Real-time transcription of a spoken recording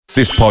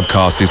This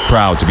podcast is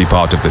proud to be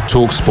part of the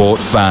TalkSport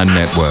Fan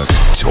Network.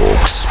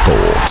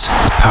 TalkSport.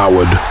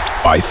 Powered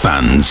by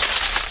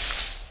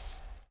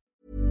fans.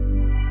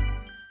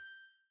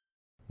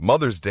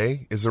 Mother's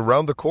Day is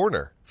around the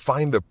corner.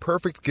 Find the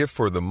perfect gift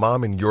for the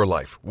mom in your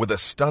life with a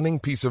stunning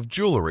piece of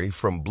jewelry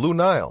from Blue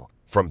Nile.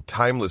 From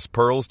timeless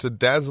pearls to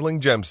dazzling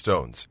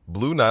gemstones,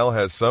 Blue Nile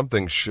has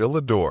something she'll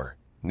adore.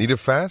 Need it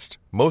fast?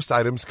 Most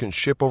items can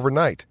ship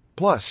overnight.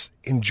 Plus,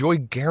 enjoy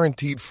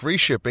guaranteed free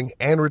shipping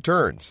and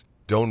returns.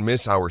 Don't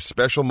miss our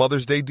special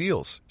Mother's Day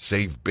deals.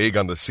 Save big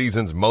on the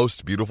season's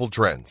most beautiful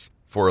trends.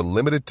 For a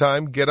limited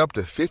time, get up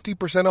to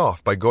 50%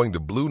 off by going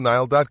to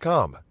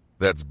BlueNile.com.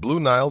 That's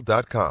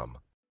BlueNile.com.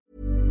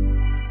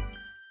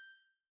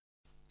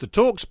 The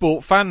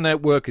TalkSport Fan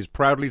Network is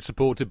proudly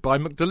supported by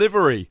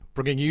McDelivery,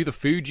 bringing you the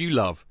food you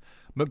love.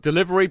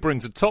 McDelivery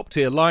brings a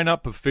top-tier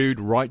lineup of food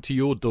right to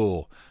your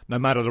door. No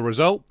matter the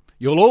result,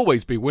 you'll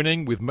always be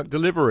winning with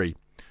McDelivery.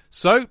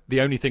 So, the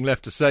only thing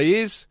left to say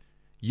is,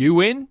 you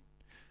win?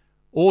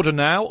 Order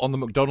now on the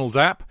McDonald's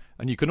app,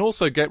 and you can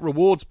also get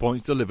rewards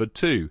points delivered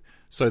too,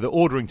 so that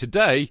ordering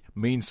today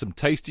means some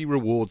tasty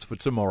rewards for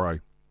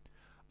tomorrow.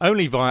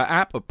 Only via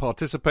app at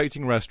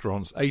participating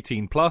restaurants.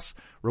 18 plus.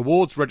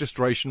 Rewards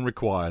registration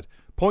required.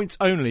 Points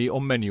only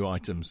on menu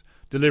items.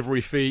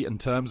 Delivery fee and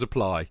terms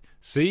apply.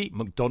 See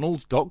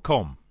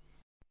mcdonalds.com.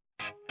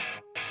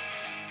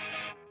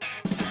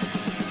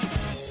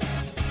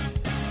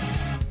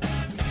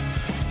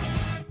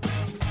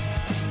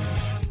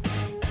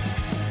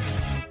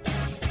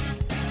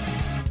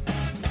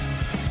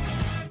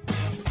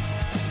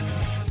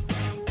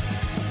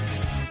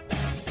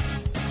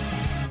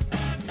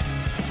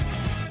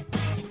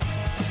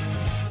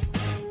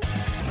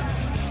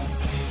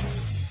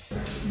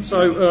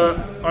 So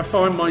I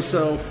find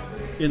myself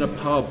in a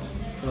pub,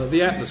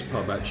 the Atlas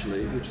pub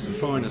actually, which is a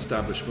fine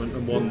establishment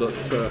and one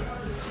that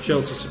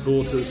Chelsea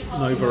supporters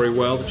know very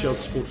well, the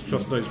Chelsea Supporters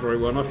Trust knows very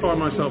well. And I find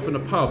myself in a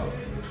pub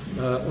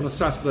on a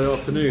Saturday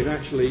afternoon,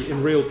 actually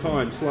in real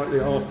time, slightly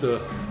after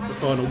the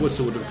final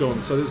whistle would have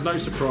gone. So there's no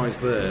surprise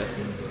there.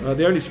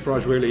 The only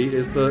surprise really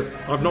is that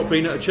I've not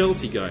been at a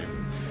Chelsea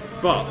game.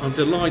 But I'm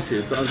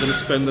delighted that I'm going to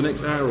spend the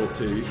next hour or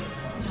two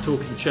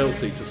talking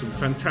Chelsea to some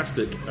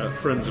fantastic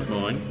friends of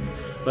mine.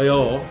 They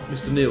are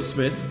Mr. Neil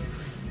Smith.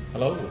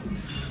 Hello.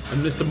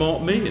 And Mr.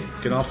 Mark Meehan.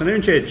 Good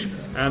afternoon, Chidge.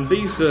 And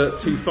these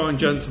two fine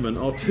gentlemen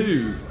are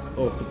two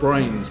of the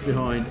brains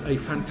behind a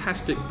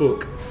fantastic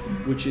book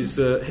which is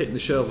hitting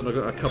the shelves in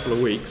a couple of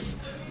weeks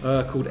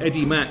called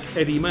Eddie Mac.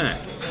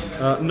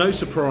 No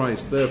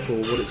surprise, therefore,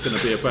 what it's going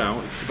to be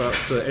about. It's about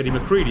Eddie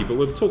McCreadie, but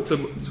we'll talk to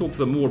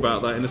them more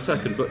about that in a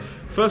second. But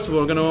first of all,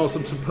 I'm going to ask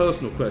them some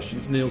personal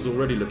questions. Neil's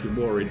already looking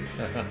worried.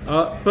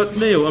 But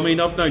Neil, I mean,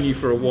 I've known you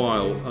for a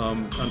while,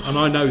 and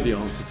I know the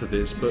answer to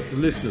this, but the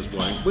listeners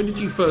won't. When did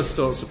you first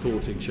start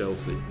supporting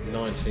Chelsea?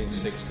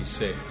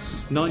 1966.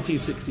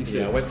 1966?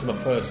 Yeah, I went to my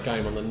first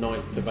game on the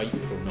 9th of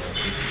April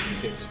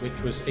 1966, which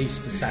was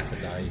Easter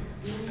Saturday,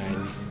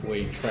 and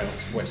we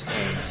trounced West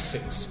Ham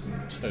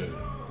 6-2.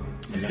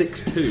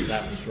 6-2.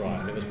 That was right,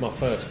 and it was my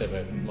first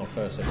ever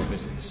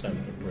visit to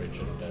Stamford Bridge,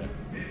 and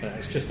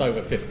it's just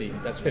over 50.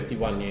 That's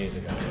 51 years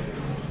ago.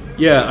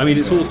 Yeah, I mean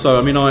it's also.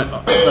 I mean,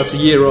 that's a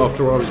year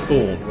after I was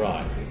born.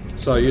 Right.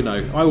 So you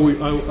know, I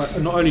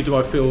not only do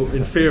I feel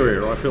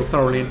inferior, I feel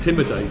thoroughly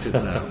intimidated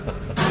now.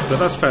 But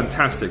that's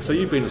fantastic. So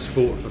you've been a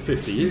supporter for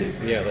 50 years.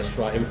 Yeah, that's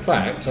right. In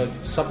fact,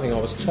 something I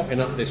was totting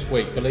up this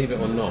week, believe it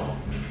or not,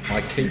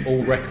 I keep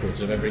all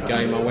records of every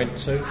game I went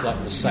to, like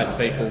the sad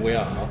people we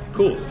are. Of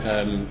course.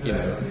 You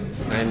know,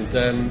 and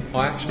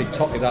I actually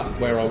totted up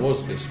where I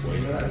was this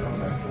week.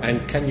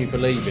 And can you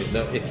believe it,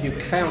 that if you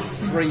count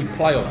 3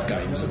 playoff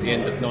games at the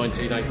end of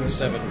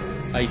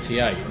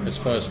 1987-88 as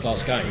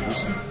first-class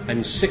games,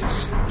 and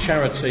 6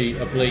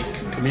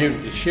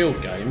 charity/community shield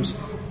games,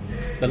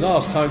 the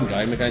last home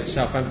game against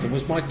Southampton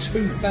was my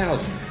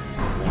 2000th.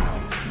 Wow.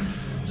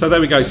 So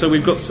there we go. So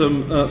we've got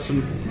some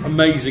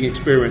amazing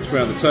experience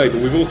around the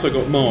table. We've also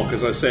got Mark,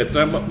 as I said.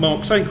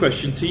 Mark, same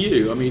question to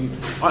you. I mean,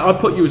 I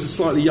put you as a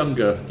slightly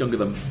younger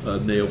than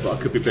Neil, but I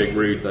could be being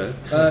rude there.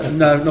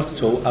 No, not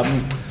at all.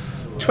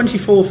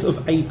 24th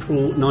of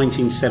April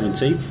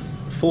 1970,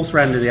 4th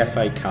round of the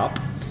FA Cup.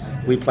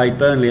 We played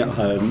Burnley at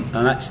home,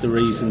 and that's the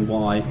reason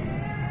why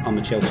I'm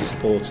a Chelsea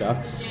supporter.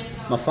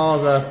 My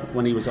father,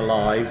 when he was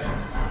alive,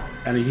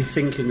 and if you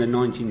think in the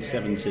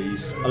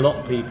 1970s, a lot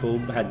of people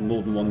had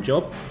more than one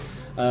job.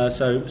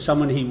 So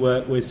someone he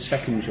worked with,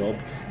 second job,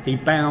 he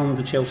bound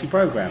the Chelsea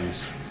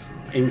programmes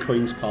in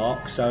Queen's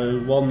Park. So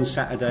one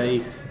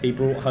Saturday, he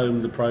brought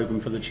home the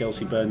programme for the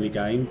Chelsea-Burnley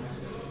game.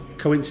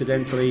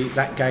 Coincidentally,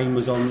 that game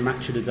was on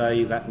Match of the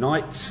Day that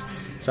night.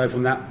 So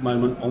from that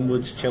moment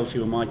onwards, Chelsea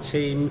were my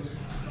team.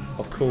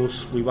 Of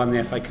course, we won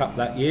the FA Cup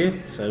that year,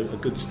 so a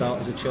good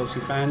start as a Chelsea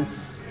fan.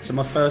 So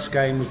my first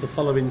game was the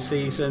following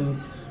season.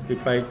 We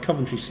played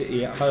Coventry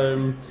City at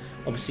home.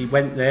 Obviously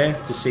went there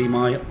to see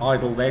my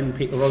idol then,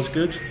 Peter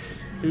Osgood,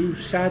 who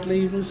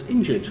sadly was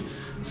injured.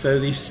 So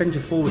the centre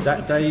forward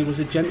that day was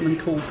a gentleman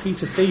called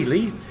Peter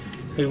Feely,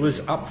 who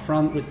was up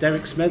front with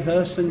Derek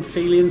Smethurst, and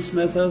Feely and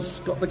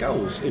Smethurst got the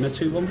goals in a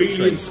 2-1 Feely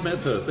victory. and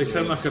Smethurst, they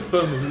sound like a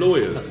firm of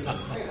lawyers.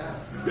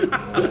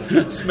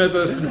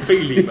 Smethurst and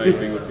Feely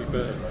maybe would be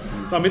better.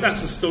 I mean,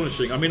 that's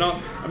astonishing. I mean, I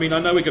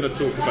know we're going to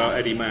talk about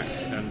Eddie Mack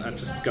and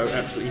just go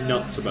absolutely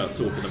nuts about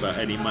talking about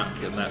Eddie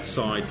Mack and that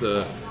side,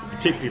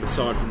 particularly the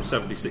side from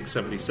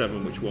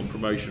 76-77, which won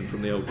promotion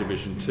from the old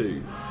Division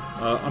 2.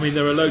 I mean,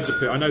 there are loads of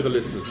people. I know the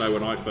listeners know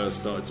when I first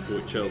started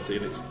supporting Chelsea,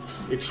 and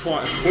it's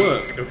quite a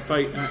quirk of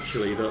fate,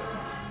 actually, that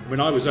when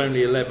I was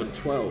only 11,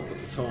 12 at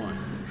the time,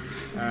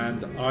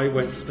 and I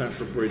went to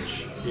Stamford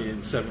Bridge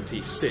in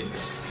 76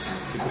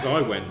 because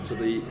I went to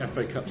the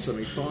FA Cup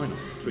semi-final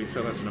between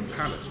Southampton and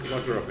Palace, because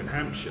I grew up in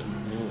Hampshire.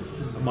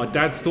 And my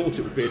dad thought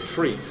it would be a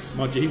treat.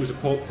 Mind you, he was a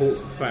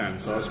Portsmouth fan,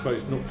 so I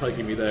suppose not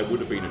taking me there would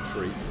have been a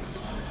treat.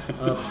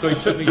 So he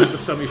took me to the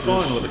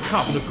semi-final of the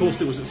Cup, and of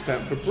course it was at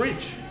Stamford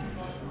Bridge.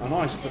 And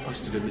I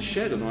stood in the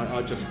shed, and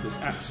I just was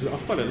absolutely...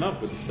 I fell in love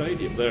with the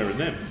stadium there and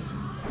then.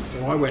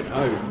 So I went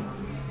home,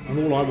 and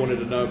all I wanted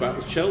to know about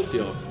was Chelsea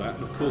after that.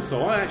 And of course,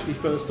 so I actually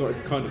first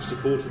started kind of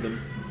supporting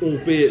them,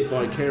 albeit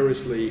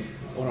vicariously,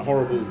 on a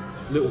horrible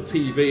little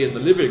TV in the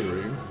living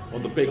room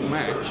on the big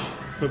match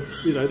for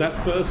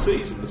that first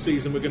season, the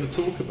season we're going to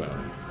talk about,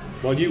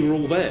 while you were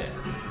all there.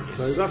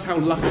 So that's how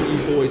lucky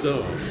you boys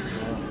are.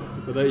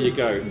 But there you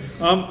go.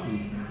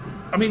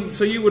 I mean,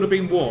 so you would have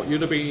been what?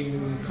 You'd have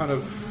been kind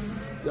of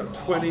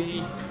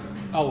 20...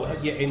 Oh,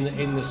 yeah, in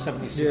the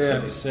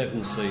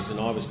 76-77 season,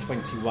 I was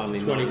 21.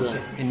 In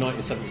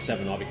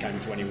 1977, I became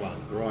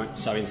 21. Right.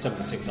 So in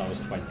 76, I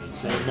was 20.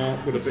 So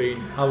Mark would have been...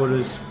 I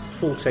was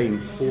 14.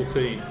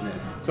 14.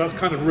 Yeah. So that's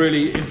kind of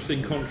really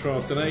interesting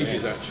contrast in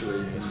ages,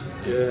 actually. Yes.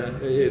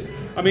 Yeah, it is.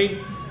 I mean,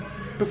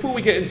 before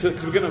we get into...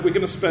 Because we're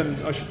going to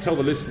spend... I should tell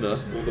the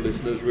listener, all the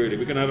listeners really,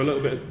 we're going to have a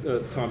little bit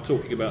of time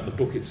talking about the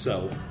book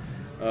itself.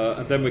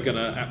 And then we're going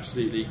to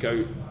absolutely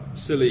go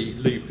silly,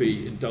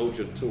 loopy,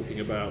 indulgent, talking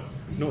about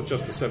not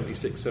just the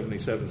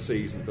 76-77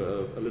 season, but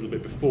a little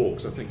bit before,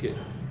 because I think it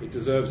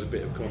deserves a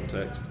bit of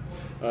context.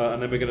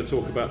 And then we're going to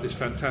talk about this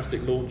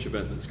fantastic launch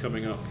event that's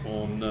coming up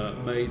on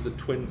May the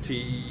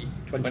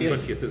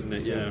 20th, isn't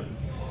it? Yeah,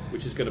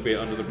 which is going to be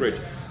Under the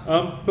Bridge.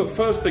 But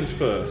first things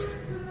first,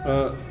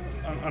 and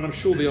I'm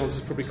sure the answer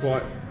is probably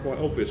quite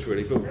obvious,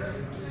 really, but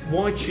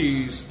why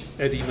choose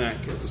Eddie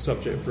Mack as the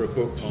subject for a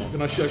book, Mark?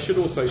 And I should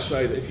also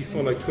say that if you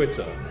follow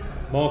Twitter,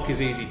 Mark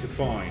is easy to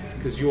find,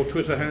 because your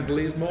Twitter handle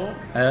is, Mark?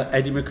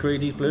 Eddie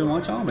McCready's Blue and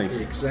White Army.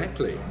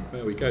 Exactly.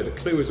 There we go. The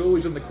clue is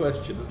always in the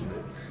question, isn't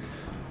it?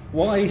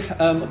 Why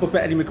a book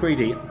about Eddie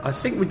McCready? I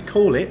think we'd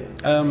call it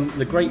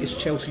The Greatest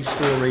Chelsea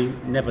Story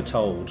Never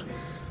Told.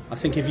 I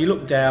think if you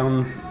look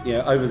down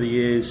over the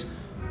years,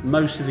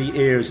 most of the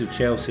eras of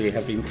Chelsea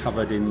have been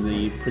covered in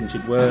the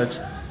printed word.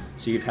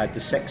 So you've had the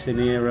Sexton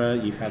era,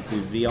 you've had the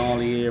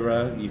Vialli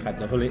era, you've had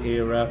the Hullet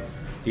era,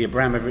 the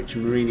Abramovich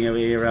and Mourinho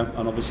era,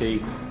 and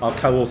obviously our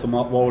co-author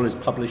Mark Worrall has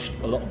published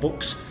a lot of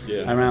books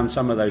around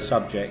some of those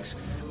subjects.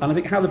 And I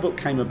think how the book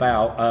came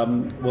about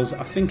was,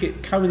 I think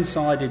it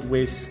coincided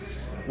with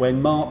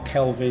when Mark,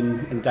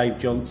 Kelvin and Dave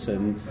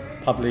Johnson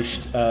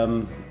published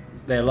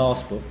their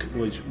last book,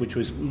 which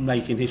was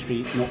Making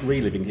History, Not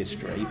Reliving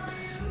History.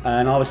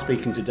 And I was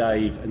speaking to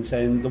Dave and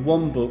saying the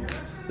one book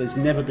that's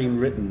never been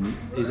written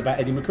is about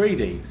Eddie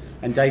McCready.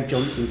 And Dave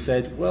Johnson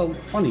said, well,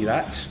 funny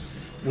that,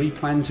 we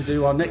plan to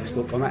do our next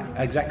book on that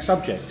exact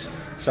subject.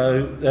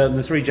 So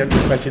the Three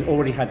Gentlemen Question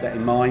already had that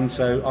in mind,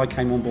 so I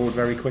came on board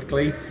very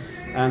quickly.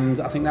 And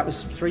I think that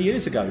was 3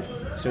 years ago.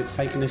 So it's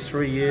taken us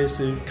 3 years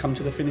to come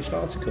to the finished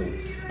article.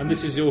 And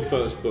this is your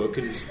first book.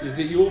 Is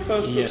it your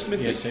first book,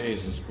 Smithy? Yes, it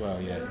is as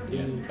well, yeah.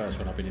 The first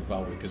one I've been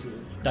involved with, because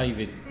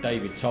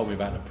David told me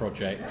about the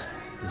project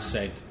and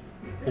said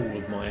all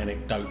of my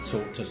anecdotes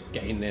ought to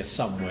get in there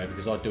somewhere,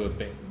 because I do a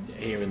bit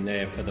here and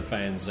there for the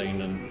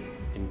fanzine, and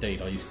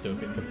indeed I used to do a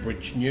bit for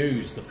Bridge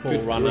News, the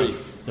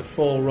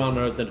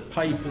forerunner of the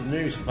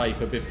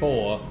newspaper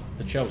before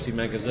the Chelsea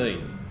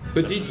magazine.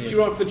 But did you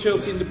write for the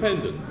Chelsea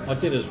Independent? I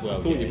did as well.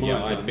 I thought you might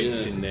have I had done,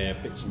 bits in there,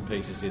 bits and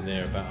pieces in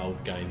there about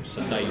old games.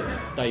 So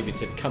David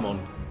said, "Come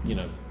on,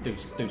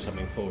 do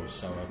something for us."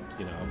 So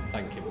I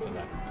thank him for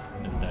that,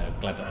 and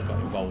glad that I got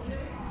involved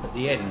at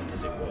the end,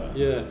 as it were.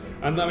 Yeah,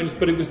 and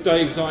but it was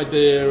Dave's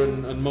idea,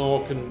 and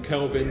Mark and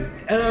Kelvin.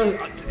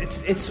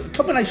 It's a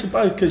combination of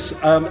both, because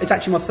it's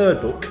actually my third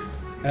book.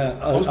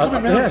 I was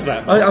coming around to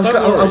that.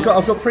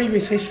 I've got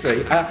previous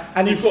history,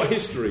 and you've got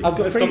history. I've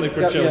got something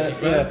for a Chelsea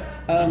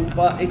fan.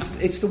 But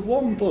it's the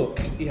one book,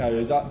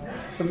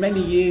 that for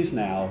many years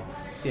now.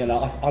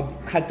 I've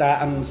had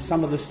that, and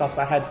some of the stuff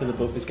that I had for the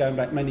book is going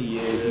back many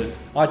years. And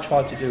I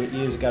tried to do it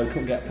years ago,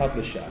 couldn't get a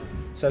publisher.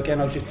 So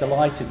again, I was just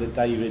delighted that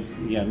David,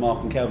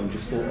 Mark and Kelvin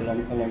just thought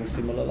along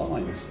similar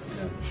lines.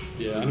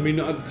 Yeah, and I mean,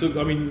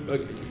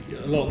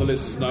 a lot of the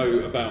listeners know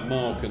about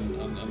Mark and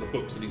the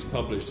books that he's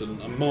published,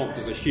 and Mark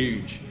does a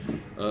huge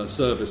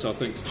service, I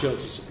think, to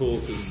Chelsea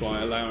supporters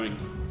by allowing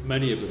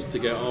many of us to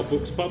get our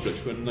books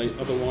published when they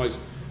otherwise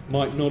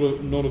might not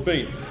have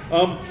been.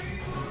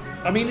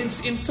 I mean,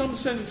 in some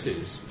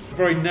senses, a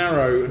very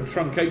narrow and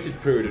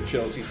truncated period of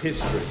Chelsea's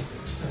history.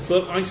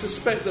 But I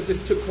suspect that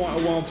this took quite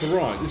a while to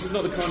write. This is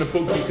not the kind of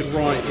book you can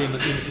write in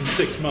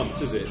 6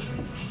 months, is it?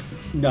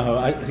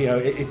 No,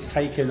 it's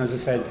taken, as I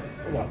said,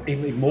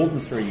 even more than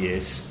 3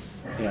 years.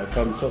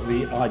 From sort of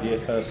the idea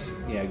first,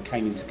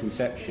 came into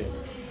conception,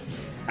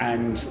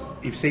 and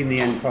you've seen the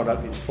end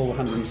product. It's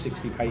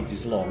 460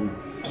 pages long,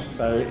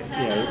 so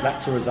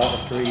that's a result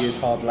of 3 years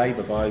hard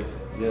labour by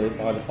the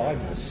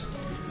five of us.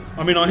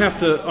 I mean, I have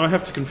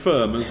to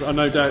confirm, as I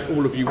no doubt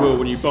all of you will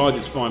when you buy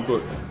this fine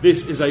book,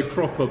 this is a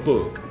proper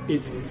book.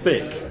 It's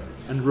thick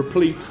and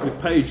replete with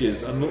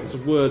pages and lots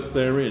of words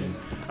therein.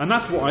 And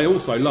that's what I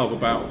also love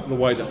about the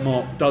way that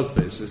Mark does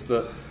this, is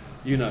that,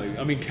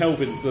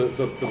 Kelvin's the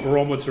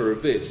barometer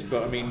of this,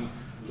 but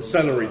the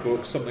Celery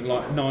book, something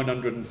like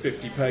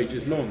 950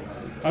 pages long.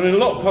 A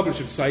lot of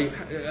publishers would say,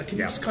 can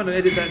you just kind of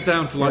edit that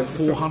down to like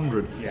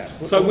 400? Yeah.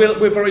 So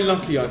we're very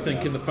lucky, I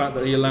think, in the fact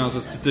that he allows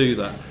us to do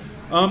that.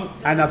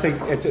 And I think,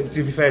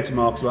 to be fair to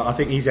Mark as well, I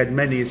think he's had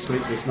many a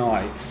sleepless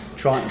night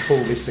trying to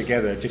pull this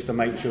together just to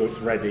make sure it's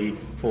ready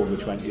for the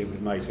 20th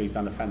of May. So he's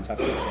done a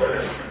fantastic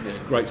job. Yeah,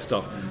 great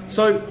stuff.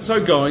 So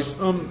guys,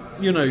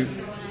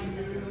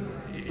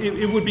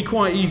 it would be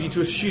quite easy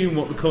to assume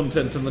what the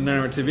content and the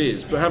narrative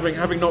is, but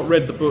having not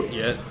read the book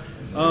yet,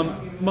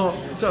 Mark,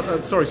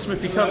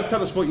 Smithy,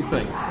 tell us what you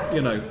think.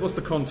 What's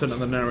the content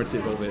and the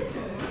narrative of it?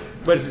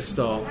 Where does it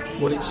start?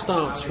 Well, it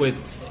starts with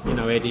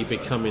Eddie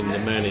becoming the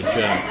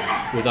manager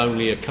with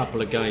only a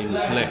couple of games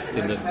left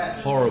in the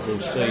horrible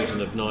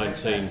season of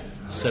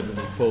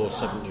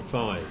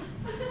 1974-75,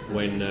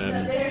 when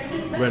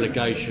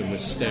relegation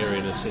was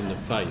staring us in the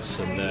face,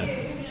 and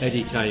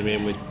Eddie came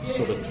in with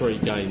sort of 3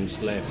 games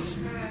left.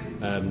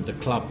 The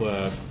club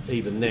were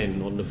even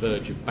then on the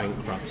verge of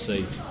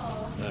bankruptcy.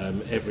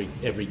 Every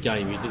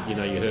game, you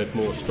heard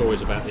more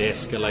stories about the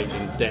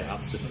escalating debt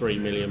up to £3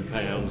 million,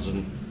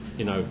 and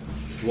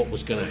what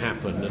was going to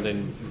happen. And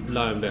then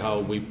lo and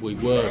behold, we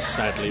were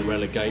sadly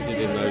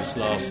relegated in those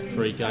last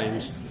 3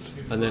 games.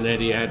 And then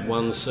Eddie had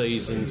one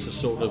season to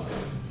sort of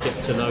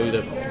get to know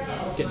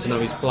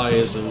his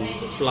players and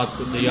blood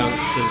with the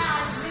youngsters.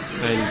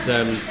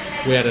 And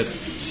we had a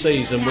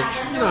season which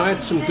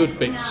had some good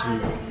bits and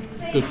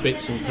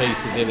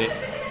pieces in it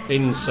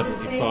in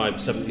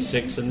 75,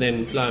 76, and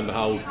then lo and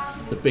behold,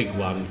 the big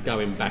one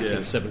going back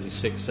in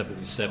 76,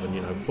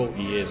 77,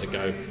 40 years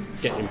ago,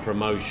 getting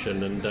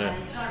promotion, and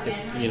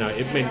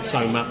it meant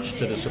so much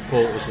to the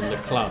supporters and the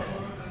club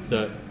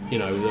that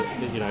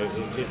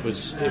it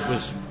was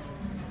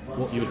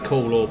what you would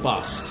call or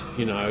bust,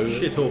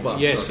 shit or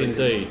bust. Yes,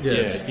 indeed.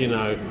 Yes.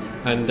 Yeah,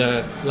 and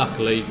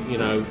luckily, he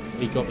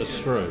got us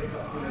through.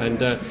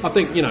 And I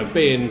think,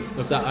 being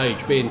of that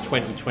age, being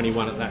 20,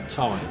 21 at that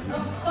time,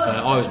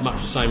 I was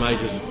much the same age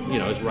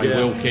as Ray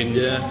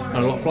Wilkins and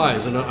a lot of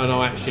players, and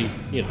I actually,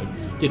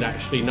 did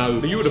actually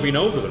know. But you would have been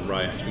older than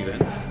Ray actually then.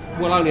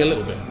 Well, only a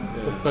little bit,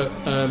 but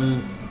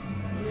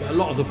a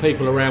lot of the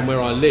people around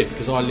where I lived,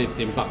 because I lived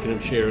in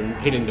Buckinghamshire, and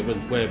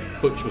Hillingdon, where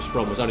Butch was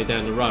from, was only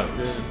down the road,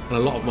 and a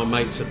lot of my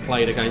mates had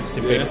played against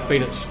him,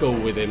 been at school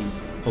with him,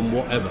 and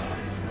whatever.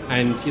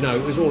 And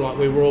it was all like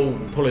we were all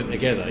pulling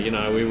together.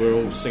 We were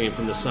all singing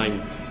from the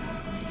same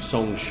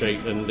song sheet,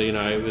 and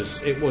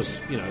it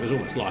was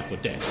almost life or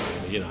death.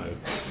 Really,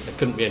 there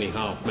couldn't be any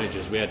half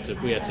measures. We had to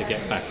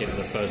get back into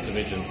the first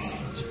division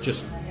to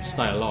just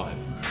stay alive.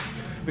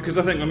 Because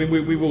I think,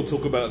 we will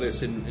talk about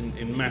this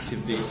in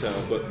massive detail,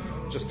 but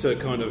just to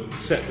kind of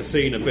set the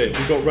scene a bit,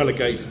 we got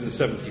relegated in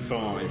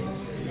 75,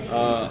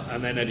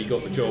 and then Eddie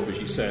got the job, as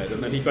you said,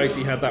 and then he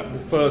basically had that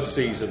first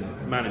season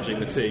managing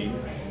the team.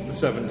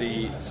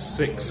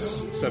 76,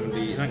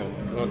 70. Hang on,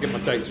 I'll get my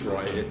dates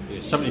right here.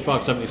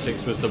 75,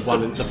 76 was the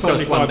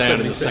first one down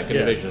in the second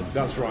division.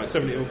 That's right.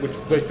 70, which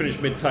they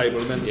finished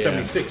mid-table, and then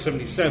 76,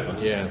 77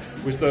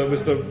 was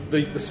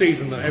the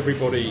season that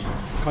everybody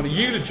kind of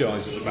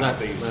eulogises about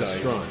these days.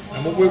 That's right.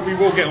 And we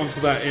will get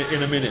onto that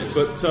in a minute.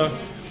 But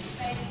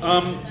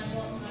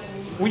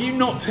were you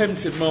not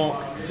tempted, Mark,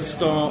 to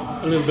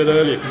start a little bit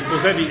earlier?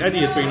 Because Eddie had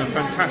been a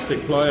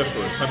fantastic player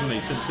for us, hadn't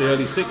he, since the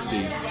early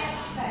 60s?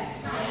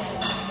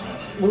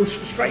 Well,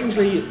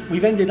 strangely,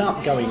 we've ended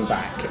up going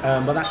back,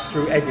 but that's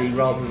through Eddie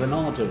rather than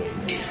our doing.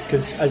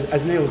 Because,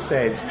 as Neil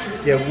said,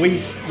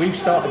 we've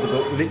started the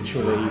book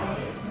literally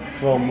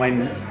from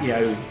when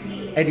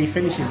Eddie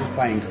finishes his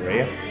playing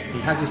career. He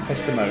has his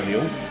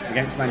testimonial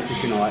against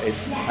Manchester United,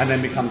 and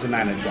then becomes a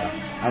manager.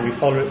 And we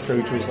follow it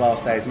through to his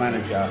last day as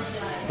manager.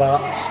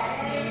 But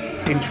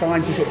in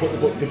trying to sort of put the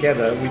book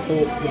together, we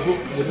thought the book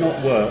would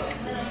not work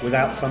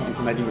without something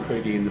from Eddie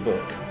McCreadie in the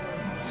book.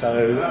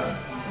 So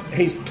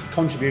his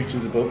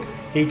contribution to the book,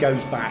 he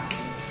goes back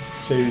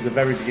to the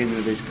very beginning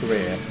of his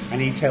career,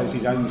 and he tells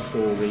his own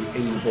story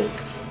in the book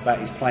about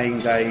his playing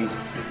days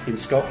in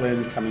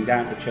Scotland, coming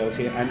down to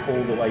Chelsea, and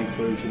all the way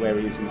through to where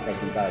he is in the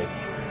present day.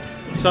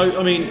 So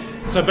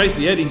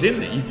basically Eddie's in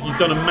there. You've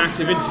done a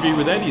massive interview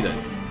with Eddie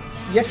then?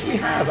 Yes, we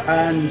have,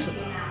 and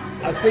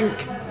I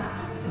think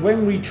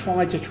when we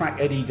tried to track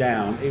Eddie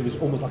down, it was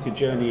almost like a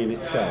journey in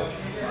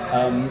itself.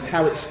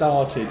 How it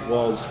started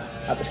was,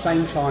 at the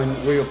same time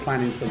we were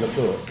planning for the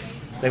book,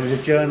 there was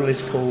a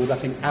journalist called, I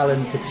think,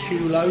 Alan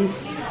Petullo,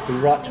 who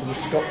writes for The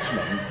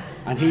Scotsman,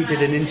 and he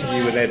did an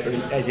interview with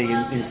Eddie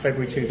in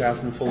February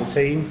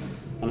 2014,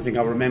 and I think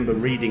I remember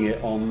reading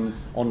it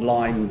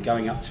online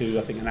going up to,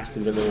 I think, an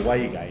Aston Villa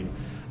away game.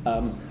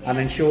 And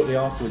then shortly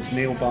afterwards,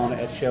 Neil Barnett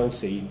at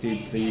Chelsea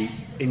did the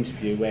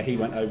interview where he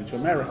went over to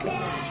America.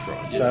 That's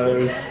right.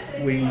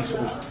 So we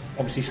sort of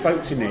obviously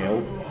spoke to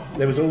Neil.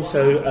 There was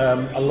also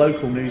a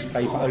local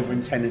newspaper over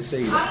in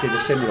Tennessee that did a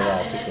similar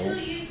article.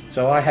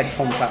 So I had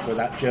contact with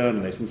that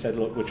journalist and said,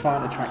 look, we're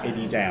trying to track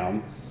Eddie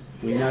down.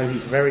 We know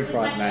he's a very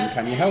bright man.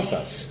 Can you help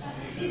us?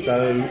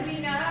 So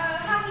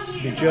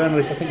the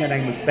journalist, I think her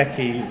name was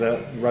Becky,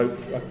 that wrote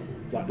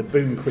like the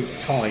Boone Creek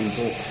Times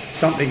or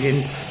something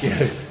in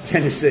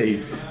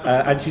Tennessee,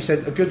 and she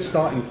said a good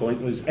starting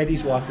point was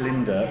Eddie's wife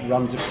Linda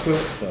runs a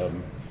quilt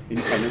firm in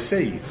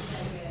Tennessee.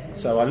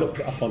 So I looked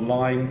it up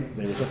online.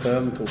 There was a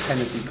firm called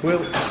Tennessee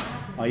Quilts.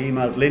 I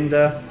emailed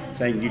Linda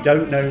saying, you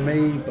don't know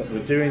me, but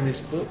we're doing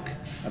this book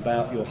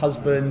about your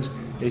husband.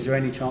 Is there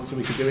any chance that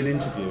we could do an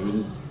interview?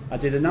 And I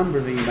did a number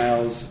of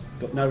emails,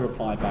 got no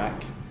reply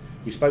back.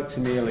 We spoke to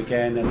Neil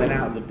again, and then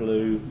out of the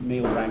blue,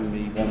 Neil rang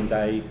me one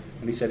day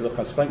and he said, look,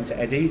 I've spoken to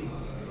Eddie,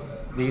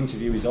 the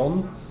interview is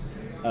on.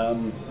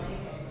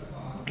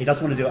 He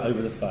doesn't want to do it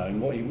over the phone.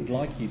 What he would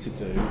like you to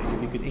do is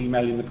if you could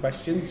email him the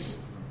questions.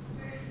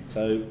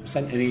 So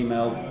sent an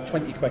email,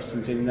 20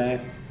 questions in there.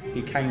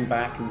 He came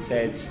back and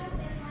said,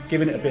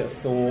 given it a bit of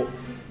thought,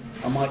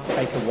 I might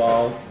take a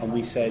while, and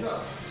we said,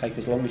 take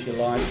as long as you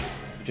like,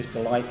 we're just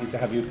delighted to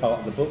have you part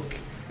of the book.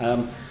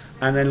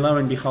 And then lo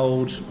and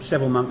behold,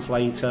 several months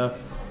later,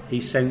 he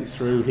sent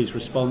through his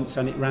response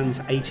and it ran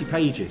to 80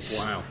 pages.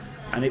 Wow.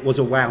 And it was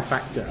a wow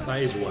factor.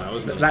 That is wow,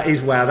 isn't it? That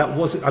is wow. That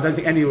wasn't. I don't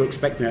think anyone were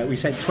expecting that. We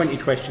sent 20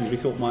 questions we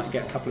thought might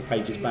get a couple of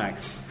pages back.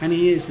 And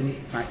he is, in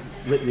fact,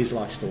 written his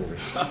life story.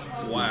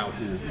 Wow.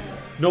 Yeah.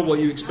 Not what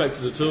you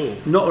expected at all.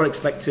 Not what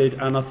expected,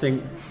 and I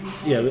think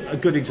a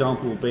good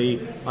example will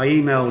be I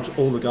emailed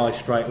all the guys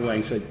straight away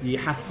and said, you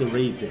have to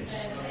read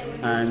this.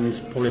 And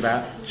probably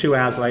about 2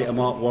 hours later,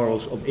 Mark Worrell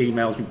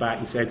emails me back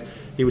and said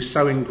he was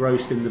so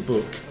engrossed in the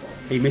book,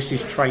 he missed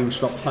his train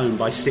stop home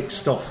by 6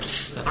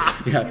 stops.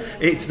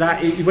 It's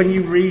that. When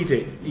you read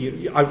it,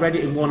 I read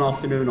it in one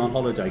afternoon on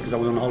holiday because I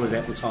was on holiday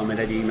at the time and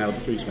Eddie emailed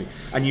it through to me.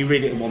 And you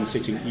read it in one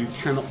sitting, you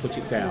cannot put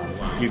it down.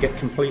 Wow. You get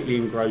completely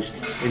engrossed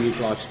in his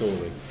life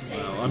story.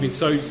 Wow. I mean,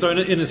 so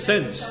in a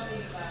sense,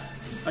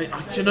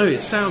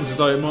 it sounds as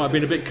though it might have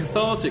been a bit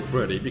cathartic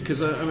for Eddie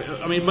because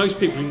I mean, most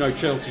people who know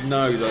Chelsea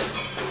know that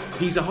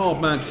he's a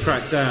hard man to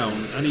track down,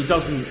 and he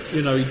doesn't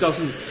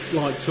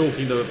like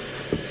talking to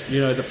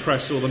the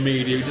press or the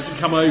media. He doesn't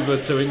come over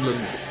to England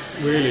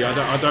really. I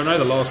don't know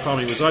the last time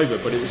he was over,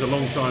 but it was a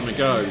long time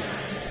ago.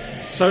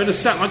 So in a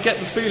sense, I get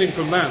the feeling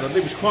from that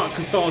it was quite a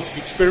cathartic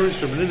experience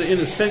for him, and in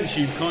a sense,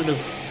 you kind of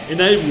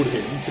enabled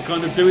him to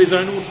kind of do his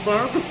own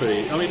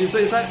autobiography. I mean, is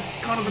that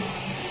kind of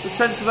the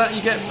sense of that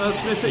you get,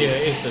 Smithy? Yeah,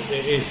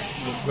 it is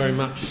very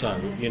much so.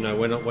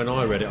 When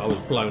I read it, I was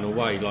blown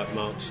away, like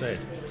Mark said.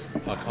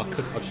 I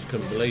just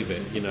couldn't believe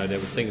it. There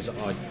were things that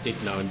I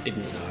did know and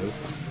didn't know,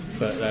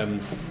 but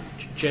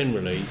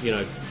generally,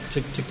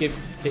 to give,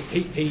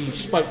 he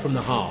spoke from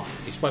the heart.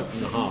 He spoke from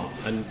the heart,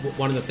 and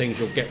one of the things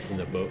you'll get from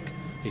the book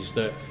is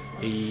that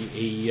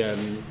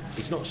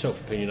he's not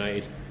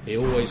self-opinionated. He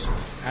always,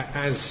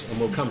 and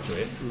we'll come to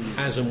it,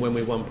 as and when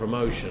we won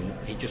promotion,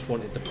 he just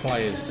wanted the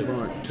players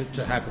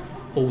to have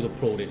all the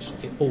plaudits,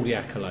 all the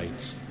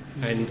accolades,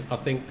 and I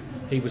think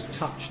he was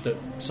touched that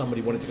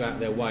somebody wanted to go out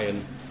their way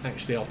and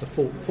actually after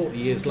 40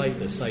 years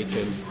later say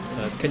to him,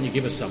 can you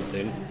give us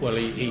something? Well,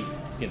 he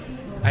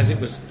as it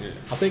was,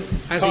 I think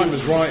as time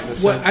was right in the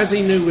sense. As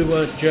he knew we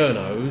weren't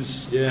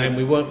journos and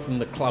we weren't from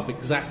the club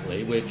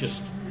exactly, we're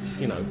just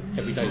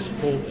everyday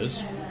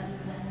supporters,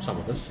 some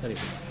of us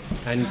anyway.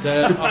 And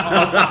I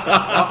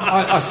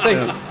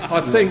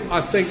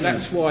think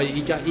that's why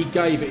he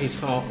gave it his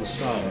heart and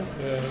soul,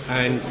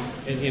 and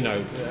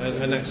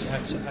that's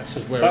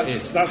just where it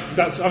is.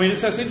 That's. I mean,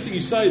 it's interesting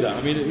you say that.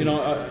 I mean,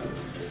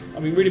 I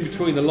mean, reading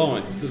between the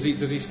lines, does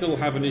he still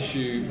have an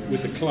issue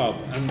with the club?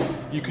 And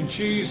you can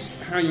choose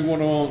how you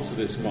want to answer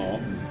this, Mark,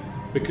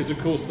 because of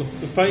course the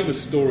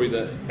famous story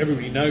that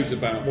everybody knows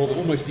about, well, the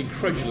almost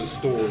incredulous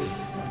story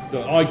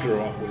that I grew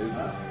up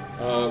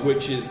with,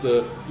 which is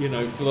that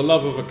for the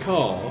love of a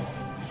car,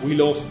 we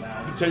lost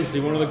potentially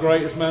one of the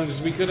greatest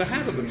managers we could have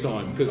had at the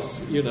time because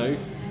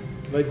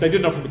they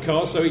didn't offer him a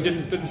car, so he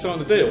didn't sign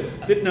the deal.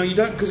 You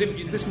don't, because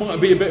this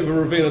might be a bit of a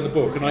reveal in the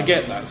book, and I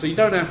get that, so you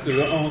don't have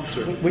to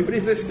answer it. But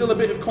is there still a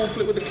bit of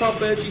conflict with the club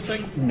there, do you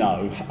think?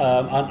 No,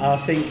 and I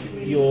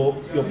think your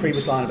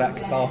previous line about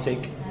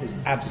cathartic is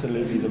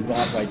absolutely the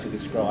right way to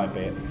describe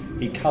it.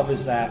 He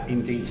covers that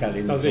in detail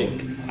in the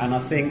book, and I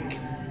think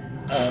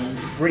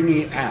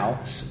bringing it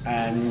out,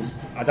 and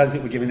I don't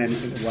think we're giving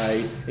anything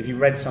away. If you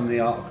read some of the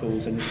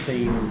articles and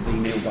seen the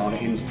Neil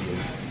Barnett interview,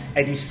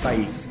 Eddie's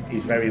faith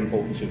is very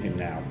important to him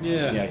now.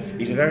 Yeah.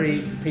 He's a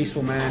very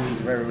peaceful man, he's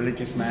a very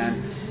religious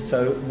man,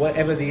 so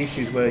whatever the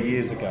issues were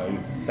years ago,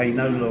 they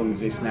no longer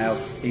exist now.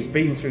 He's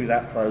been through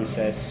that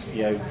process,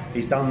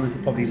 he's done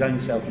probably his own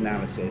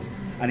self-analysis,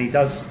 and he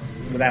does,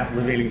 without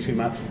revealing too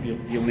much,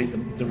 you'll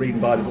need to read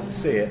and buy the book to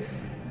see it.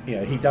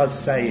 He does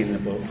say in the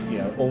book,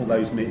 all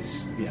those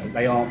myths,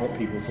 they aren't what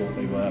people thought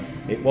they were.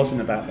 It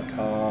wasn't about the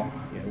car,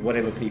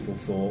 whatever people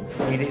thought.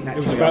 He didn't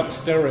actually. It was about the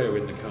stereo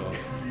in the car.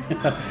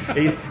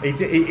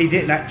 he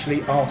didn't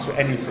actually ask for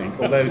anything.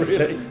 Although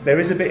Really? there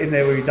is a bit in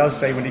there where he does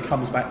say when he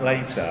comes back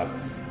later,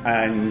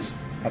 and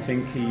I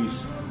think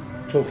he's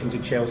talking to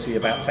Chelsea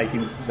about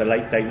taking the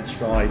late David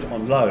Stride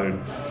on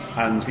loan,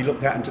 and he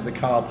looked out into the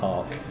car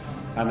park.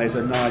 And there's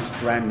a nice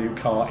brand new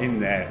car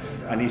in there,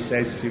 and he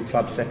says to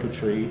club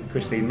secretary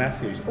Christine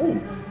Matthews, "Oh,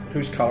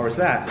 whose car is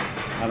that?"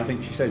 And I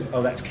think she says,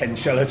 "Oh, that's Ken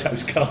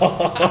Shellerto's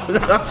car."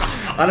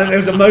 And then there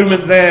was a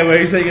moment there where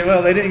he's thinking,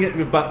 "Well, they didn't get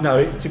me," but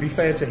no. To be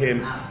fair to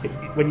him,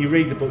 when you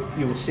read the book,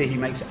 you will see he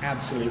makes it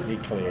absolutely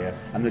clear,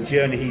 and the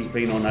journey he's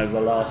been on over the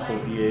last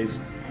 40 years.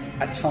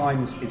 At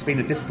times, it's been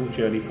a difficult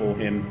journey for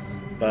him,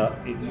 but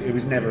it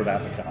was never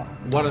about the car.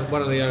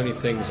 One of the only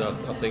things I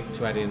think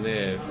to add in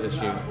there, as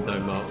you know,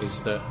 Mark, is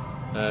that.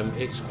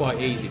 It's quite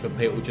easy for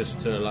people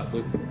just to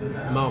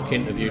Mark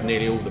interviewed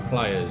nearly all the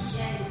players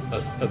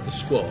of the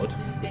squad,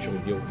 which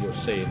you'll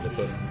see in the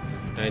book,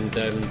 and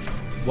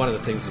one of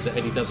the things is that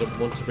Eddie doesn't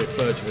want to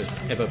refer to him as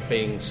ever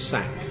being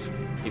sacked.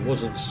 He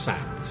wasn't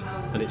sacked,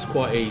 and it's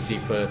quite easy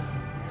for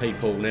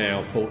people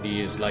now 40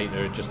 years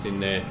later just in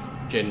their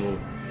general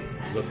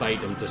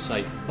verbatim to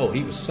say, "Oh,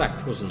 he was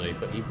sacked, wasn't he?"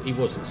 But he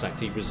wasn't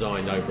sacked. He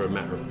resigned over a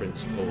matter of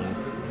principle,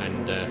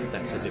 and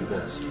that's as it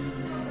was.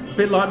 A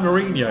bit like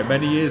Mourinho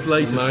many years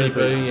later.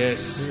 Maybe,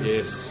 yes,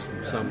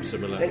 some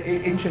similar.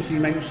 Interesting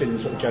you mentioned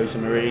sort of Jose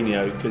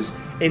Mourinho, because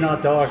in our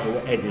dialogue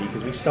with Eddie,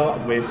 because we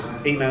started with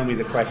email me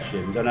the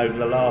questions, and over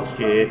the last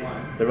year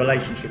the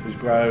relationship has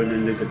grown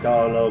and there's a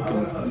dialogue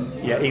and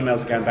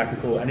emails are going back and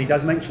forth, and he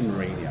does mention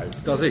Mourinho.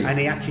 Does he? And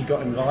he actually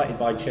got invited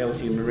by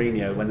Chelsea and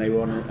Mourinho when they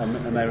were on an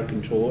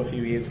American tour a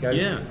few years ago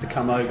to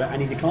come over,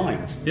 and he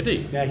declined. Did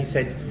he? Yeah, he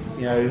said,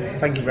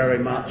 thank you very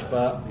much,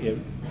 but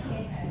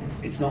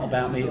it's not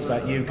about me, it's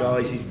about you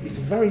guys. He's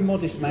a very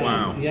modest man.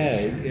 Wow. Yeah,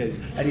 he is.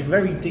 And he's a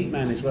very deep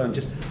man as well. And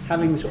just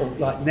having sort of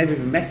never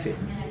even met him,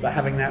 but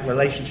having that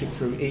relationship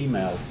through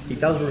email, he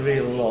does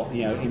reveal a lot,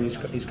 in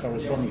his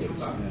correspondence.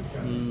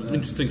 Yeah.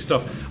 Interesting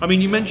stuff. I mean,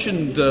 you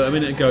mentioned a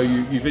minute ago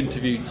you've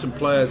interviewed some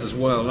players as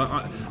well.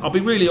 I'll be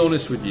really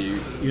honest with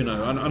you, and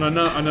I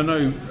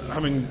know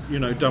having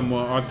done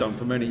what I've done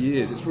for many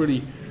years, it's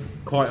really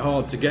quite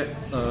hard to get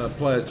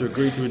players to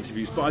agree to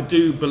interviews, but I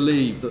do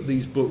believe that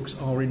these books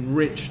are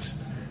enriched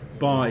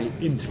by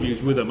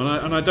interviews with them,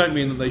 and I don't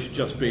mean that they should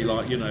just be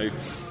like,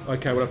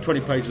 okay, we'll have 20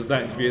 pages of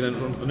that interview and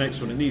then on to the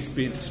next one. It needs to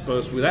be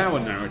interspersed with our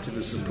narrative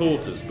as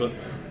supporters, but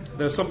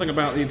there's something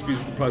about the interviews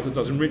with the players that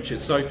does enrich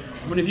it. So,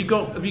 I mean, have you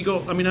got? I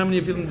mean, how many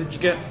of them did you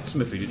get,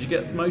 Smithy? Did you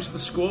get most of the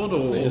squad,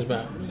 or I think it was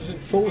about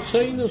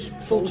 14 or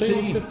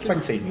 14,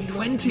 15?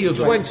 20 of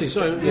them. 20.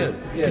 So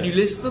yeah. Can you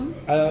list them?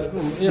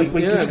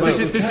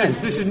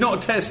 This is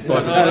not a test,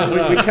 by the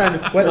way. We can.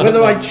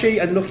 Whether I cheat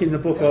and look in the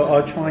book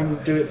or I try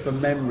and do it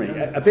from memory,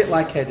 a bit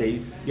like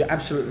Eddie, you're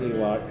absolutely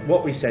right.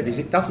 What we said is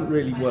it doesn't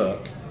really work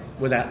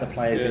without the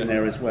players in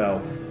there as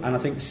well. And I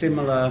think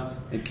similar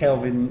in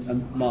Kelvin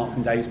and Mark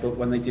and Dave's book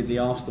when they did the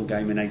Arsenal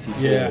game in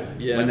 '84,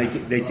 when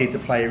they did the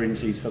player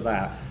interviews for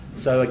that.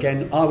 So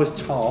again, I was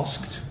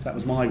tasked, that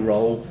was my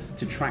role,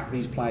 to track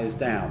these players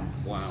down.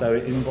 Wow. So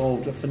it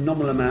involved a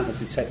phenomenal amount of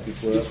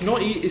detective work. It's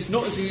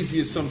not as easy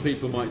as some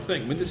people might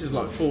think. I mean, this is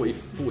like 40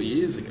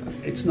 years ago.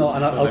 It's not,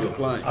 and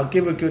I'll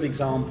give a good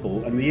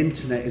example, and the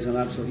internet is an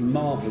absolutely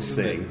marvellous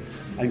thing,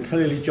 and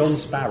clearly John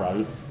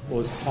Sparrow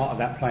was part of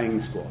that playing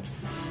squad.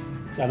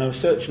 And I was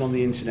searching on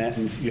the internet,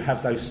 and you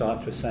have those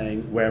sites for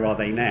saying, where are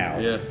they now?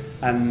 Yeah.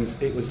 And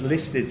it was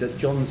listed that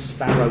John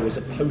Sparrow was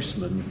a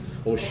postman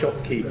or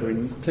shopkeeper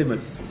in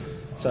Plymouth.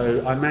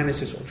 So I managed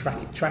to sort of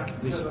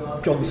track this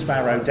John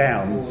Sparrow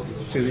down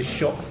to this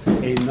shop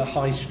in the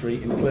High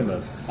Street in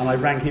Plymouth, and I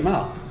rang him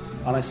up,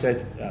 and I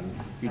said,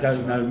 you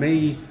don't know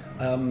me,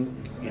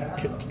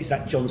 is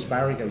that John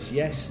Sparrow? He goes,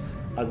 yes.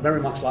 I'd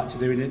very much like to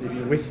do an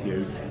interview with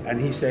you.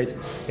 And he said,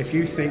 if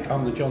you think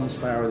I'm the John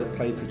Sparrow that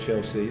played for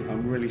Chelsea,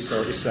 I'm really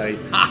sorry to say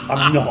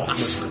I'm not.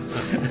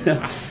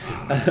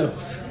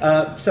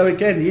 So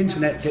again, the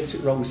internet gets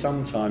it wrong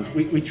sometimes.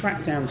 We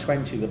tracked down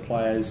 20 of the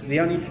players. The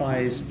only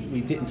players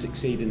we didn't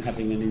succeed in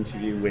having an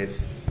interview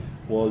with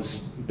was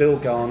Bill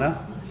Garner.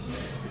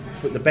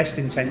 With the best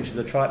intention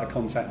to try to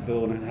contact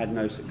Bill and had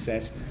no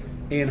success.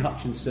 Ian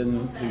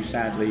Hutchinson, who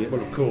sadly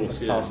has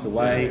passed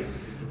away.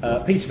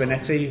 Peter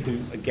Bonetti, who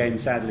again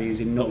sadly is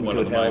in not in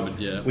good health.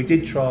 Moment, We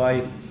did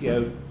try,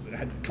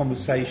 had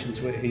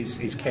conversations with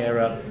his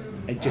carer.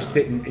 It just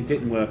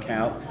didn't work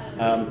out.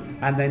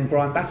 and then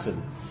Brian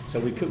Basson. So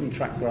we couldn't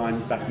track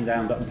Brian Basson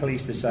down, but I'm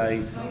pleased to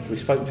say we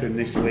spoke to him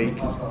this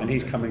week, and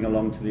he's coming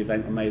along to the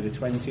event on May the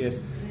 20th.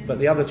 But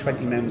the other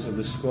 20 members of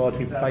the squad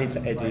who played for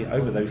Eddie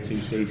over those 2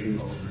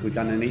 seasons, we've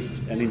done an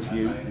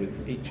interview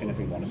with each and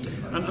every one of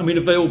them. And I mean,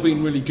 have they all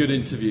been really good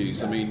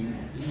interviews? I mean,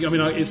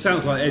 it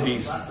sounds like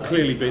Eddie's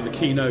clearly been the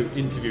keynote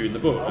interview in the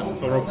book, and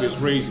for obvious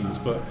reasons,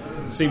 but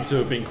it seems to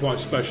have been quite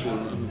special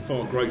and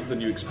far greater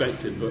than you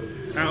expected. But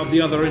out of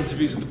the other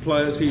interviews with the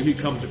players, who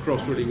comes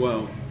across really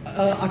well?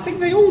 I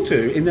think they all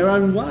do in their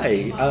own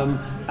way,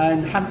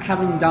 and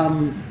having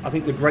done, I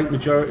think, the great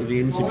majority of the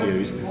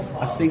interviews,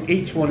 I think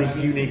each one is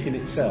unique in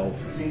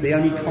itself. The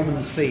only common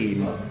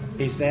theme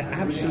is their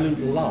absolute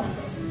love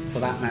for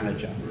that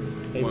manager.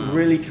 It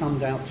really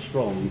comes out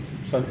strong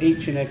from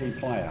each and every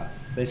player.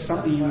 There's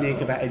something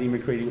unique about Eddie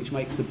McCreadie which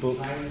makes the book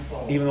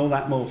even all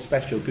that more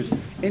special, because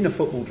in the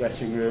football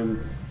dressing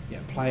room,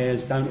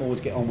 players don't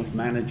always get on with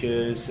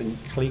managers and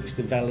cliques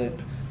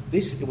develop.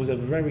 This was a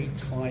very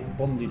tight,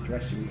 bonded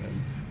dressing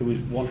room who was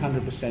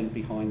 100%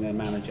 behind their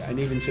manager. And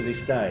even to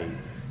this day,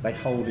 they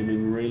hold him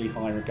in really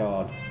high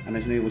regard. And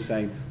as Neil was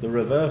saying, the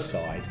reverse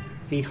side,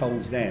 he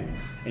holds them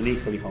in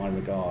equally high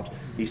regard.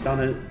 He's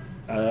done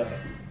a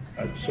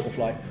sort of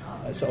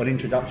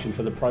introduction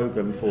for the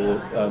programme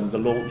for the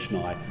launch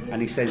night.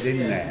 And he says in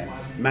there,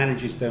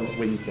 managers don't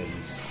win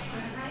things,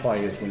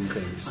 players win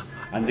things.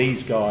 And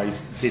these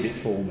guys did it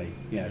for me.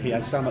 He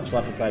has so much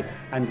love for players,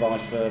 and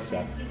vice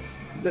versa.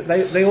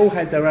 They all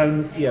had their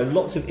own,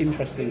 lots of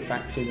interesting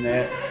facts in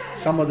there.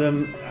 Some of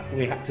them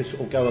we had to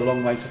sort of go a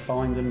long way to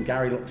find them.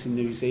 Gary Locks in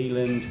New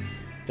Zealand,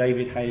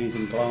 David Hayes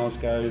in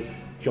Glasgow,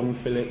 John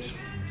Phillips,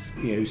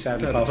 who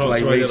sadly passed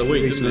away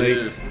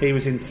recently. He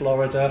was in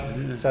Florida.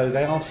 Yeah. So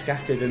they are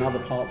scattered in other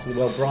parts of the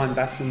world. Brian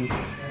Basson,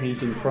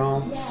 he's in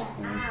France.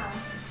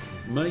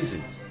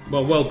 Amazing.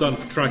 Well done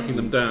for tracking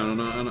them down.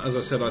 And as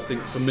I said, I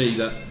think for me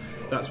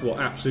that's what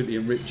absolutely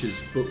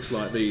enriches books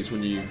like these,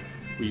 when you've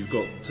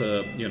got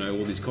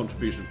all these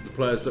contributions from the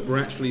players that were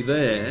actually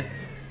there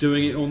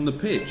doing it on the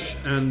pitch,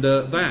 and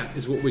that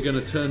is what we're going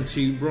to turn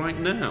to right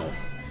now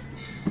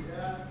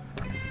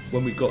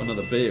when we've got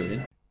another beer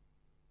in.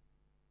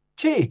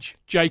 Cheech.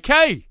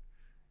 JK,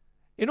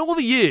 in all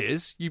the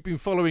years you've been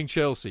following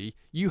Chelsea,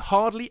 you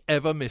hardly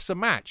ever miss a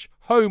match,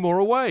 home or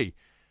away.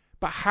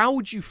 But how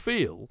would you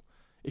feel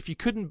if you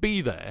couldn't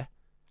be there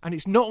and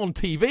it's not on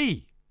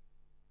TV?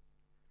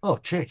 Oh,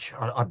 Cheech,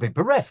 I'd be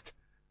bereft,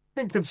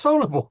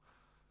 inconsolable.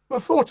 The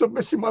thought of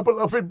missing my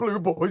beloved Blue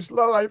Boys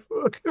live,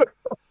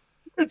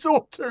 it's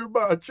all too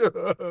much.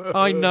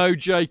 I know,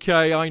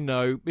 JK, I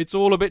know. It's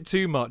all a bit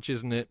too much,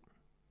 isn't it?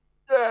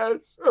 Yes.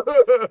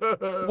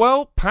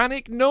 Well,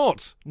 panic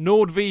not.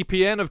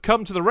 NordVPN have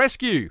come to the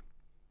rescue.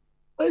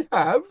 They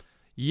have?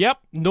 Yep,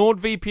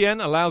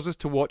 NordVPN allows us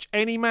to watch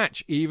any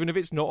match, even if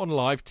it's not on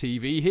live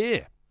TV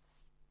here.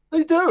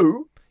 They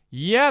do?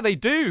 Yeah, they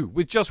do.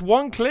 With just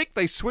one click,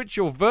 they switch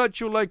your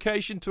virtual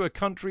location to a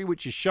country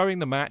which is showing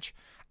the match,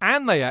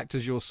 and they act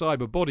as your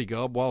cyber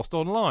bodyguard whilst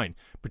online,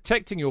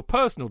 protecting your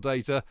personal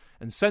data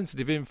and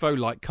sensitive info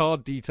like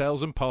card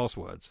details and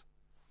passwords.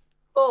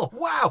 Oh,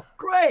 wow,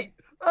 great!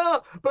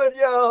 But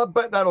I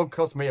bet that'll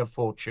cost me a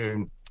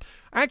fortune.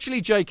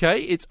 Actually,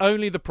 JK, it's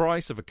only the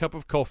price of a cup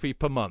of coffee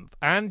per month,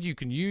 and you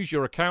can use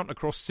your account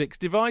across 6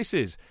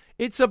 devices.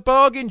 It's a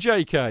bargain,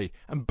 JK,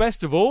 and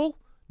best of all,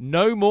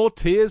 no more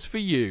tears for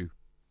you.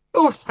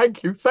 Oh,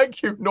 thank you,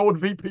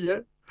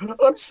 NordVPN.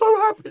 I'm so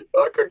happy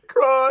I could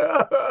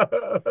cry.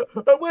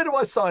 Where do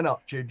I sign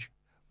up, Chidge?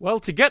 Well,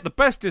 to get the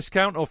best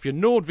discount off your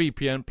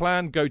NordVPN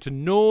plan, go to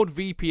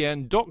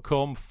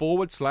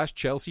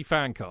nordvpn.com/Chelsea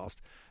Fancast.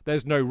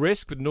 There's no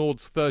risk with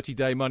Nord's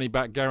 30-day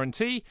money-back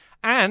guarantee,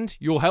 and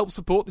you'll help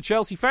support the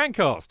Chelsea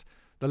Fancast.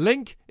 The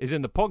link is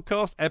in the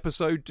podcast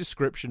episode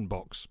description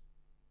box.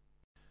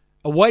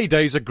 Away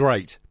days are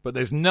great, but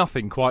there's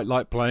nothing quite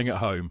like playing at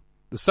home.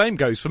 The same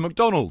goes for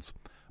McDonald's.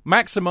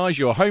 Maximise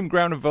your home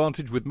ground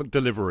advantage with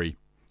McDelivery.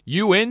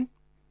 You in?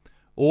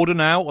 Order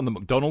now on the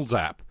McDonald's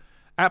app.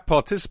 At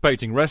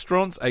participating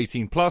restaurants,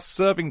 18 plus,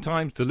 serving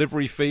times,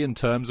 delivery fee and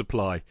terms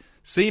apply.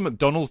 See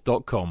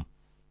mcdonalds.com.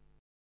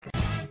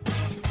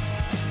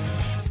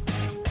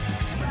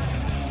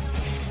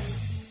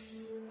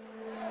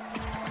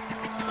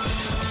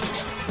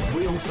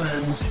 Real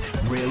fans,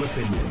 real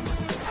opinions.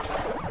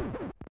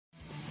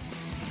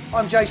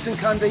 I'm Jason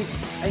Cundy,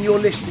 and you're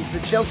listening to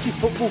the Chelsea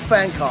Football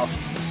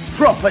Fancast.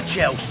 Proper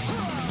Chelsea.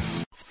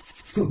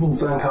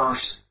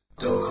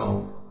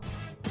 Footballfancast.com.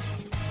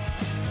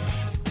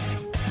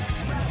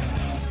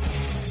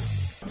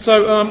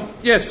 So I'm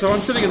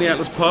sitting in the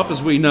Atlas pub,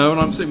 as we know,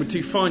 and I'm sitting with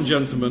two fine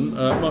gentlemen,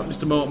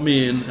 Mr. Mark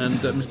Meehan and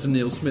Mr.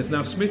 Neil Smith.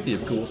 Now, Smithy,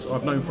 of course,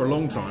 I've known for a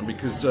long time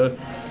because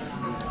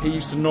he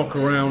used to knock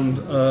around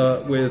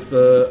with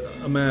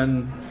a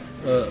man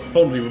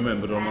fondly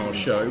remembered on our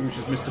show, which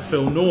is Mr.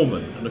 Phil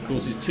Norman. And, of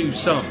course, his two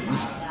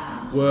sons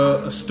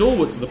were a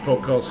stalwart to the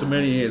podcast for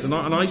many years. And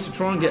I used to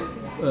try and get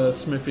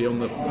Smithy on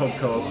the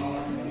podcast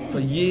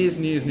for years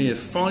and years and years.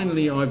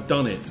 Finally, I've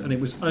done it, and it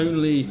was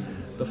only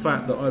the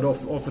fact that I'd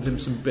offered him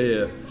some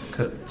beer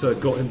that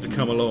got him to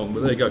come along.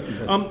 But there you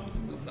go.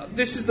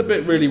 This is the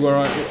bit really where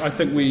I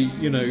think we,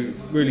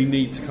 really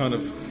need to kind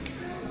of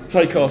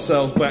take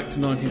ourselves back to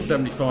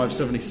 1975,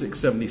 76,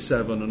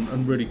 77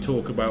 and really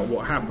talk about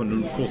what happened.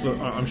 And of course,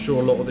 I'm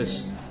sure a lot of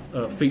this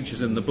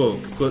features in the book.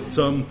 But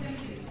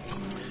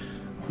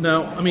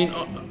now, I mean,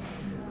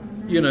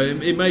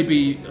 it may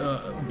be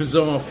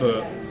bizarre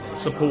for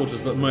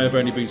supporters that may have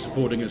only been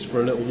supporting us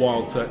for a little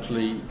while to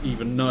actually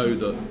even know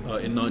that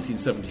in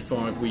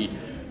 1975 we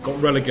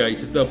got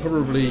relegated. They'll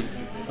probably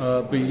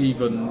be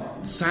even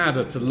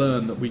sadder to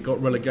learn that we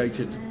got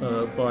relegated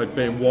by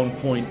being 1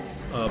 point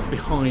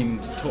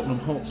behind Tottenham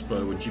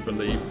Hotspur, would you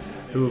believe,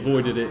 who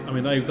avoided it. I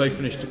mean, they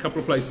finished a couple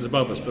of places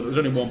above us, but there was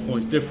only 1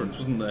 point difference,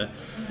 wasn't there?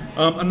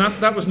 And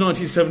that was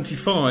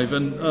 1975,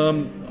 and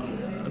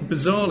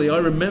bizarrely, I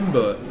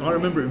remember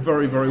it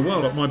very, very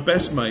well. But my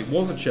best mate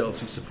was a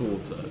Chelsea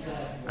supporter,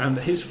 and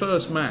his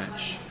first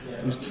match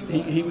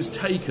he was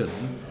taken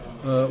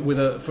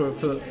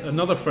for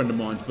another friend of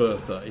mine's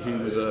birthday, who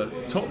was a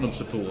Tottenham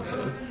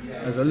supporter,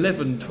 as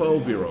 11,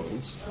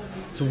 12-year-olds,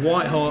 to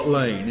White Hart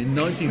Lane in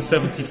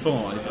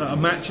 1975, a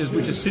match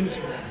which has since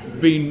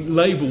been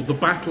labelled the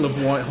Battle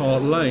of White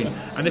Hart Lane.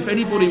 And if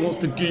anybody wants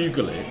to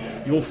Google it,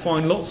 you'll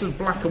find lots of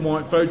black and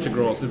white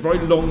photographs with very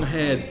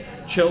long-haired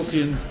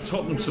Chelsea and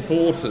Tottenham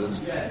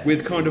supporters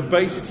with kind of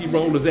Bay City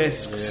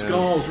Rollers-esque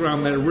scarves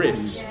around their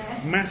wrists,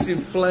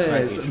 massive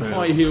flares and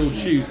high-heeled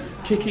shoes,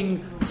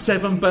 kicking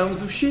 7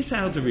 bells of shit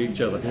out of each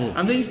other.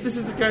 And this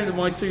is the game that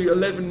my two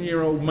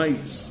 11-year-old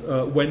mates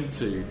went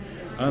to.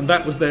 And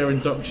that was their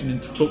induction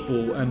into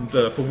football, and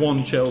for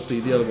one Chelsea,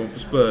 the other one for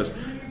Spurs.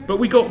 But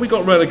we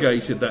got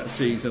relegated that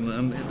season,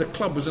 and the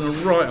club was in a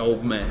right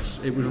old mess.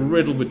 It was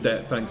riddled with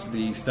debt thanks to the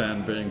East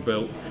Stand being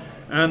built.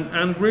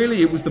 And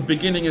really, it was the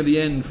beginning of the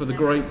end for the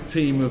great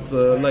team of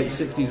the late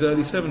 60s,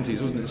 early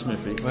 70s, wasn't it,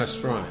 Smithy?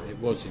 That's right, it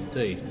was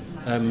indeed.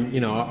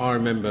 I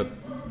remember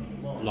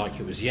like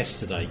it was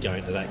yesterday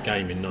going to that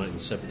game in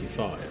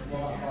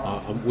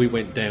 1975. We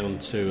went down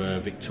to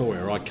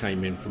Victoria. I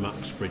came in from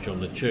Uxbridge on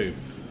the tube,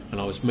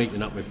 and I was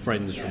meeting up with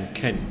friends from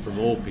Kent, from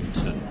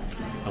Orpington,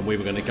 and we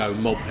were going to go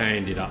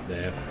mob-handed up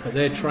there, but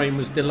their train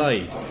was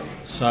delayed.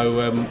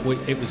 So we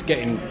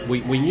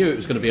knew it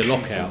was going to be a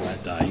lockout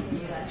that day,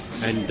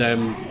 and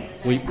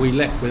we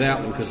left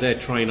without them because their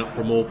train up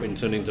from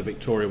Orpington into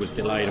Victoria was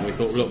delayed, and we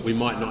thought, look, we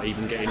might not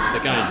even get into the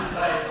game.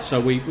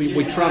 So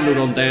we trundled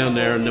on down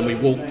there, and then we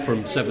walked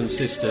from Seven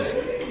Sisters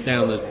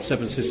down the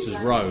Seven Sisters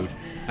Road,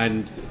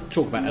 and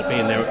talk about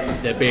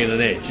there being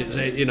an edge.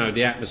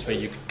 The atmosphere,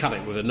 you could cut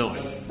it with a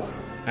knife.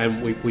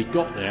 And we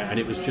got there, and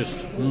it was just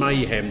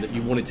mayhem that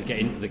you wanted to get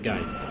into the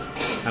game.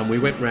 And we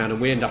went round,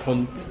 and we end up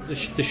on the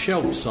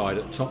shelf side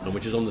at Tottenham,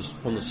 which is on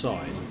the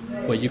side,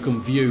 where you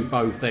can view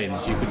both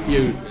ends. You could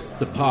view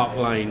the Park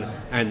Lane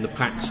and the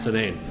Paxton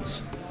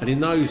ends. And in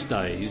those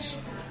days,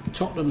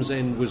 Tottenham's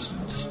end was,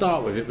 to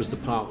start with, it was the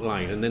Park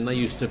Lane, and then they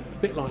used to, a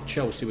bit like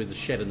Chelsea with the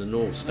Shed and the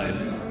North Stand,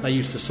 they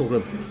used to sort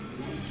of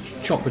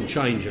chop and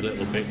change a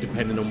little bit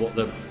depending on what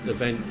the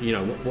event,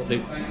 what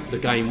the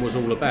game was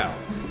all about.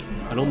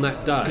 And on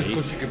that day, of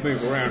course, you could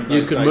move around.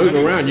 You could move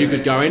around. You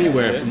could go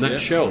anywhere from that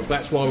shelf.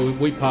 That's why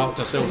we parked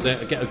ourselves there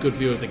to get a good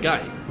view of the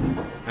game.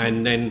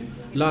 And then,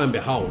 lo and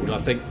behold, I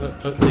think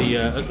at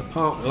the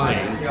Park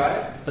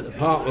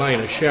Lane,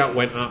 a shout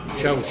went up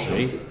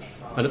Chelsea,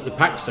 and at the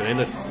Paxton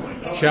end,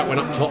 a shout went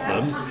up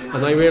Tottenham,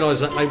 and they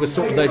realised that they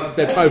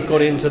both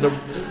got into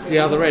the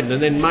other end,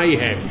 and then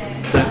mayhem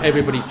that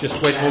everybody just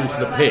went onto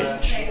the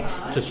pitch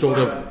to sort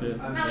of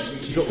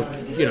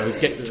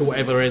get to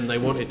whatever end they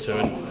wanted to,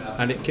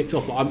 and it kicked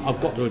off. But I've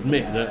got to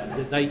admit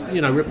that they,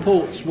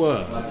 reports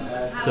were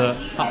that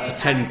up to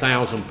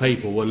 10,000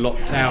 people were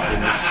locked out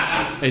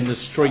in the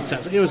streets.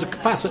 It was a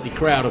capacity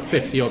crowd of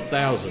 50-odd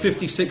thousand.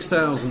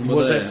 56,000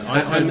 was there.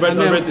 I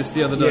read this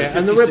the other day. Yeah,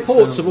 and the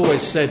reports have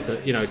always said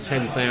that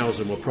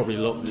 10,000 were probably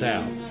locked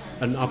out.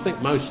 And I think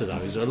most of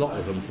those, a lot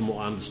of them, from what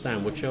I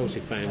understand, were Chelsea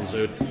fans who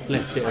had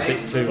left it a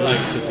bit too late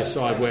to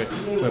decide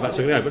whereabouts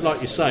to go. But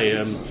like you say,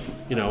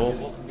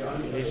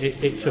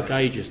 it took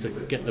ages to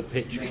get the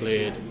pitch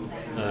cleared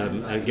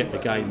and get the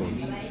game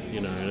on.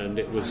 And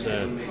it was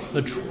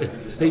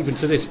even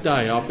to this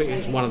day, I think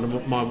it's one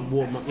of my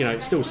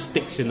it still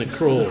sticks in the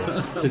craw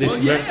to this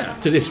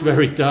to this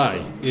very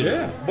day.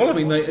 Yeah. Well, I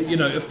mean, they,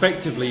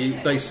 effectively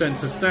they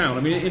sent us down.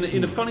 I mean,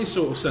 in a funny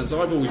sort of sense,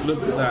 I've always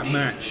looked at that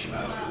match,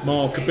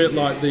 Mark, a bit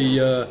like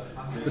the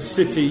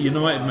City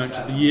United match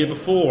of the year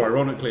before,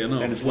 ironically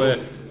enough, where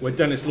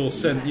Dennis Law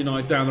sent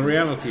United down. The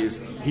reality is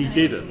he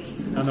didn't,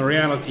 and the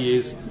reality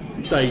is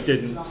they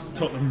didn't.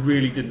 Tottenham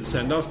really didn't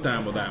send us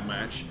down with that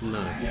match.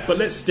 No. But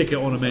let's stick it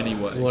on them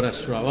anyway. Well,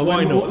 that's right.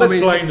 Why not? Let's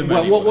blame them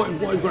anyway. What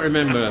we've got to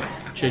remember,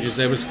 Chidge, is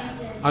there was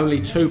only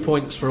 2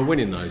 points for a win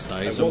in those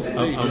days,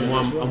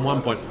 and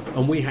 1 point.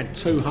 And we had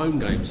 2 home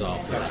games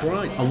after that. That's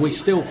right. And we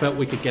still felt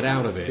we could get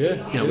out of it.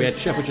 Yeah. We had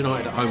Sheffield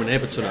United at home and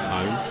Everton at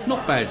home.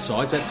 Not bad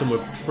sides. Everton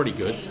were pretty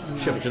good.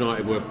 Sheffield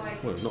United were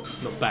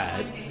not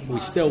bad. We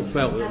still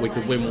felt that we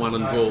could win one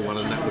and draw one,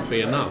 and that would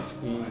be enough.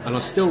 And I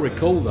still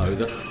recall, though,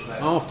 that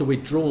after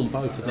we'd drawn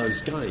both of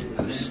those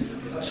games,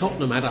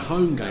 Tottenham had a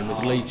home game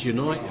with Leeds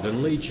United,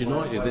 and Leeds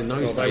United in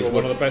those days were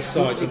one of the best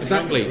sides.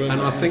 Exactly, of the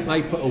country, and I think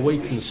they put a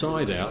weakened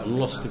side out and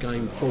lost the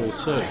game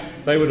 4-2.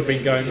 They would have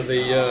been going to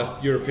the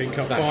European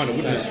Cup final,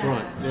 wouldn't That's they?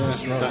 right. Yeah,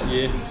 That's right. that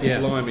year. Yeah.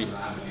 Blimey.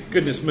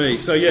 Goodness me.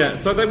 So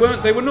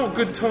they were not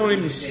good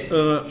times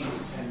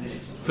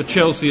for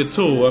Chelsea at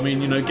all. I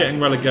mean,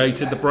 getting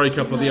relegated, the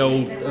breakup of the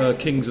old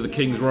Kings of the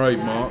Kings Road,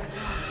 Mark,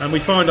 and we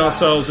find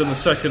ourselves in the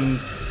second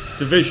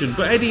division.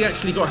 But Eddie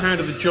actually got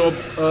handed the job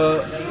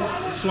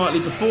slightly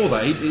before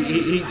that.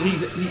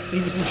 He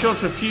was in charge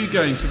for a few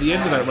games at the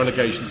end of that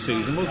relegation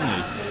season, wasn't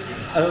he?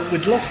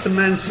 We'd lost to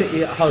Man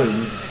City at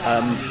home,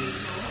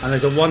 and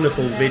there's a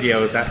wonderful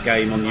video of that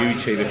game on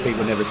YouTube if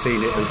people have never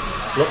seen it.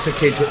 There's lots of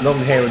kids with long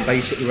hair and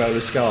basically roller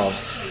scarves.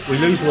 We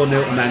lose 1-0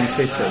 to Man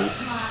City,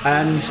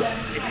 and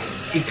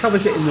he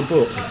covers it in the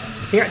book.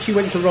 He actually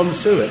went to Ron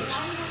Suett,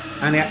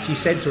 and he actually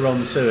said to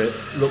Ron Suett,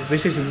 look,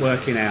 this isn't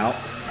working out.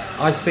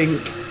 I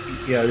think,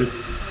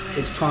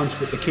 it's time to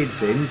put the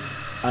kids in.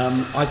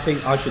 I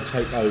think I should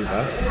take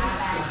over.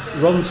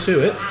 Ron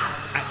Suett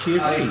actually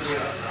agreed.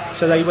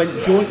 So they went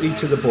jointly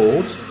to the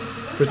board,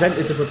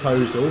 presented the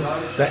proposal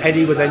that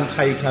Eddie would then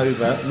take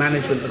over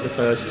management of the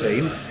first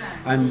team,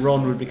 and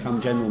Ron would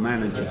become general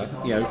manager.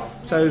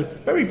 So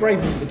very brave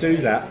of him to do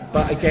that.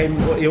 But again,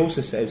 what he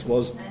also says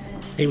was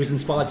he was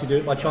inspired to do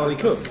it by Charlie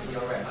Cook,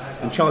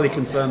 and Charlie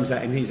confirms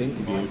that in his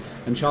interview.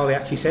 And Charlie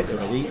actually said to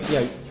Eddie,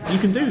 you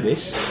can do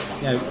this.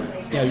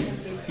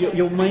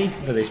 You're made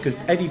for this, because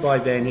Eddie by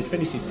then had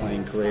finished his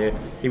playing career.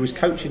 He was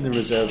coaching the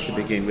reserves to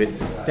begin with.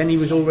 Then he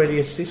was already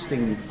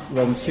assisting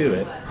Ron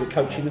Suett with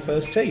coaching the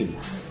first team.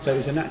 So it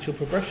was a natural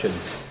progression.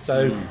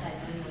 So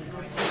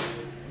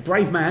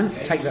brave man,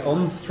 take that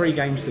on. 3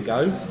 games to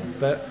go,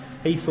 but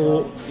he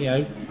thought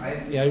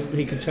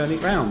he could turn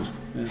it round.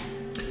 Yeah.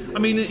 I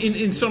mean,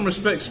 in some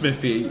respects,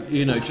 Smithy,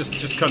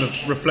 just kind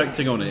of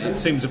reflecting on it, it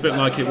seems a bit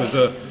like it was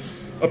a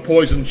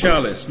poisoned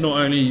chalice. Not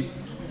only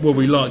were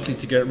we likely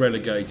to get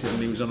relegated, and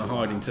he was on a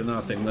hiding to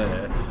nothing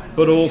there,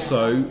 but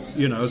also,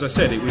 as I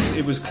said,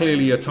 it was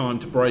clearly a time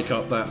to break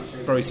up that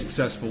very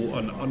successful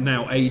and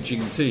now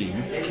ageing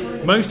team,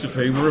 most of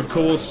whom were, of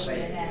course,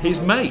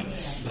 his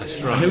mates.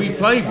 That's right. Who he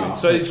played with.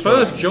 So his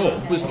first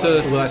job was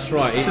to that's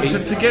right.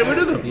 to get rid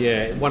of them.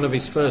 Yeah, one of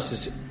his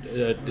first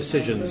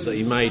decisions that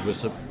he made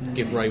was to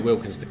give Ray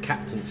Wilkins the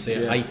captaincy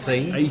at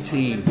 18.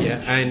 18.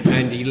 Yeah,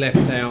 and he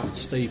left out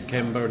Steve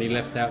Kember and he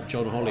left out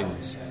John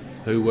Hollins,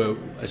 who were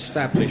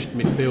established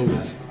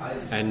midfielders,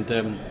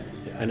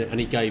 and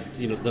he gave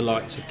the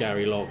likes of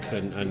Gary Locke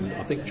and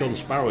I think John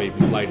Sparrow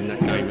even played in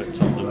that game at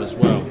Tottenham as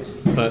well.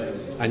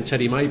 And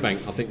Teddy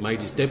Maybank I think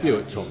made his debut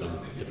at Tottenham,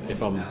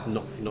 if I'm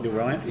not You're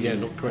right. Yeah,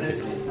 not correct.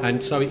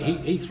 And so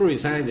he threw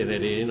his hand in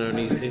Eddie, and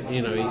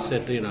he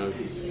said,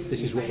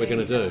 this is what we're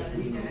going to do.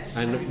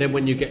 And then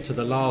when you get to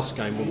the last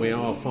game, when we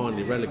are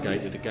finally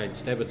relegated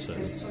against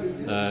Everton,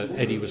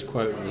 Eddie was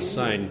quoted as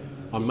saying,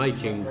 I'm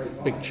making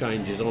big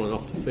changes on and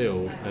off the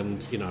field,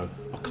 and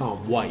I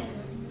can't wait,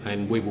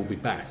 and we will be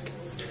back.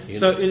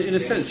 So, in a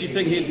sense, do you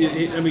think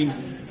I mean,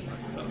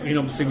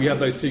 obviously we had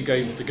those 2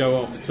 games to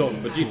go after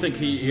Tottenham, but do you think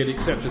he had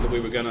accepted that we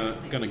were going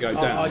to go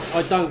down?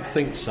 I don't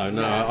think so.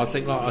 No, I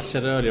think, like I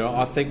said earlier,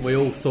 I think we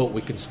all thought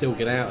we could still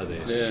get out of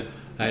this. Yeah.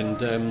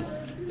 And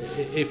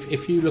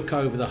if you look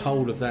over the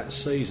whole of that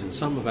season,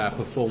 some of our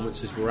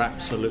performances were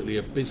absolutely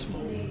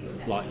abysmal,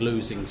 like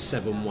losing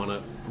 7-1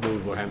 at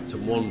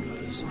Wolverhampton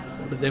Wanderers.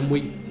 But then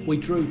we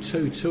drew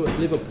 2-2 at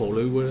Liverpool,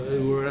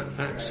 who were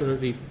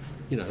absolutely,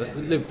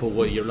 Liverpool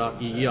were your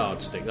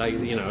yardstick. They,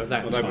 at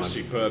that time, they were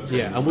superb.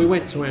 Yeah, and we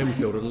went to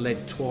Anfield and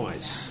led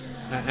twice.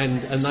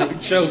 And so they,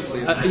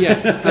 Chelsea, and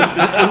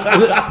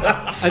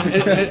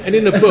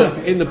in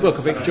the book,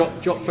 I think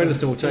Jock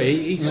Featherstone will tell you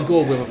he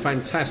scored with a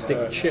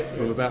fantastic chip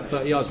from about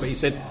 30 yards, but he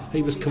said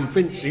he was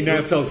convinced. He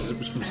now tells us it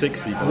was from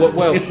 60.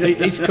 Well,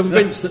 he's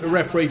convinced that the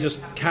referee just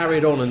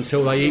carried on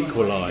until they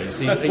equalised.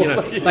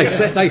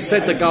 They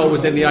said the goal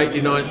was in the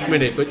 89th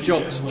minute, but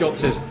Jock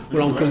says,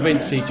 well, I'm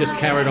convinced he just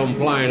carried on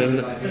playing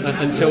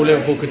until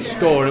Liverpool could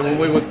score, and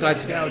we were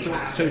glad to get out to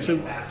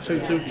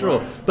 2-2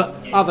 draw. But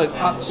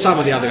some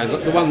of the other games,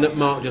 like the one that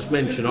Mark just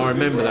mentioned, I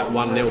remember that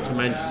 1-0 to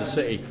Manchester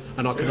City,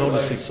 and I can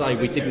honestly say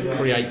we didn't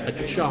create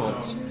a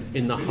chance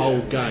in the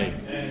whole game.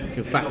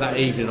 In fact, that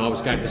evening I was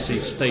going to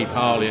see Steve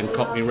Harley and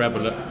Cockney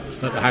Rebel at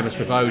the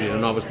Hammersmith Odeon,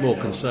 and I was more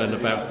concerned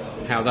about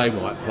how they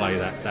might play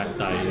that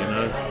day,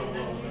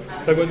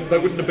 They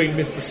wouldn't have been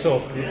Mr.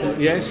 Soft, would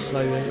they? Yes.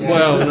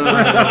 Well, no.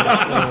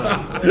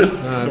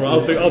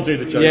 Sorry, I'll do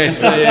the joke.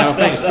 Yes, I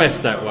think it's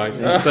best that way.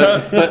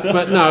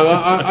 But no,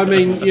 I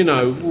mean,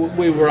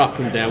 we were up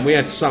and down. We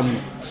had some.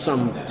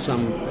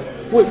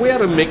 We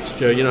had a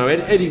mixture.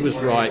 Eddie was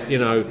right.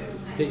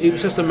 It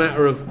was just a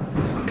matter of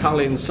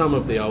culling some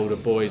of the older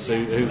boys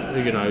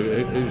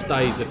whose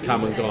days had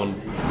come and gone,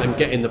 and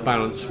getting the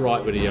balance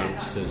right with the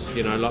youngsters.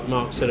 Like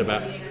Mark said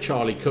about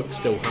Charlie Cook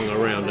still hung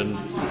around, and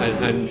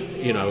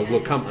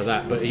we'll come to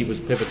that, but he was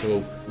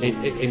pivotal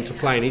into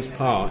playing his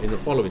part in the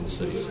following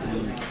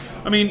season.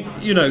 I mean,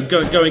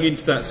 going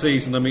into that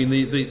season, I mean,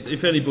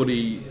 if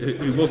anybody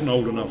who wasn't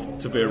old enough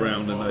to be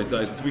around in those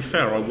days, to be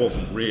fair, I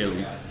wasn't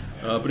really.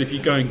 But if you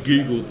go and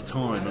Google the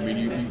time, I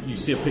mean, you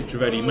see a picture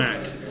of Eddie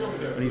Mack,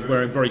 and he's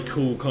wearing very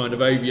cool kind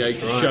of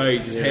aviator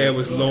shades. His hair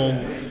was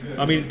long.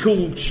 I mean,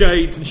 cool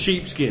shades and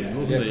sheepskin,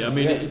 wasn't he? I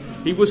mean,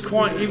 he was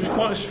quite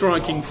a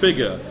striking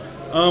figure.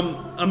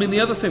 I mean, the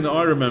other thing that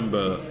I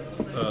remember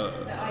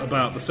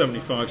about the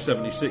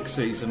 75-76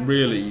 season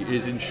really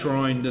is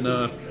enshrined in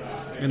a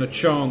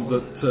chant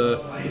that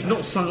is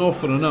not sung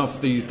often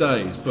enough these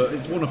days, but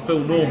it's one of Phil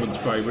Norman's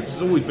favourites.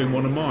 It's always been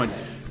one of mine,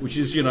 which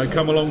is,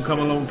 come along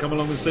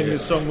and sing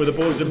this song with the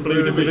boys in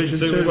Blue Division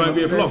 2, it won't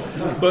be a flop.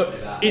 But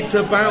it's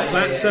about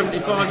that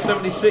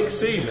 75-76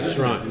 season. That's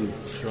right.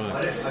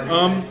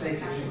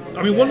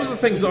 I mean, one of the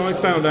things that I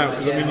found out,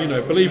 because I mean,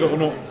 believe it or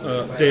not,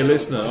 dear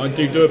listener, I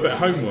do a bit of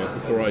homework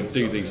before I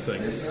do these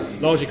things,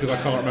 largely because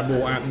I can't remember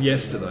what happened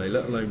yesterday,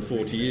 let alone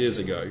 40 years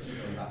ago.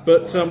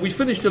 But we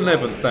finished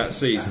 11th that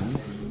season,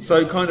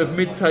 so kind of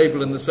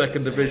mid-table in the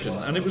second division,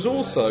 and it was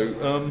also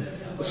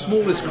the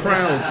smallest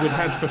crowds we'd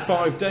had for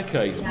 5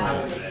 decades,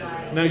 Mark.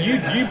 Now,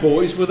 you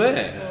boys were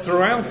there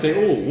throughout it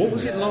all. What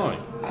was it like?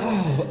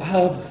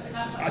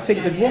 I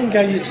think the one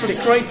game that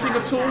sticks... Frustrating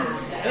at all?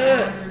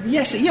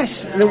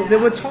 Yes. There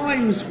were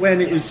times when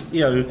it was,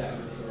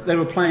 they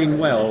were playing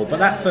well, but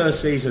that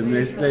first season,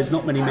 there's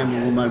not many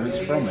memorable moments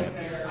from it.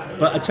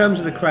 But in terms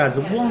of the crowds,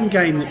 the one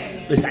game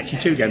there's actually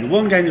 2 games. The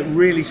one game that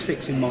really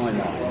sticks in my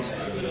mind,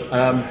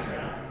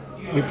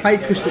 we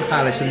played Crystal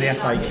Palace in the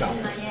FA Cup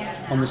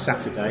on the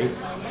Saturday.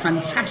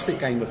 Fantastic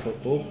game of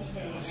football.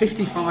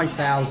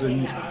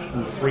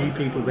 55,003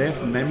 people there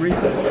from memory.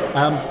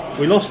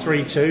 We lost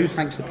 3-2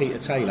 thanks to Peter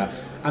Taylor.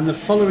 And the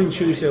following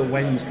Tuesday or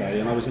Wednesday,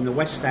 and I was in the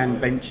West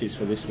Stand benches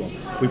for this one,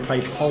 we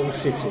played Hull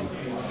City.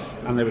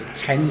 And there were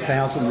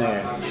 10,000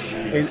 there.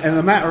 In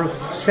a matter of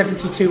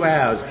 72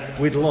 hours,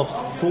 we'd lost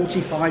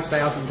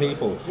 45,000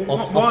 people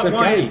off the game.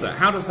 Why is that?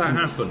 How does that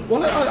happen?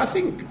 Well, I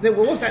think there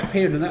was that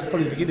period, and that's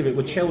probably the beginning of it,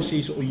 where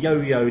Chelsea sort of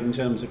yo-yoed in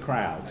terms of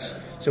crowds.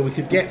 So we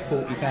could get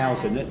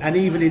 40,000, and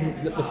even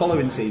in the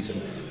following season,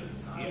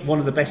 one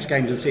of the best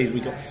games of the season,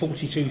 we got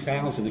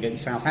 42,000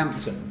 against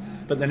Southampton.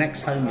 But the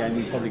next home game,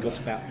 we probably got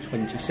about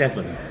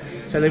 27.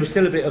 So there was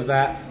still a bit of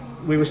that.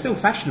 We were still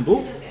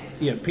fashionable.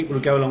 People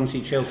would go along and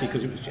see Chelsea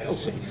because it was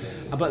Chelsea.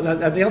 But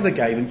the other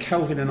game, and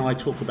Kelvin and I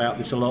talk about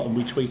this a lot, and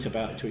we tweet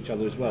about it to each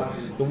other as well,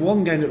 the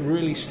one game that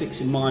really sticks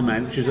in my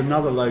mind, which was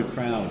another low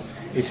crowd,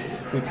 is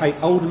we played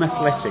Oldham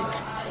Athletic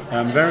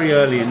very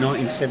early in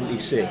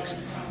 1976.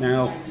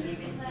 Now,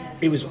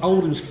 it was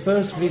Oldham's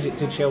first visit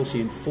to Chelsea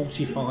in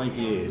 45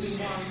 years.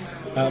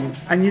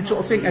 And you'd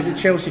sort of think, as a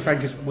Chelsea fan,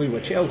 because we were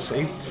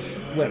Chelsea,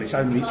 well, it's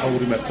only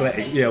Oldham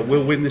Athletic,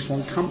 we'll win this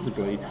one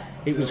comfortably.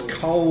 It was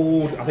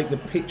cold, I think the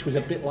pitch was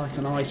a bit like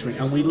an ice rink,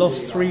 and we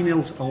lost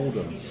 3-0 to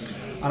Oldham.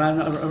 And I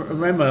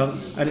remember,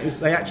 and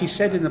they actually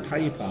said in the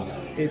paper,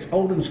 it's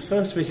Oldham's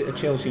first visit to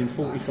Chelsea in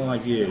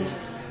 45 years,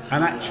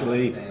 and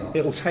actually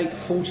it'll take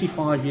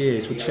 45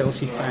 years for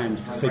Chelsea fans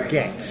to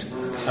forget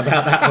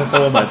about that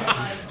performance.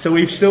 So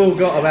we've still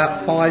got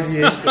about 5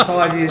 years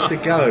to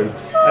go.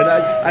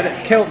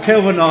 And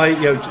Kelvin and I,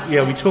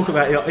 we talk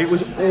about it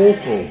was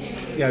awful.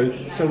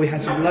 So we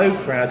had some low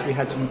crowds, we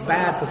had some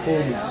bad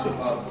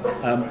performances,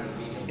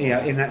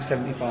 in that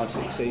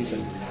 75-6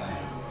 season.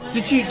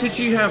 Did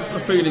you have a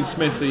feeling,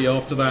 Smithy,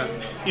 after that,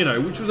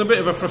 which was a bit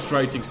of a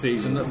frustrating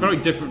season, very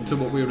different to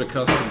what we were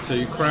accustomed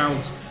to,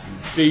 crowds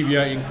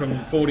deviating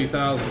from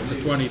 40,000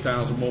 to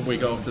 20,000 one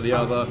week after the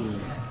other?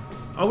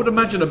 I would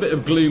imagine a bit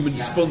of gloom and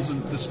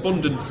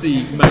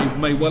despondency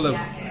may well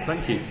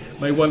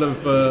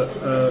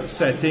have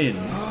set in.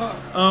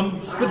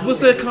 But was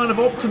there kind of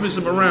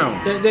optimism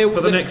around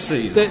for the next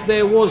season?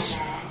 There was.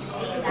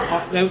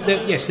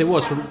 Yes, there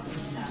was,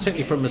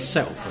 particularly from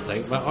myself, I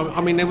think. But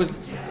I mean, there was.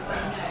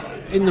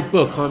 In the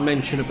book, I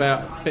mentioned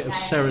about a bit of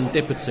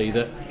serendipity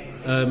that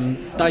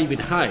David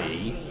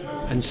Hay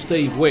and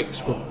Steve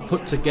Wicks were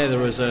put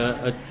together as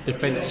a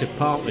defensive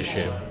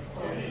partnership,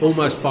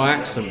 almost by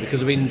accident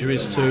because of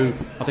injuries to,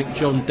 I think,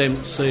 John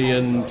Dempsey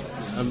and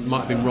might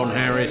have been Ron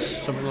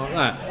Harris, something like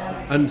that.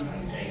 And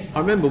I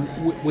remember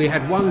we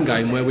had one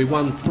game where we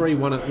won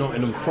 3-1 at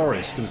Nottingham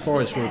Forest, and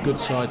Forest were a good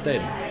side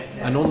then.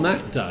 And on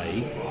that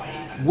day,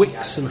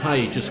 Wicks and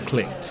Hay just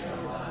clicked.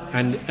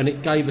 And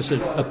it gave us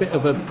a bit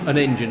of an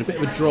engine, a bit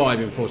of a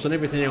driving force, and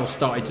everything else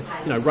started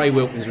to, Ray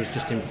Wilkins was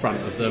just in front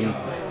of them,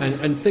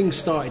 and things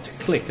started to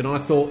click. And I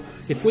thought,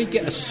 if we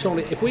get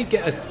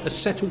a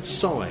settled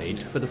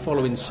side for the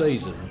following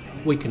season,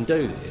 we can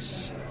do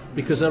this.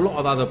 because a lot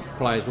of other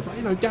players were,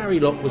 Gary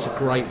Locke was a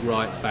great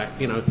right back.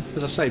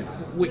 As I say,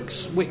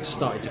 Wicks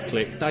started to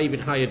click.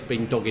 David Hay had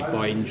been dogged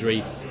by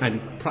injury,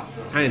 and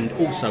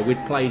also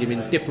we'd played him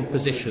in different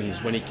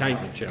positions when he came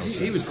to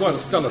Chelsea. He was quite a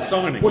stellar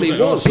signing. Well, he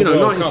was,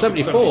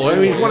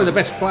 1974. He was one of the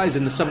best players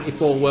in the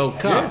 '74 World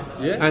Cup.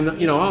 Yeah. And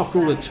after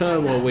all the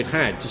turmoil we'd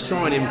had, to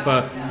sign him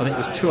for, I think it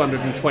was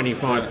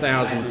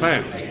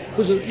 £225,000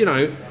 was a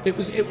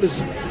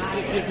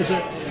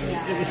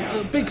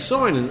big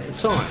sign at the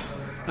time.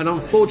 And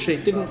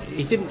unfortunately,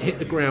 he didn't hit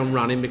the ground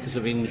running because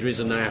of injuries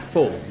and our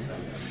form.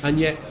 And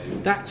yet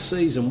that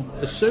season,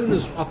 as soon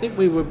as I think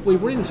we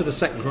were into the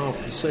second half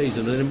of the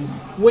season, and then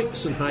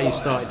Wicks and Hayes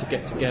started to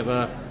get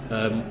together.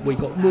 We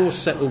got more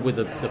settled with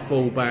the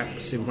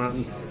full-backs in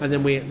front, and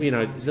then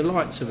the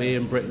likes of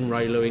Ian Britton,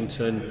 Ray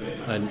Lewington,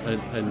 and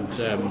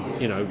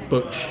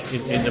Butch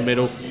in the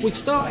middle. We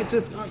started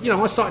to,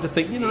 I started to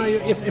think,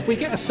 if we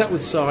get a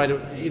settled side,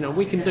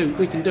 we can do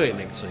it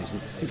next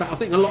season. In fact, I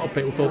think a lot of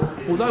people thought,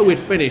 although we'd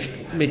finished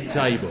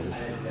mid-table,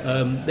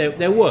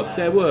 there were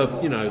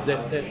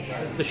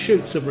the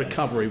shoots of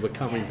recovery were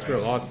coming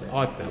through.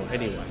 I felt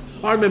anyway.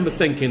 I remember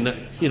thinking that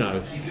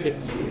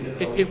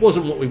it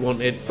wasn't what we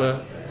wanted,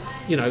 but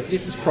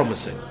it was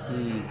promising.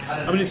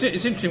 I mean, it's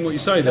interesting what you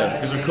say there,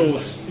 because of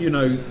course,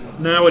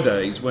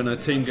 nowadays when a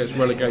team gets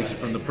relegated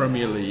from the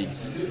Premier League,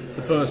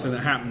 the first thing that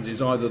happens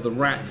is either the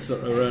rats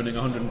that are earning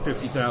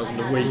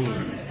 $150,000 a week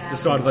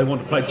decide they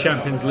want to play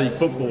Champions League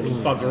football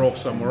and bugger off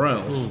somewhere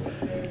else,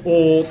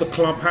 or the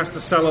club has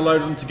to sell a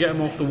load of them to get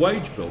them off the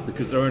wage bill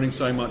because they're earning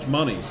so much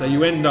money. So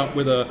you end up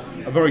with a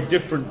very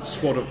different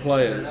squad of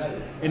players,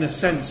 in a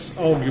sense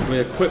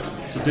arguably equipped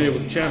to deal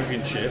with the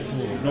Championship,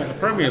 not the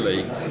Premier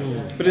League.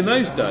 But in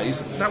those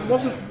days, that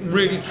wasn't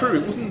really true.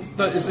 It wasn't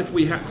that as if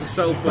we had to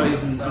sell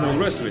players and all the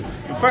rest of it.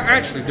 In fact,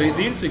 actually, the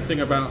interesting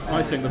thing about,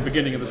 I think, the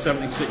beginning of the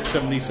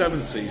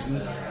 76-77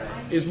 season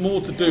is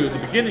more to do at the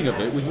beginning of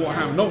it with what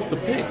happened off the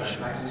pitch.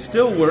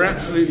 Still, we're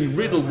absolutely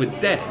riddled with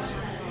debt.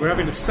 We're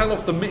having to sell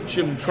off the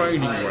Mitcham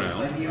training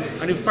ground,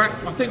 and in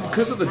fact, I think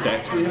because of the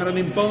debts, we had an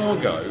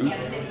embargo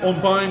on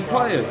buying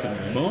players,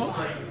 didn't we, Mark?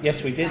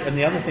 Yes, we did. And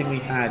the other thing we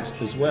had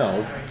as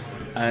well,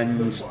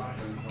 and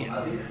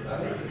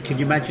can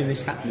you imagine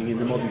this happening in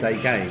the modern day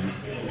game?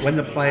 When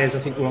the players, I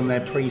think, were on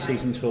their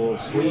pre-season tour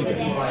of Sweden,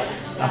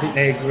 I think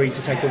they agreed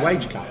to take a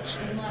wage cut.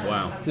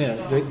 Wow. Yeah,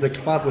 the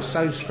club was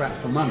so strapped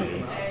for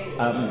money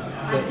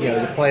that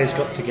the players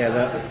got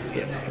together.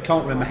 I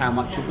can't remember how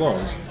much it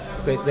was,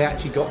 but they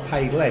actually got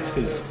paid less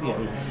because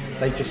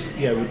they just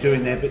were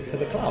doing their bit for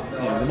the club.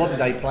 The modern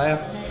day player,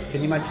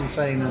 can you imagine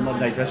saying in the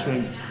modern day dressing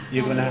room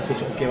you're going to have to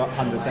sort of give up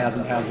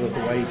 £100,000 worth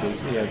of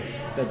wages?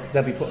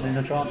 They'll be putting in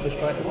a transfer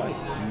straight away.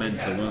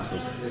 Mental.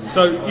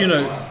 So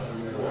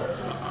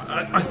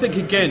I think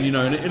again,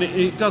 and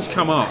it does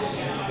come up.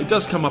 It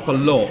does come up a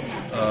lot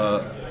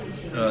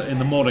in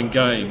the modern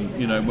game.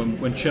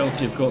 When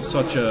Chelsea have got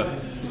such an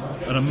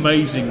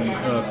amazing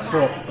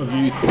crop of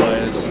youth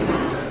players.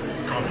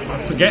 I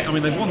forget. I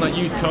mean, they've won that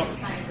Youth Cup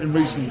in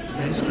recent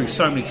history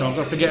so many times.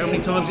 I forget how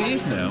many times it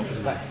is now. It's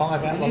about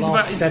 5 out of the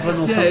last 7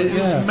 or something.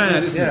 It's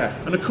mad, isn't it?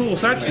 And of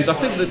course, actually, I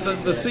think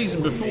that the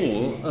season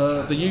before,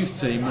 the youth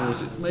team, or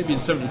was it maybe in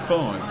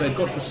 '75, they'd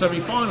got to the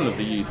semi-final of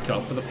the Youth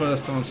Cup for the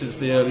first time since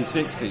the early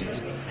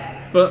 '60s.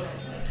 But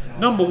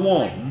number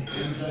one,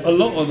 a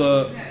lot of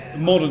the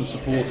modern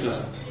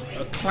supporters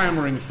are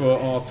clamouring for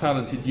our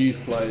talented youth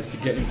players to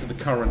get into the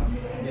current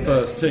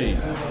first team.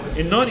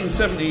 In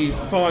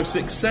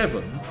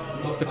 1975-6-7,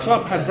 the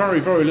club had very,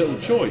 very little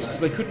choice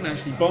because they couldn't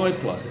actually buy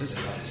players,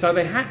 so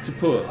they had to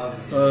put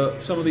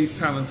some of these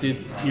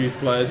talented youth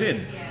players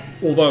in.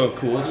 Although, of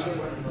course,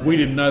 we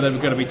didn't know they were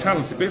going to be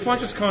talented. But if I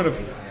just kind of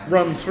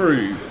run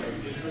through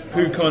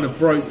who kind of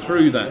broke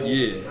through that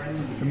year,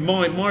 in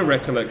my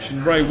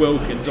recollection, Ray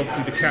Wilkins,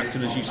 obviously the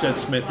captain, as you said,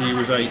 Smithy, he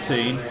was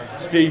 18.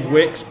 Steve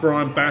Wicks,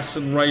 Brian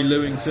Basson, Ray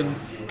Lewington,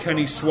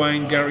 Kenny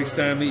Swain, Gary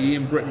Stanley,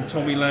 Ian Britton,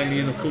 Tommy Langley,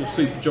 and of course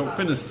Super John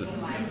Finiston.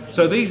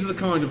 So these are the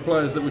kind of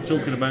players that we're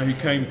talking about who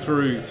came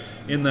through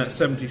in that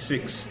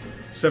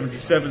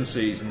 76-77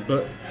 season.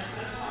 But,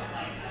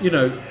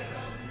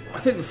 I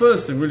think the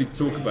first thing really to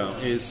talk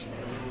about is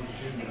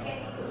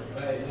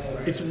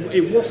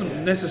it wasn't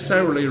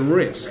necessarily a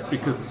risk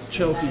because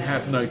Chelsea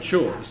had no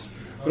choice.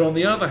 But on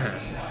the other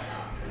hand,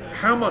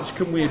 how much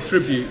can we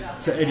attribute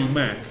to Eddie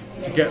Mack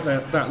to get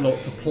that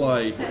lot to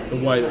play the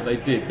way that they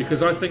did?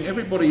 Because I think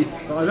everybody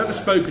that I've ever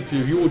spoken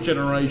to of your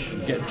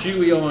generation get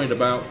dewy-eyed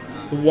about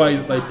the way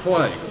that they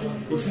played.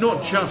 It's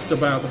not just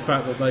about the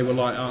fact that they were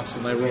like us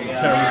and they were on the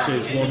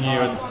terraces one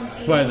year and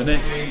playing the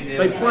next.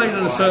 They played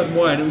in a certain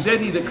way, and it was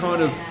Eddie that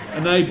kind of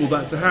enabled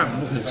that to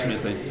happen, wasn't it,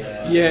 Smithy?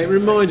 Yeah, it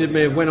reminded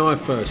me of when I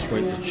first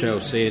went to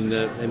Chelsea in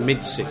the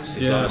mid-60s,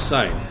 like I was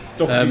saying.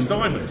 Doherty's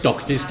Diamonds.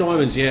 Doherty's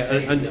Diamonds, yeah.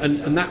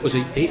 And that was...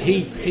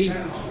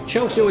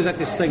 Chelsea always had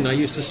this thing, they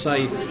used to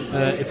say,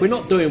 if we're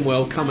not doing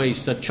well, come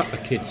Easter, chuck the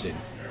kids in.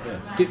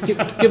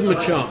 Give him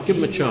a chance. Give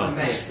him a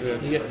chance.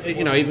 Yeah.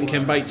 You know, even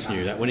Ken Bates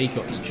knew that when he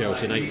got to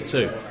Chelsea in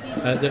 '82.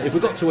 That if we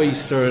got to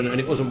Easter and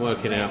it wasn't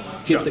working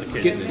out, give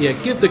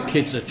the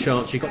kids a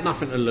chance. You've got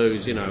nothing to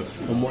lose, you know,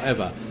 and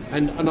whatever.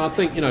 And I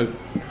think, you know,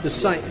 the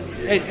same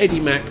Eddie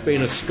Mack,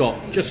 being a Scot,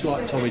 just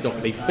like Tommy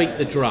Docherty, beat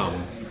the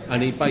drum.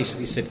 And he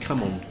basically said,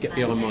 "Come on, get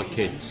behind my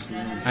kids,"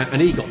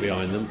 and he got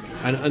behind them.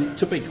 And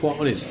to be quite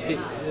honest,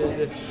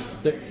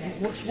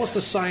 what's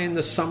the saying?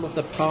 The sum of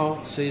the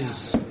parts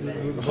is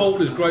the whole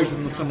is greater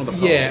than the sum of the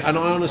parts. Yeah, and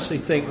I honestly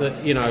think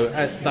that, you know,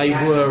 they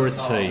were a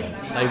team.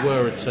 They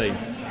were a team.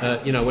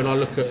 You know, when I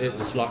look at it,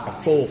 it's like a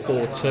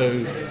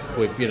 4-4-2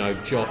 with, you know,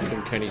 Jock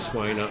and Kenny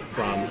Swain up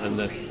front,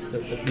 and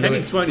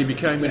Kenny Swain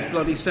became a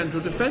bloody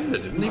central defender,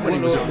 didn't he? When he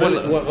was at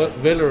Villa. At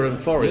Villa and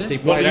Forest, he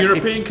played the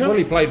European Cup. Well,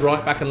 he played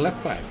right back and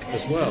left back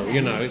as well.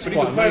 You know, it's but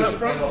quite amazing.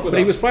 But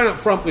he was playing up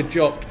front with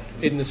Jock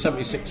in the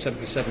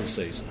 76-77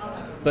 season.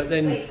 But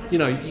then, you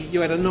know,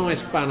 you had a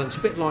nice balance, a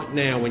bit like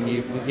now when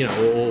you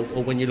know,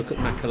 or when you look at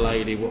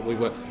Makelele, what we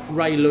were.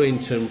 Ray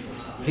Lewington,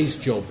 his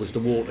job was the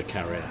water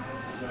carrier.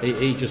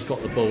 He just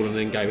got the ball and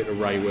then gave it to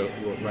Ray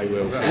Wilkins.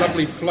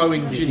 Lovely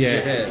flowing ginger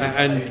hair.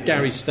 And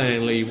Gary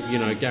Stanley, you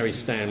know,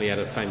 had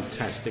a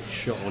fantastic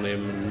shot on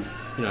him. And,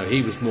 you know,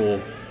 he was more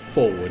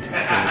forward,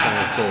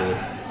 going forward.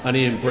 And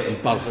Ian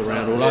Britton buzzed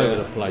around all over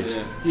the place.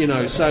 Yeah. You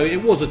know, so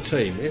it was a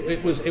team.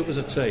 It was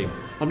a team.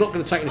 I'm not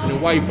going to take anything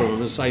away from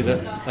them and say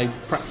that they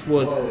perhaps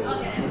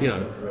weren't, you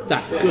know,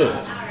 that good,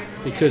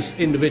 because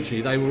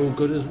individually they were all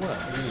good as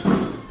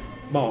well.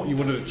 Mark, you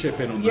wanted to chip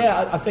in on that?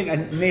 Yeah, I think,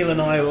 and Neil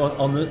and I are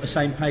on the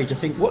same page. I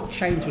think what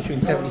changed between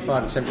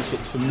 75 and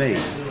 76 for me,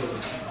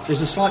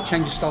 there's a slight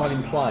change of style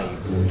in play.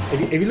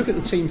 If you look at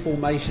the team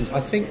formations, I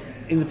think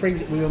in the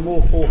previous we were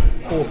more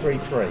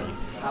 4-3-3.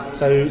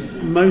 So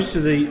most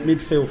of the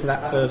midfield for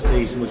that first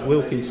season was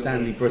Wilkins,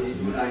 Stanley,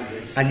 Britton,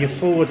 and your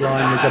forward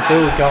line was a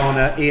Bill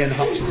Garner, Ian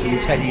Hutchinson,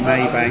 Teddy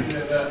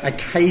Maybank.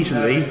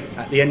 Occasionally,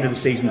 at the end of the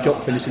season,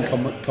 Jock finished in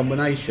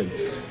combination.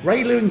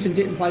 Ray Lewington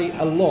didn't play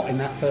a lot in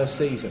that first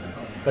season,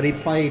 but he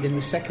played in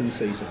the second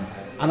season.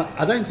 And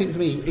I don't think, for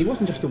me, he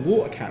wasn't just a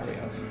water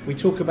carrier. We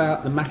talk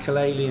about the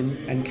Makelele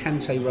and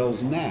Kante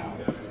roles now,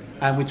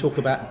 and we talk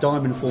about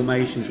diamond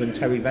formations when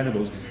Terry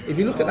Venables. If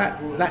you look at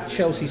that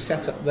Chelsea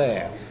setup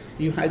there,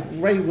 you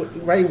had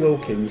Ray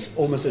Wilkins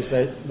almost as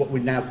what we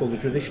now call the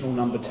traditional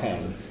number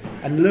 10,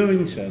 and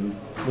Lewington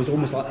was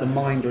almost like the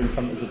minder in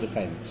front of the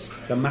defence.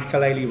 The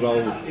Makelele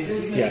role,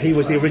 he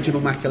was the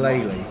original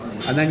Makelele,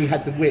 and then you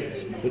had the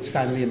width with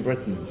Stanley and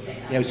Britton.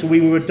 You know, so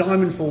we were a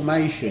diamond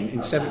formation in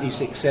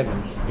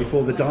 76-7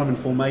 before the diamond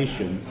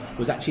formation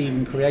was actually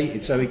even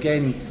created. So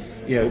again,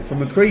 you know, for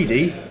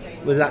McCready,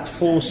 with that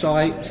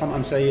foresight,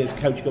 sometimes say as a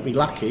coach, you've got to be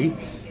lucky.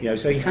 You know,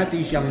 so he had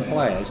these young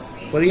players,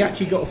 but he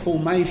actually got a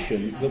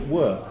formation that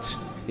worked.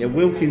 You know,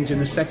 Wilkins in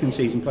the second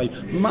season played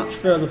much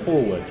further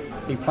forward.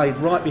 He played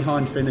right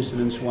behind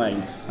Finnison and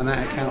Swain, and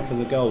that accounted for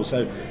the goal.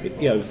 So,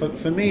 you know,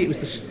 for me, it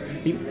was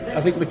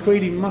I think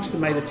McCready must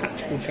have made a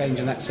tactical change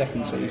in that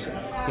second season.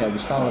 You know, the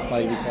style of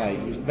play we played,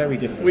 it was very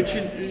different. Which,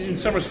 in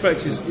some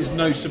respects, is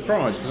no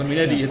surprise, because I mean,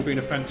 Eddie had been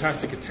a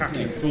fantastic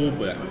attacking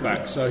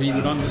fullback, so he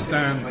would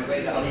understand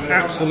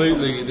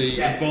absolutely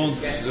the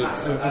advantages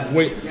of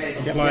width,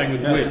 of playing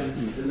with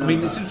width. I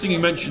mean, it's interesting you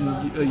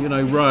mentioned, you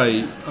know,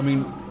 Ray. I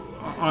mean,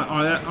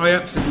 I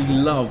absolutely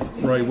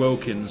love Ray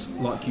Wilkins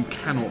like you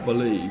cannot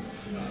believe,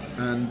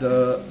 and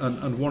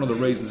one of the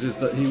reasons is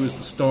that he was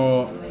the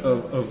star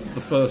of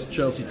the first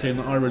Chelsea team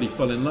that I really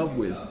fell in love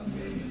with.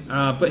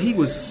 But he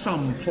was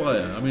some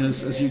player. I mean,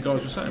 as you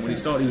guys were saying, when he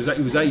started, he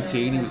was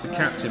 18, he was the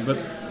captain. But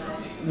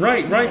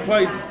Ray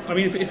played. I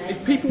mean,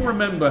 if people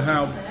remember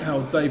how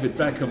David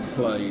Beckham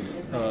played,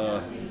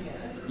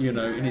 you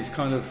know, in his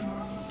kind of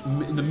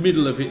in the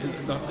middle of it,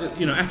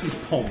 you know, at his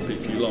pomp,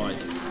 if you like.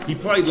 He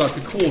played like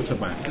a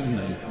quarterback, didn't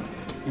he?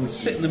 He would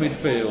sit in the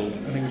midfield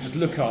and he would just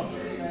look up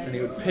and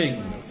he would ping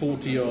a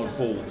 40-yard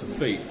ball to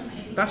feet.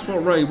 That's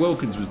what Ray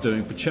Wilkins was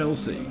doing for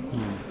Chelsea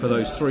for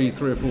those three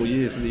or 4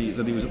 years that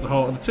he was at the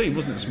heart of the team,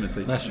 wasn't it,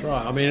 Smithy? That's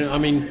right. I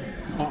mean,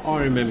 I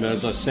remember,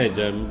 as I said,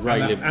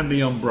 Ray and the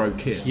Umbro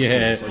kid.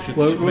 Yeah.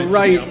 Well,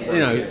 Ray,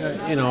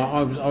 you know,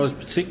 I was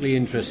particularly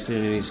interested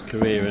in his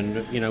career,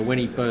 and you know, when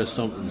he burst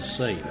onto the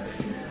scene.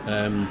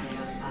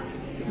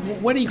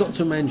 When he got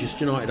to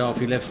Manchester United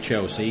after he left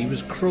Chelsea, he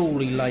was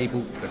cruelly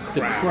labelled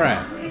the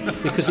crap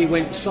because he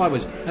went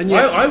sideways. And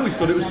yet, I always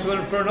thought it was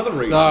for another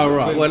reason. Oh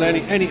right. Well,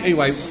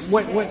 anyway,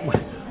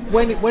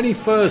 when he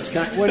first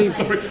came, I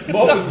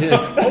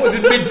was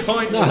in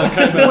mid-pint.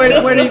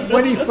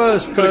 When he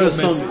first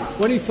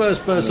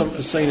burst onto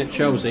the scene at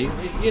Chelsea,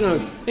 you know,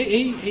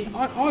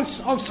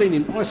 I've seen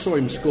him. I saw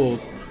him score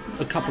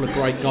a couple of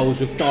great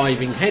goals with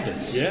diving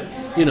headers. Yeah.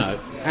 You know.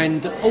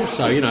 And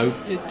also, you know,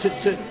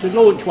 to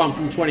launch one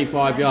from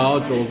 25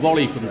 yards or a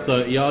volley from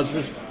 30 yards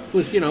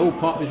was you know, all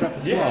part of his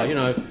repertoire. Yeah. You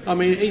know, I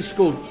mean, he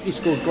scored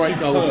great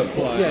goals.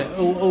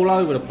 All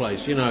over the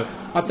place. You know,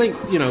 I think,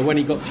 you know, when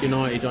he got to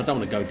United, I don't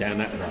want to go down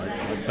that road,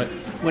 but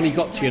when he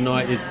got to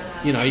United,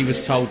 you know, he was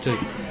told to,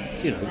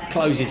 you know,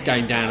 close his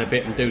game down a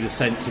bit and do the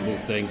sensible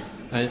thing.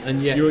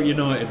 and yet you're at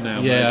United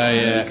now. Yeah,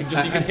 mate.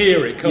 yeah. You can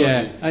hear it, can't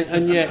yeah, you?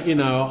 and yet, you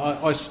know,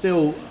 I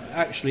still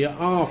actually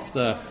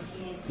after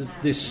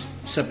this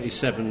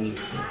 77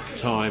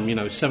 time, you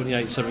know,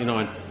 78,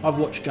 79, I've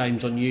watched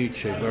games on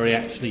YouTube where he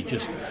actually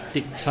just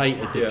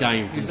dictated the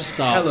game from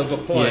start. Hell of a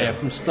player. Yeah,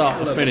 from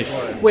start to finish.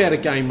 We had a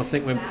game, I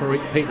think, when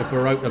Peter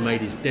Barota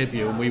made his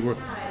debut, and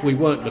we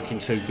weren't looking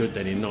too good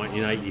then in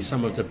 1980.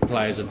 Some of the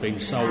players had been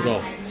sold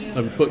off,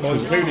 and Butch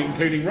was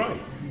including Ray.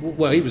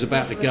 Well, he was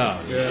about to go.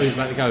 Yeah. He was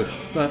about to go.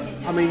 But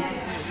I mean,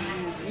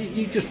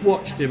 you just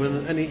watched him,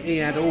 and he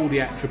had all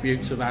the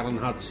attributes of Alan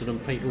Hudson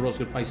and Peter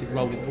Osgood basically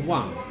rolled into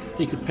one.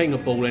 He could ping a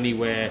ball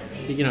anywhere.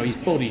 You know, his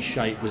body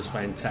shape was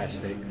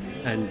fantastic,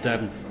 and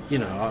you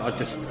know, I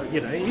just, you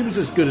know, he was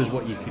as good as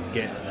what you could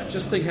get. At that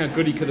Just time. think how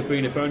good he could have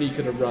been if only he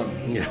could have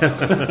run.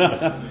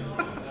 Yeah.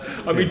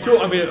 I mean,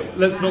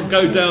 let's not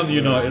go down the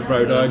United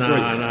road. I agree,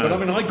 No. but I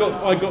mean, I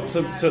got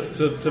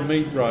to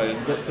meet Ray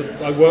and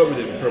I worked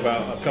with him for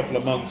about a couple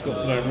of months. Got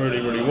to know him really,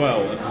 really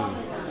well. And,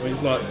 I mean,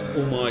 it's like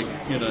all my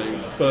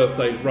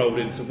birthdays rolled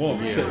into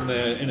one. Sitting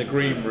there in a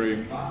green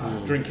room,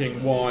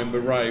 drinking wine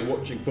with Ray,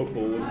 watching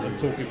football and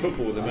talking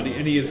football with him.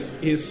 And he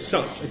is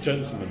such a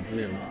gentleman.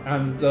 Yeah.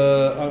 And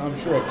I'm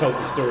sure I've told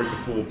the story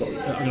before, but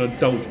I'm going to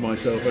indulge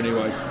myself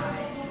anyway.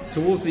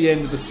 Towards the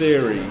end of the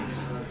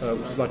series, which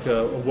was like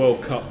a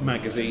World Cup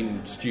magazine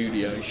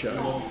studio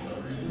show.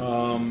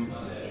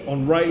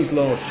 On Ray's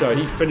last show,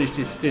 he finished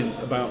his stint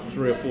about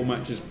 3 or 4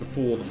 matches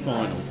before the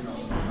final.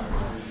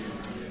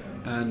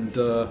 And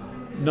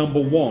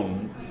number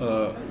one,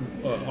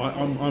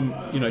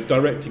 I'm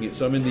directing it,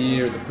 so I'm in the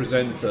ear of the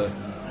presenter,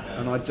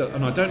 and I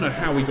don't know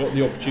how he got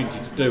the opportunity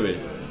to do it,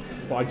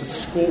 but I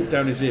just squawked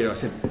down his ear. I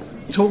said,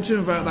 "Talk to him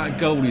about that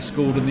goal he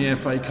scored in the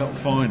FA Cup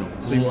final.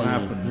 See what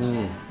happens."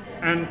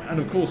 And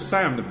of course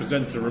Sam, the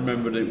presenter,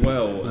 remembered it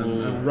well,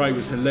 and Ray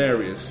was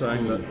hilarious,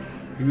 saying that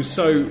he was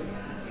so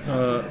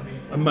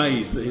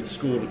amazed that he'd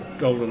scored a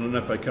goal in an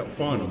FA Cup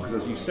final, because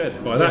as you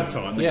said, by that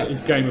time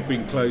his game had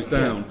been closed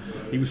down.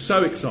 He was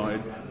so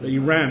excited that he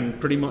ran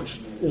pretty much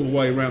all the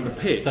way around the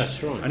pitch.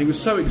 That's right. And he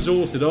was so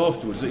exhausted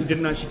afterwards that he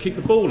didn't actually kick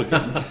the ball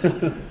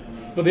again.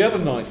 But the other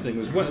nice thing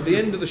was, at the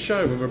end of the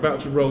show, when we're about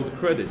to roll the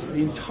credits,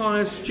 the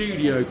entire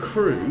studio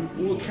crew,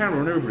 all the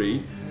camera and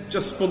everybody,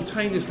 just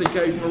spontaneously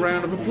gave him a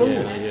round of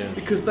applause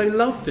because they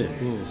loved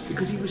him,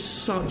 because he was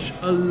such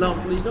a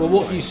lovely guy. Well,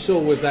 what you saw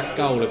with that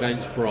goal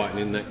against Brighton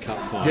in that cup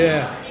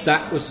final,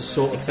 that was the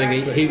sort of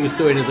thing he was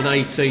doing as an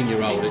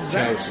 18-year-old at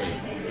Chelsea.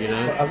 You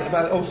know,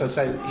 But also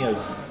say, you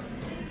know,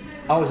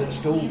 I was at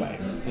school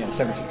then,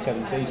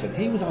 76-7 season.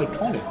 He was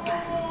iconic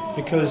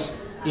because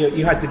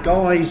you had the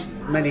guys,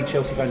 many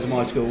Chelsea fans in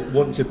my school,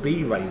 wanting to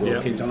be Ray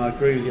Wilkins, and I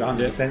agree with you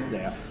 100%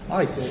 there.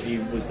 I thought he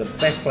was the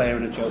best player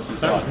in the Chelsea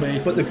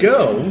side. But the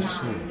girls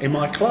in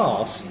my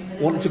class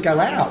wanted to go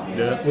out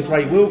with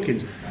Ray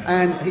Wilkins,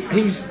 and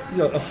he's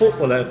a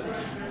footballer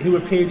who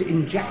appeared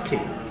in Jackie.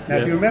 Now,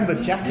 if you remember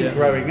Jackie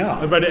growing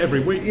up, I read it every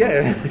week.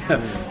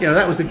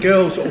 That was the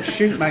girls' sort of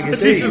shoot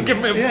magazine. He's just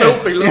giving me a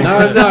filthy look.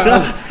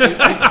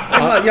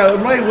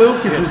 And Ray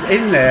Wilkins was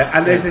in there,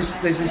 and there's this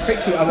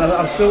picture.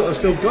 I've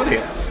still got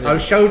it. I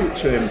showed it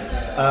to him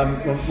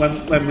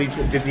when we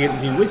did the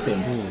interview with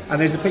him,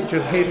 and there's a picture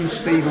of him,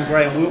 Stephen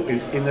Graham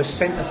Wilkins, in the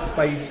centre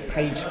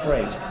page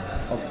spread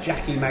of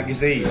Jackie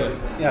magazine.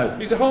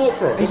 He's a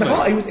heartthrob.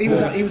 He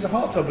was a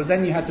heartthrob. But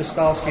then you had the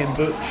Starsky and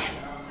Butch.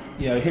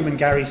 Him and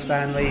Gary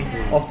Stanley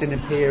often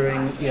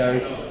appearing,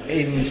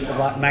 in sort of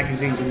like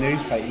magazines and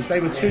newspapers.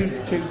 They were two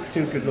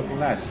good looking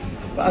lads.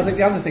 But I think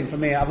the other thing for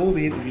me, out of all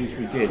the interviews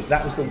we did,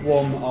 that was the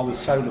one I was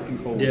so looking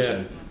forward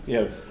to.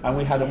 And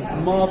we had a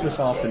marvellous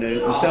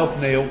afternoon. Myself,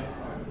 Neil.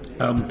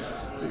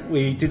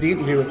 We did the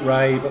interview at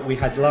Ray, but we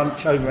had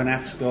lunch over in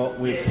Ascot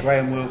with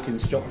Graham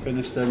Wilkins, Jock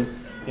Finiston.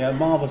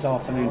 Marvellous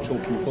afternoon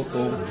talking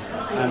football.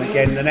 And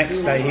again, the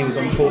next day he was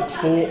on Talk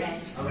Sport,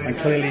 and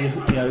clearly,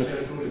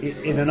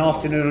 in an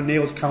afternoon of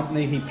Neil's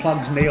company, he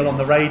plugs Neil on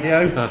the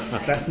radio.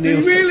 That's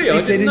Neil's. Really?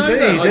 He did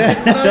indeed.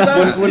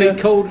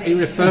 He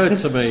referred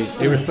to me.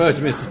 He referred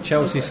to me as the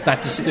Chelsea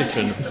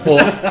statistician,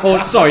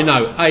 or sorry,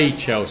 no, a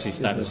Chelsea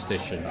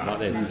statistician, like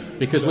this.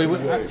 Because we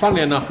were,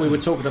 funnily enough, we were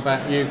talking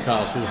about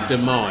Newcastle's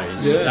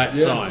demise at that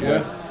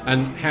time.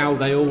 And how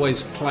they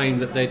always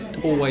claimed that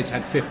they'd always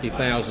had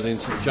 50,000 in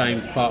St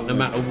James Park, no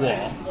matter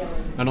what.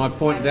 And I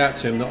pointed out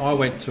to him that I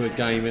went to a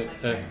game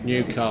at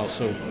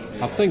Newcastle,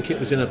 I think it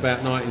was in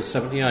about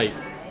 1978,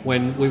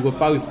 when we were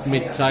both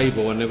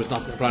mid-table and there was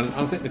nothing running.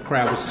 I think the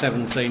crowd was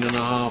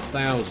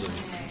 17,500.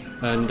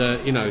 And,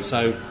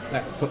 so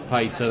that put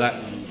paid to that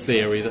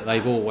theory that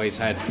they've always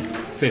had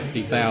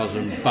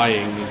 50,000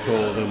 baying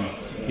for them,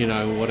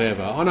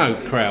 whatever. I know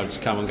crowds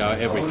come and go at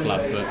every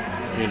club, but,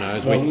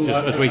 as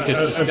we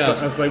just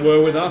discussed. As they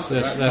were with us.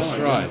 That's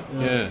right,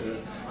 yeah.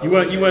 You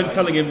weren't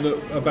telling him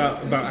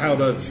about how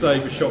to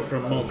save a shot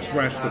from Marcus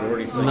Rashford or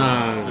anything?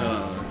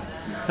 No.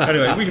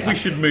 Anyway, we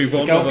should move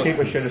on. The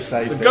goalkeeper should have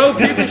saved it. The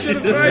goalkeeper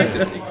should have saved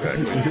it.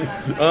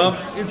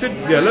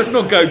 Exactly. Let's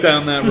not go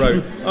down that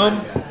road.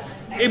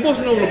 It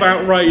wasn't all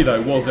about Ray,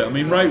 though, was it? I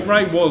mean,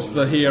 Ray was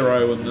the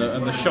hero and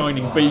the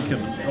shining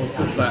beacon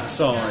of that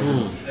side.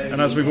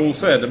 And as we've all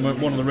said, and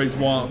one of the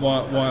reasons why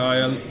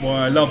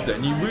I loved it,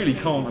 and you really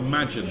can't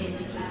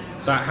imagine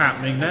that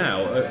happening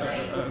now.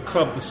 A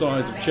club the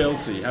size of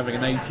Chelsea having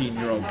an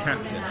 18-year-old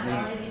captain. I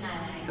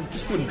mean, it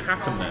just wouldn't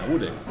happen now,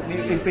 would it?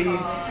 It'd be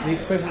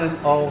the equivalent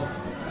of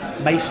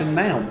Mason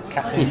Mount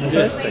captain the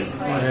first team.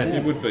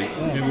 It would be.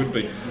 It would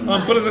be.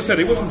 But as I said,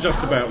 it wasn't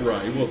just about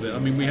Ray, was it? I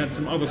mean, we had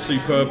some other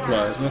superb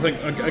players, and I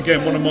think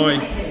again one of my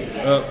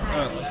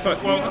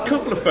a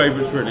couple of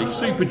favourites really.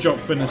 Super Jock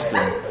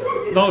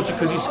Finiston, largely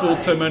because he scored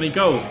so many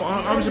goals. But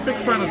I was a big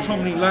fan of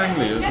Tommy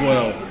Langley as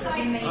well.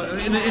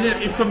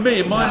 For me,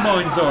 in my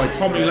mind's eye,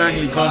 Tommy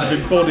Langley kind of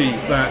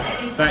embodies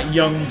that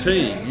young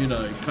team, you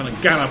know, kind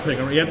of galloping.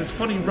 He had this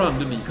funny run,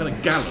 didn't he? He kind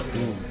of galloped,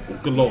 or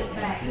galloped,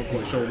 I'm not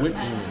quite sure which,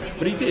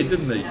 but he did,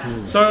 didn't he?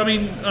 So, I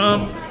mean,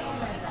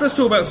 let's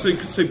talk about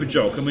Super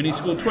Jock. I mean, he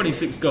scored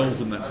 26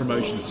 goals in that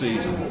promotion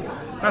season.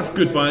 That's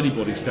good by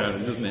anybody's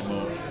standards, isn't it,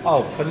 Mark?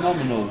 Oh,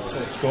 phenomenal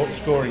sort of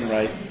scoring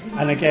rate.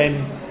 And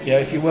again, you know,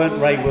 if you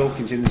weren't Ray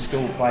Wilkins in the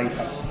school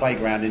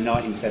playground in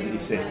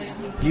 1976,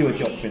 you were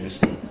Jock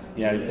Finiston.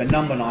 You know, the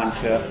number 9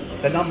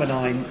 shirt, the number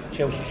 9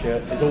 Chelsea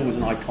shirt is always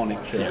an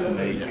iconic shirt for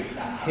me.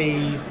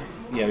 He,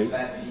 you know,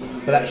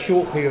 for that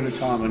short period of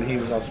time when he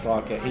was our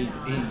striker, he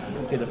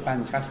did a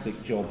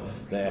fantastic job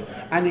there.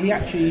 And he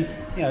actually,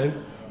 you know,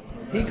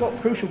 he got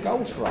crucial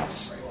goals for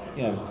us.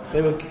 You know,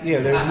 they were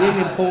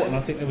really important. I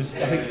think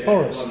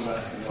Forest.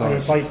 When we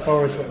played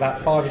Forest with about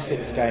 5 or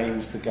 6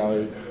 games to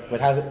go,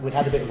 we'd had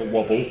a bit of a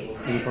wobble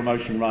in the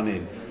promotion run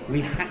in. We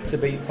had to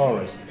beat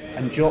Forest,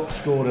 and Jock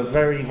scored a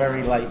very,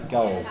 very late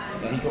goal.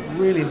 He got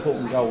really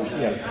important goals, you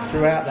know,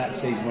 throughout that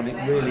season when it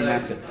really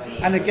mattered.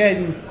 And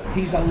again,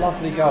 he's a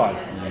lovely guy,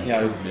 you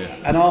know.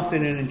 An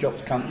afternoon in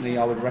Jock's company,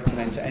 I would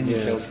recommend to any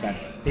Chelsea fan.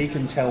 He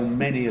can tell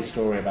many a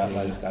story about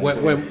those days.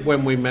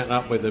 When we met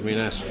up with him in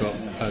Ascot,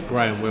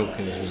 Graham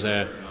Wilkins was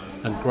there,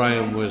 and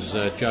Graham was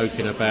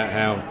joking about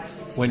how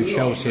when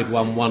Chelsea had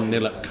won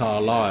 1-0 at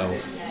Carlisle,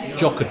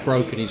 Jock had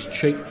broken his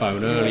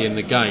cheekbone early in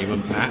the game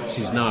and perhaps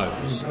his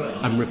nose,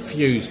 and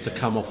refused to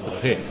come off the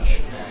pitch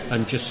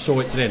and just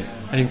saw it to the end.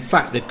 And in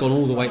fact, they'd gone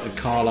all the way to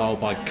Carlisle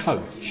by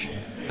coach,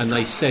 and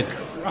they said,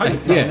 and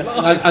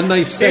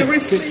they said,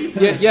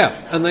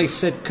 and they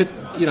said, could,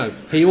 you know,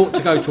 he ought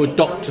to go to a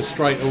doctor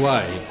straight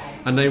away.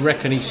 And they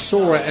reckon he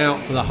saw it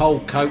out for the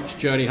whole coach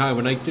journey home,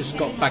 and they just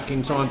got back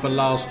in time for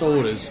last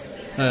orders.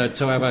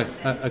 To have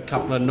a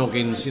couple of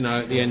noggins, you know,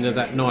 at the end of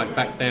that night,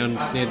 back down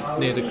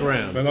near the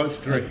ground. They like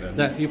to drink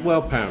then.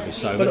 Well, apparently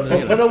so.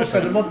 But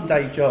also the modern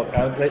day Jock,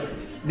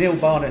 Neil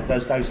Barnett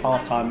does those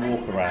half-time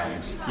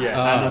walk-arounds. Yes.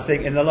 And I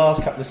think in the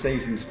last couple of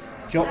seasons,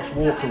 Jock's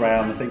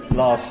walk-around, I think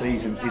last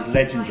season, is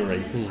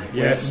legendary.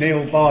 Yes.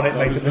 Neil Barnett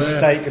made the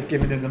mistake of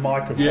giving him the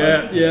microphone.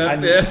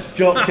 And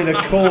Jock did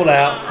a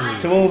call-out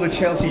to all the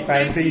Chelsea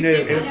fans. He knew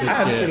it was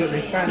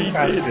absolutely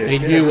fantastic. He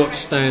knew what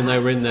stand they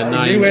were in, their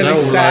names, they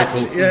all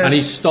local, and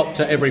he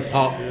stopped at every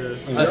pub.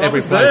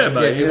 Every place.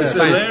 It was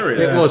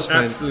hilarious.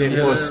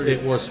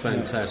 It was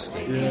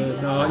fantastic.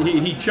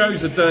 He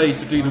chose a day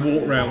to do the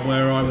walk round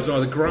where I was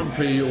either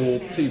grumpy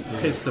or too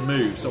pissed to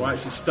move, so I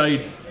actually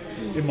stayed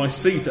in my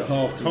seat at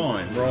half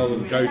time rather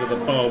than go to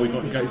the bar we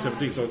got in Gate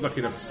 17, so I was lucky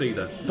enough to see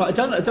that. But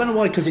I don't know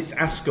why, because it's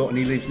Ascot and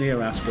he lives near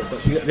Ascot,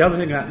 but the other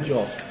thing about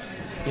Jock,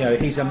 you know,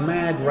 he's a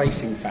mad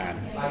racing fan,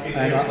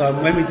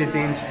 and when we did the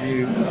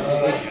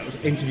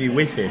interview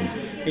with him,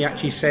 he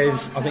actually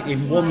says, I think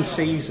in one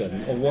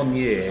season or 1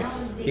 year,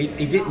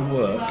 he didn't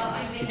work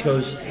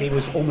because he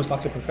was almost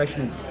like a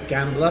professional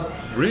gambler.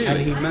 Really?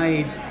 And he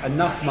made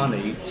enough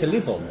money to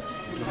live on.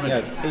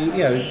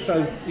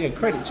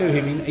 Credit to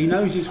him. He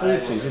knows his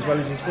horses as well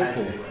as his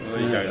football. There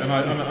you go.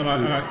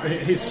 And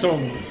his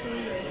song,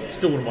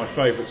 still one of my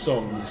favourite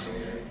songs,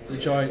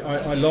 which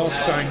I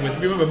last sang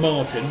with. You remember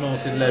Martin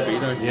Levy,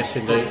 don't you? Yes,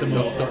 indeed.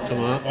 Dr.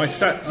 Mark. I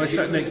sat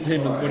next to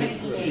him, and when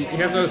he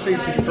hasn't had a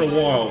season ticket for a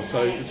while,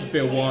 so this would be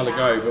a while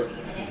ago. But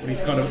when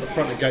he's kind of at the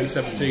front of Gate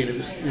 17, it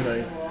was, you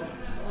know,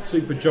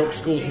 Super Jock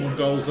scores more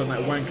goals than that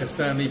wanker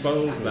Stanley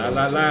Bowles. La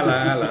la la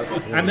la la.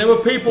 And there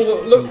were people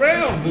that looked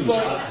round. It was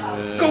like,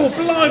 God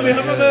blimey, I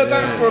haven't heard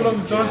that for a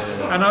long time.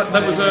 And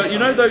there was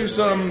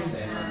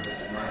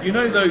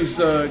those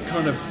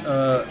kind of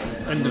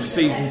end of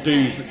season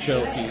dues that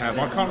Chelsea have.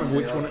 I can't remember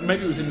which one.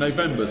 Maybe it was in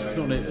November. So it's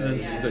not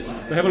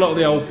they have a lot of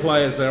the old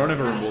players there. I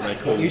never remember what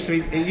they're called. It used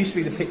to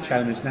be the pitch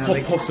owners. Now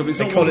possibly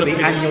they call it the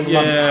annual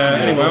lunch.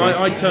 Anyway,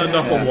 I turned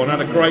up on one,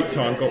 had a great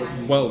time, got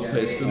well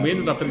pissed, and we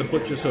ended up in the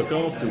butcher's hook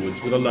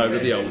afterwards with a load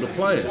of the older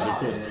players, of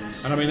course.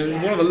 And I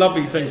mean, one of the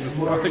lovely things is,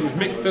 I think it was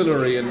Mick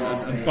Fillery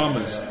and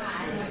Bummers.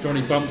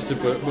 Johnny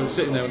Bumstead were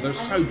sitting there, and they were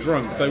so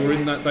drunk. They were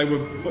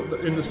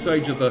in the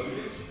stage of the,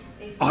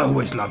 I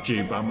always loved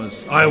you,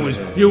 Bummers.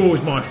 You were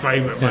always my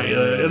favourite, mate.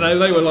 And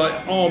they were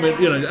like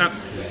arming, you know.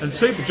 And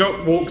Super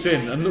Jock walks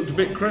in and looked a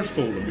bit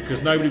crestfallen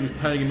because nobody was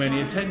paying him any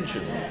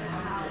attention.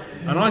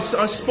 And I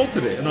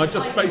spotted it, and I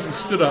just basically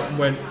stood up and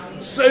went,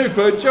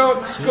 Super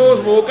Jock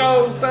scores more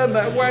goals than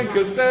that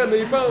wanker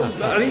Stanley Bowles.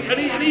 And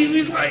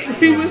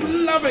he was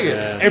loving it.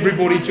 Yeah.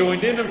 Everybody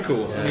joined in, of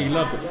course, and he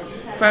loved it.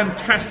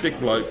 Fantastic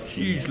bloke,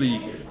 hugely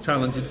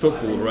talented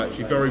footballer,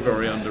 actually, very,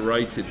 very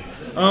underrated.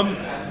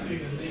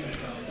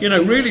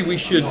 Really, we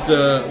should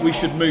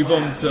move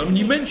on to. I mean,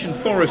 you mentioned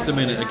Forest a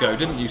minute ago,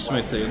 didn't you,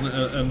 Smithy?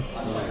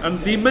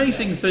 And the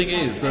amazing thing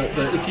is that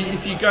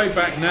if you go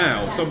back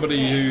now,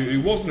 somebody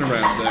who wasn't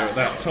around there at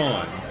that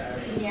time,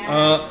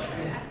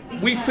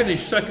 we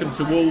finished second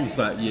to Wolves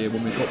that year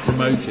when we got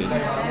promoted.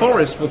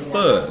 Forest were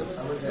third,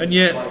 and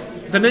yet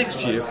the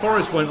next year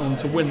Forest went on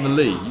to win the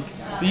league.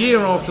 The year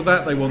after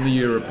that, they won the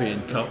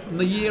European Cup, and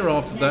the year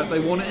after that, they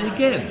won it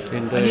again.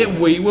 Indeed. And yet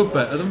we were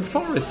better than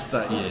Forest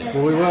that year.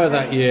 Well, we were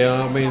that year.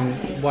 I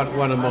mean,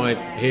 one of my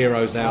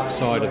heroes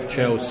outside of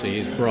Chelsea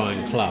is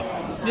Brian Clough.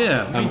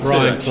 Yeah, and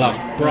Brian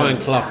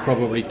Clough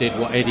probably did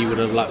what Eddie would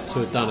have liked to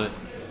have done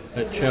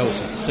at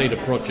Chelsea, to see the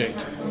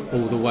project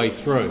all the way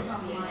through.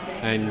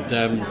 And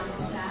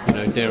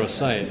dare I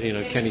say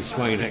it, Kenny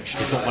Swain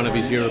actually got one of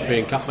his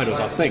European Cup medals,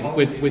 I think,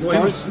 with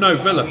Forest. No,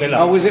 Villa.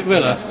 Oh, was it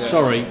Villa? Yeah.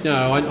 Sorry,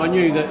 no, I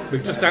knew that.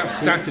 We've just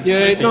outstatted.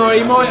 Yeah, no,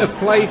 he might have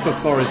played for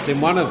Forest in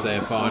one of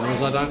their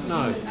finals. I don't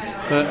know,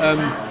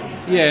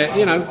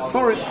 but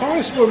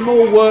Forest were a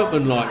more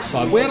workmanlike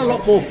side. We had a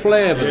lot more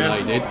flair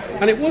than they did,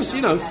 and it was,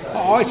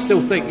 I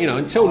still think,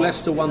 until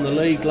Leicester won the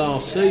league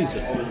last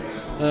season.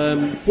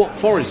 What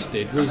Forest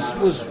did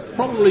was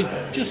probably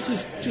just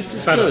as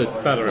better,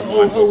 good. Better,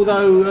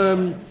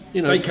 although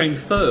they came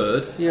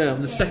third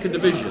in the second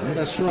division.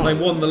 That's right.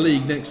 They won the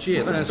league next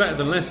year. That's better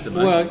than Leicester,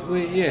 mate. Well,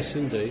 yes,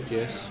 indeed,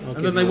 yes.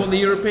 And then they won the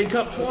European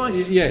Cup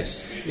twice.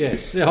 Yes.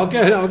 Yeah, I'll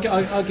give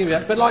you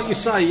that. But like you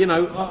say,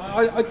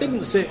 I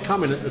didn't see it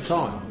coming at the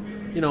time.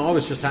 I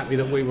was just happy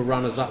that we were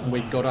runners up and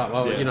we'd got up.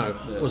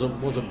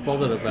 Wasn't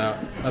bothered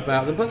about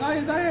them. But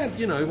they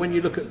had, when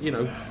you look at,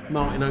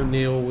 Martin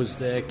O'Neill was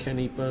there,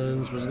 Kenny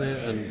Burns was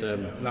there, and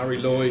Larry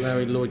Lloyd,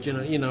 and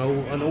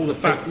all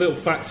the little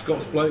fat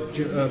Scots bloke,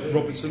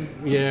 Robertson.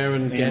 Yeah,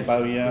 and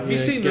Have you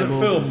seen that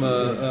film?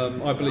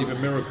 I Believe in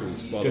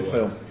Miracles. By Good the way.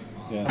 film.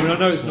 Yeah. I mean, I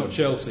know it's not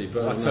Chelsea,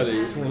 but I tell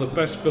you, it's one of the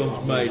best films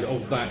made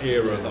of that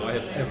era that I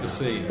have ever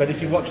seen. But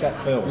if you watch that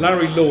film,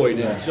 Larry Lloyd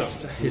is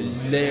just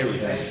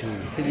hilarious.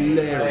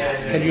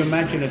 Hilarious. Can you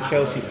imagine a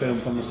Chelsea film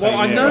from the same era?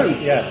 Well, I know.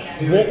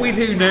 Yeah. What we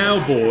do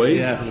now,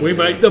 boys, we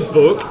make the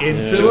book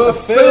into a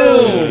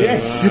film.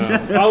 Yes.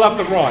 I'll have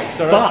the rights.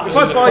 So if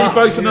I buy you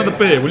both another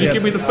beer, will you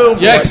give me the film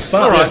rights?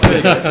 All right.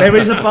 There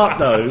is a but,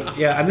 though.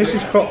 Yeah, and this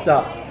is cropped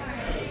up.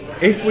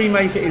 If we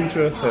make it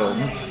into a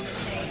film,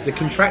 the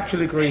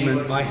contractual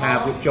agreement I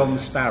have with John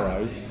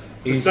Sparrow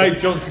is... Dave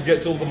Johnson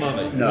gets all the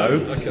money? No.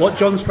 Okay. What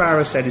John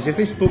Sparrow said is if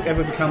this book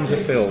ever becomes a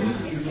film,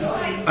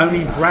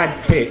 only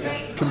Brad Pitt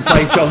can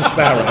play John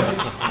Sparrow.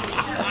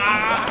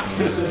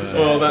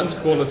 Well, that's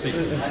quality.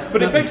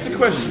 But it begs the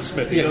question,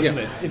 Smithy, doesn't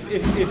it?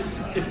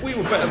 If we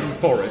were better than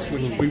Forest,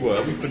 which we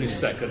were, we finished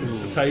second,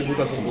 the table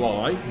doesn't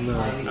lie,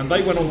 and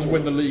they went on to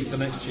win the league the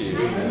next year,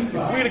 if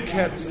we'd have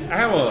kept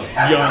our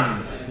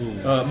young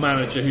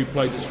manager who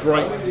played this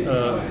great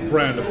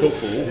brand of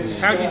football,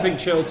 how do you think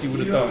Chelsea would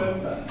have done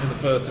in the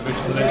first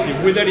division the next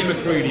year with Eddie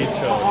McCready in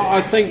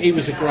charge? I think he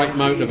was a great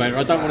motivator.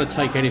 I don't want to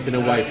take anything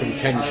away from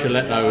Ken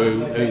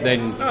Sciletto, who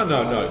then...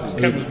 No,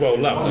 Ken was well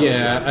loved.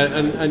 Yeah,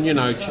 and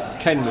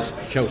Ken was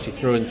Chelsea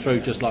through and through,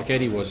 just like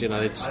Eddie was.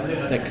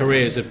 Their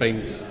careers had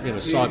been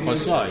side by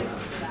side.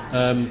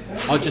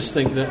 I just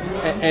think that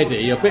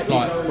Eddie, a bit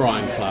like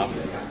Brian Clough,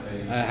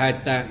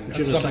 had that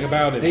something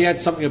about him. He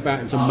had something about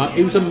him.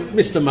 He was a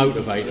Mr.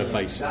 Motivator,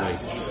 basically.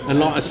 And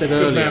like I said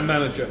earlier, good man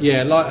manager.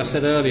 Yeah, like I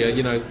said earlier,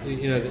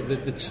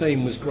 the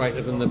team was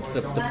greater than the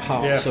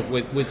parts of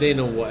within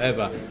or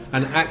whatever.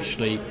 And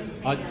actually,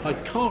 I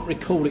can't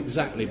recall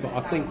exactly, but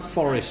I think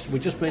Forest. We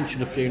just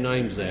mentioned a few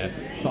names there,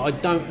 but I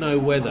don't know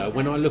whether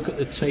when I look at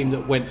the team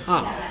that went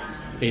up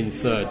in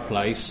third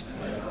place,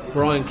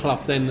 Brian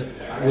Clough then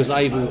was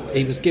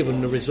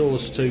given the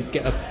resource to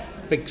get a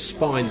big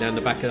spine down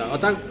the back of that.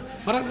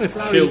 I don't know if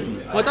Larry...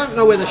 Shilton. I don't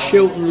know whether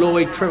Shilton,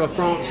 Lloyd, Trevor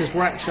Francis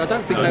were actually... I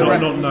don't think they were...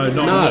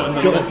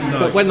 No.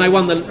 But when they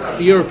won the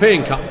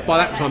European Cup, by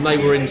that time they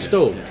were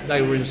installed.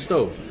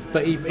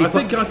 But I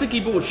think he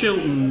bought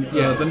Shilton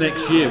the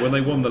next year when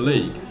they won the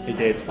league. He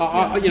did.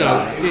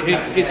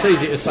 It's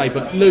easy to say,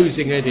 but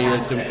losing Eddie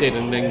as they did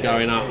and then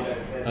going up...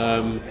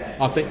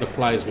 I think the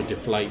players were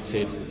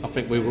deflated. I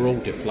think we were all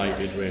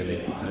deflated,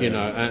 really.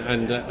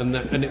 And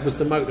it was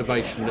the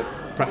motivation that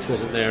perhaps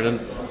wasn't there.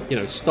 And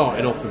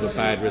starting off with a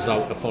bad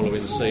result the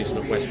following season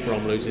at West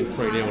Brom, losing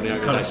 3-0 on the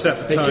opening day.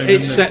 Set the tone.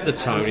 It set the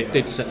tone. It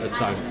did set the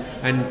tone.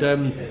 And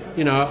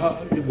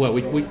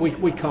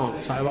we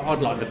can't say. I'd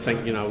like to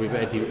think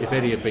if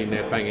Eddie had been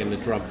there banging the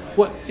drum.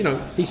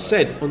 He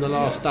said on the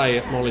last day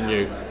at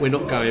Molineux, we're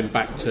not going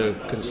back to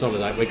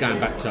consolidate. We're going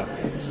back to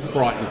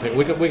frighten people.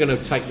 We're going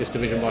to take this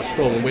division by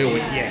storm. And we all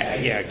went,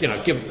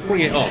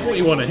 bring it on. That's what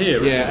you want to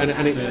hear. Yeah,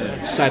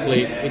 and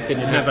sadly it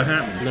didn't never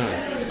happened. No.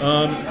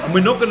 And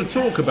we're not going to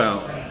talk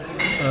about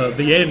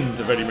the end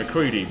of Eddie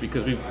McCready,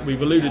 because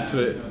we've alluded to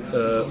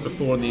it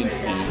before in the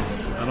interview,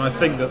 and I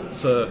think that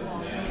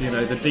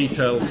the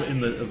details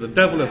the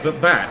devil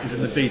of that is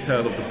in the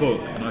detail of the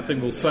book, and I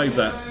think we'll save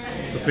that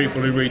for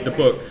people who read the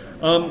book.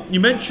 You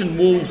mentioned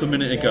Wolves a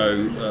minute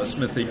ago,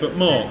 Smithy, but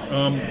Mark,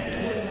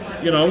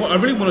 I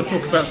really want to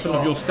talk about some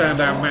of your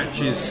standout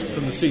matches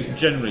from the season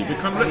generally.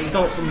 But let's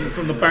start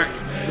from the back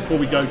before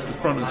we go to the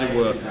front, as it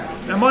were.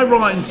 Now, am I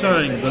right in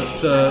saying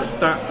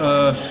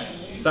that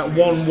that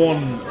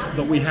 1-1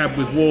 that we had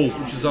with Wolves,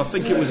 which is, I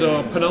think it was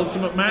our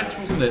penultimate match,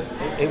 wasn't it?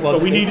 It was.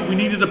 But we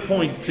needed a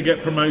point to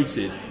get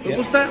promoted. But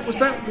was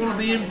that one of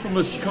the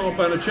infamous you can't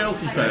ban a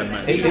Chelsea fan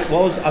matches? It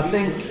was. I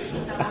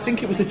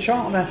think it was the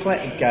Charlton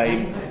Athletic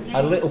game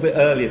a little bit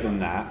earlier than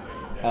that,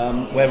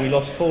 where we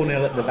lost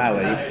 4-0 at the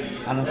Valley,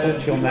 and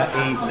unfortunately on that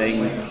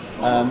evening,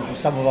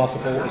 some of our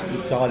supporters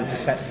decided to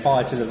set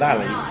fire to the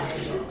Valley.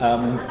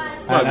 And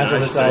as a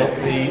result,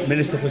 the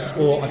Minister for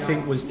Sport, I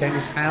think, was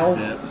Dennis Howell.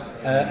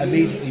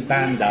 Immediately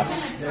banned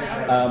us.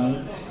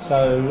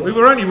 So we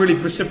were only really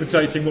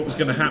precipitating what was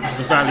going to happen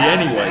to the Valley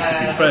anyway. To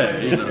be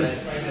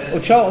fair,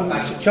 Well,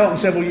 Charlton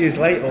several years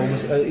later,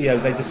 almost,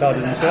 they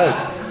decided themselves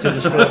to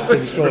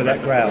destroy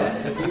that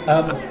ground.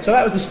 So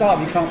that was the start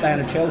of You Can't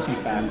Ban a Chelsea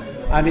fan,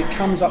 and it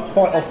comes up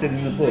quite often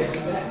in the book.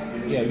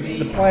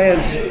 The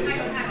players,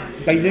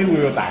 they knew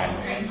we were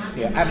banned.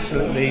 Yeah,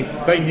 absolutely.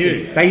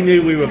 They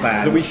knew we were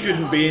banned. That we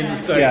shouldn't be in the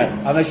stadium.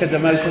 Yeah, and they said the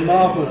most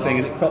remarkable thing,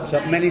 and it crops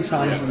up many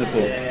times in the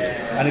book.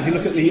 And if you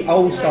look at the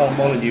old style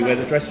Molineux, where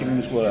the dressing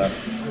rooms were,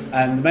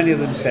 and many of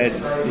them said,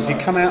 is you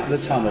come out of the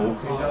tunnel,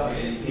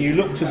 you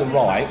look to the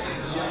right,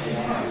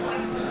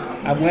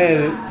 and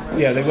where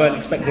they weren't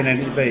expecting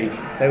anything to be,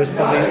 there was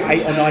probably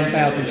 8,000 or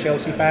 9,000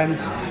 Chelsea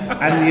fans,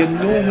 and the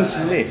enormous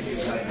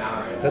lift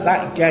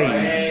that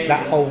gave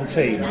that whole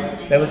team.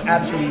 There was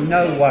absolutely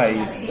no way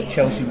that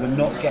Chelsea were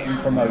not getting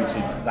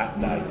promoted that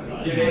day.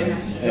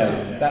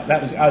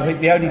 That was. I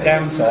think the only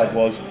downside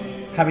was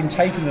having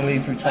taken the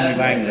lead through Tommy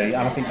Langley, and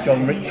I think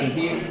John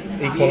Richards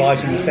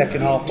equalising the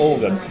second half for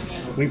them.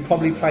 We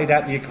probably played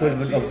out the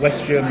equivalent of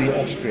West Germany,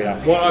 Austria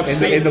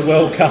in the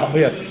World Cup,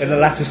 in the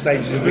latter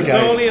stages of the game.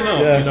 Bizarrely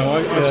enough,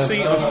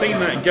 I've seen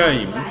that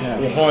game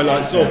or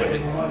highlights of it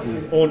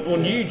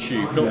on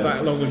YouTube not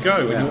that long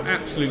ago, and you're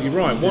absolutely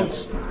right.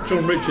 Once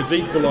John Richards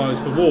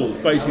equalised for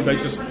Wolves, basically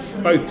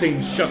both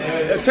teams shut.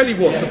 I tell you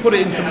what, to put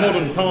it into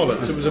modern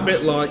parlance, it was a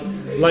bit like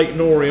Leyton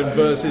Orient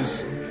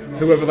versus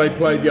whoever they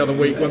played the other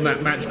week when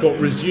that match got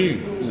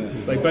resumed.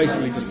 They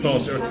basically just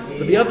passed it around.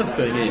 But the other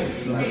thing is,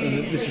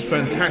 and this is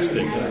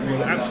fantastic,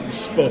 you're absolutely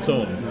spot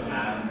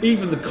on,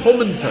 even the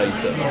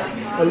commentator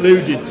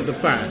alluded to the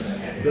fact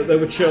that there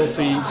were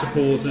Chelsea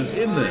supporters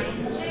in there.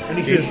 And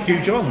he says, Hugh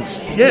Johns.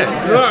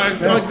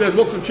 There's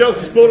lots of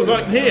Chelsea supporters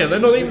I can hear. They're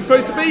not even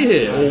supposed to be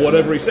here, or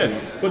whatever he said.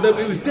 But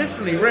it was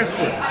definitely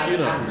referenced,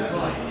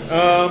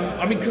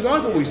 because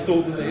I've always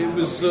thought that it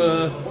was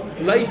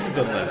later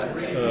than that.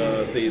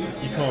 You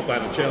can't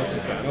ban a Chelsea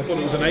fan. I thought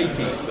it was an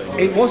 80s thing.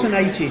 It was an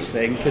 80s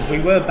thing, because we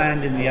were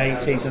banned in the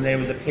 80s, and there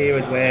was a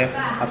period where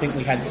I think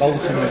we had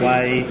Bolton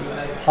away,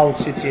 Hull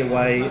City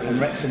away, and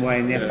Wrexham away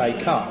in the FA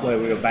Cup, where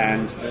we were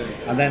banned.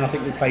 And then I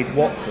think we played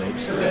Watford,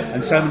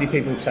 and so many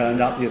people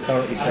turned up, the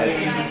authorities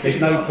said, there's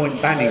no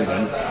point banning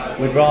them,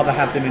 we'd rather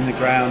have them in the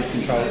ground,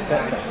 control,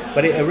 etc.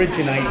 But it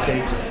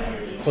originated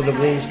for the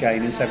Wolves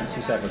game in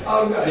 77.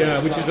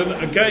 Yeah, which is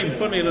a game,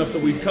 funny enough,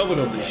 that we've covered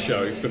on this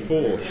show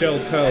before. Chel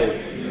Tell,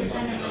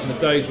 in the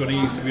days when he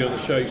used to be on the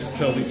show, used to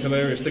tell these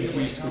hilarious things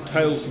we used to call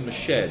Tales from the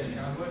Shed.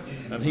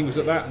 And he was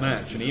at that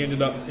match, and he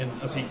ended up,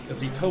 as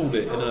he told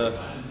it,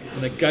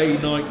 in a gay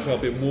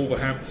nightclub in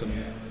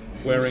Wolverhampton,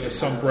 wearing a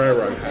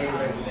sombrero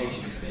hat.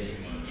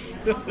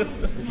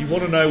 If you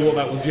want to know what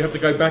that was, you have to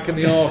go back in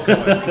the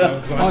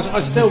archive. I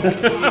still,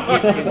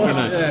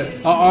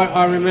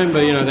 I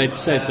remember, they'd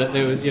said that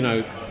there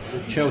were,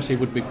 Chelsea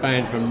would be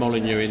banned from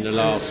Molineux in the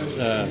last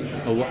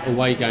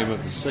away game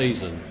of the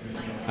season,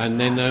 and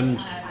then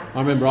I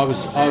remember I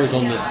was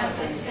on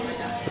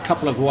a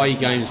couple of away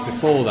games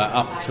before that,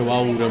 up to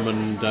Oldham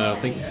and I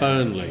think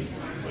Burnley.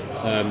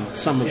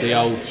 Some of the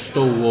old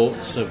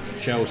stalwarts of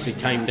Chelsea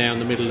came down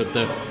the middle of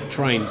the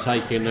train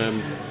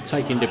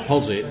taking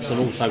deposits and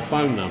also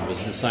phone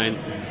numbers and saying,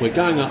 we're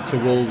going up to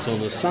Wolves on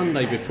the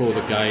Sunday before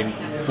the game,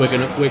 we're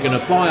going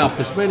to buy up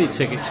as many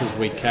tickets as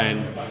we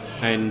can,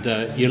 and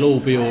you'll all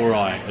be all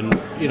right. And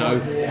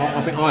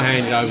I think I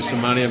handed over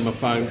some money and my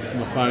phone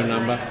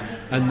number,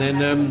 and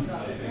then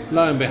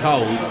lo and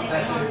behold,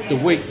 the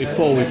week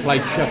before we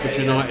played Sheffield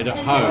United at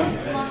home,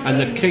 and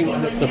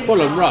the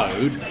Fulham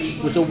Road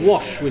was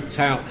awash with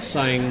touts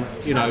saying,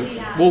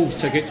 Wolves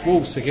tickets,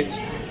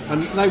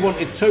 and they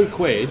wanted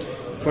 £2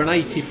 for an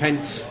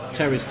 80p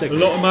terrace ticket. A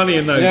lot of money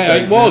in those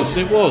days.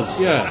 Yeah, it was.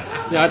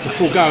 Yeah, I had to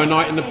forego a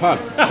night in the pub.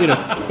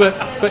 But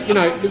it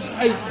was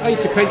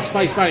 80p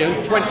face value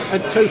and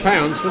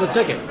 £2 for the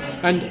ticket.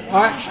 And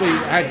I actually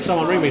had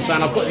someone ring me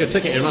saying, I've got your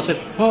ticket, and I said,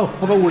 oh,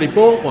 I've already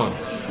bought one.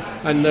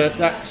 And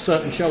that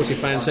certain Chelsea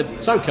fan said,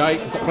 it's okay,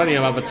 I've got plenty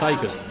of other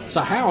takers.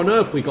 So how on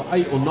earth we got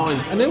 8 or 9,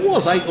 and there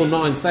was 8 or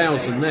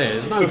 9,000 there.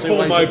 There's no Before two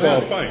ways mobile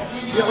about phones.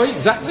 it. Yeah,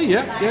 exactly,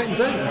 yeah,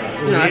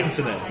 indeed. Or the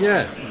internet.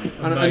 Yeah,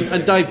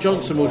 and Dave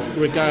Johnson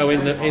would go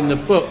in the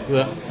book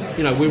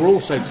that, we were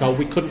also told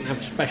we couldn't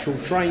have special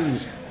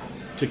trains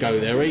to go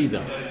there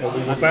either. Well,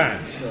 we were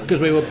banned.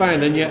 Because we were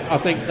banned, and yet I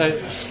think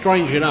that,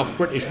 strangely enough,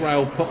 British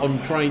Rail put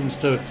on trains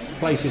to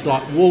places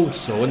like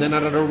Walsall and then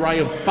had an array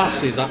of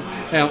buses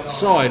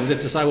outside as if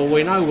to say, well,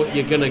 we know what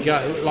you're going to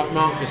go, like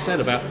Mark just said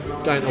about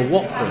going to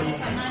Watford,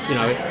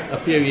 a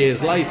few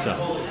years later.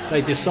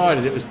 They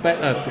decided it was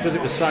better, because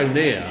it was so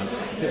near,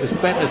 it was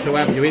better to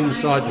have you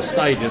inside the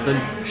stadium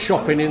than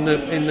shopping in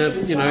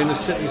the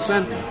city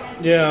centre.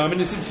 Yeah, I mean,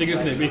 it's interesting,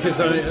 isn't it? Because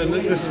and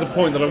this is a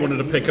point that I wanted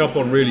to pick up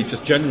on, really,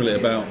 just generally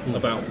about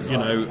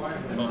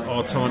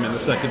our time in the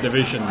second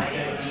division.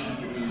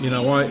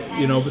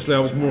 Obviously I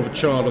was more of a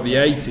child of the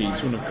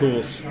 80s, when of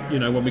course,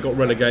 when we got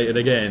relegated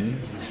again,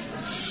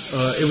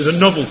 it was a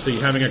novelty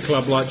having a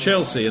club like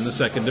Chelsea in the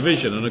second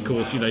division, and of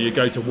course, you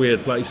go to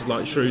weird places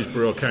like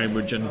Shrewsbury or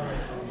Cambridge, and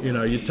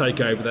you'd take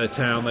over their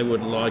town, they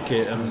wouldn't like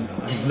it, and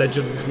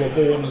legends were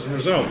born as a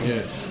result.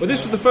 Yeah. But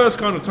this was the first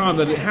kind of time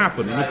that it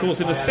happened, and of course,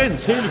 in a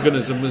sense,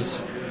 hooliganism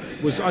was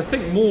I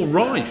think, more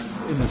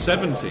rife in the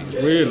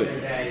 70s, really.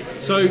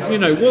 So,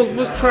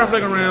 was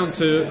travelling around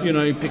to,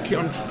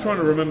 I'm trying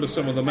to remember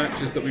some of the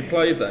matches that we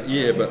played that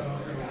year, but,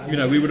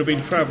 we would have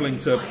been travelling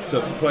to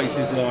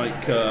places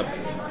like,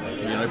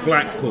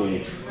 Blackpool.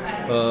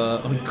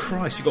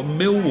 Christ, you've got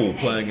Millwall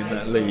playing in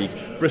that league.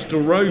 Bristol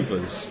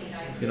Rovers.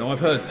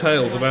 I've heard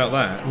tales about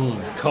that.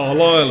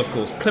 Carlisle, of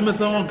course. Plymouth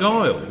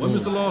Argyle. When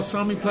was the last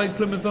time we played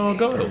Plymouth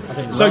Argyle? I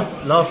think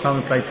last time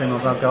we played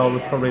Plymouth Argyle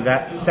was probably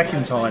that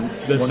second time.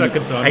 The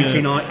second time,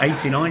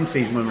 89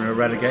 season when we were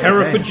relegated.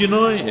 Hereford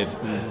United.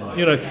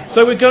 Yeah.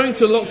 So we're going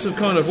to lots of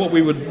kind of what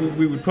we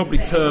would probably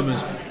term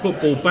as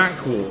football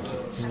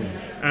backwaters.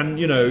 And,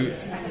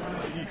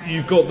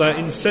 you've got that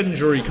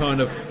incendiary kind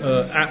of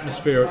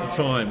atmosphere at the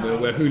time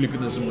where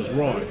hooliganism was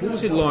rife. What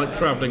was it like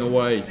travelling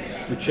away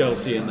with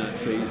Chelsea in that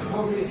season?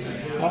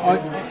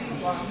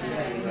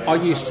 I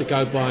used to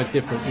go by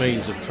different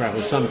means of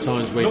travel.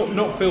 Sometimes we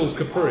not Phil's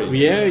Capri.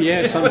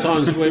 Yeah.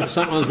 Sometimes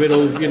we'd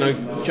all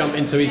jump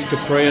into his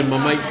Capri, and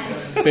my mate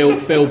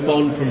Bill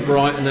Bond from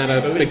Brighton had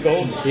a big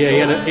Bond.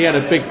 Yeah, he had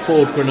a big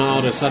Ford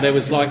Granada. So there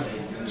was like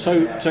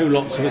two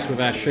lots of us with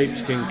our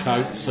sheepskin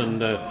coats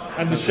and the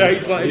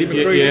shades like Eddie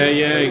McCready.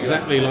 Yeah,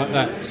 exactly like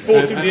that.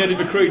 Sporting the Eddie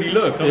McCready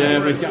look.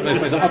 We've got those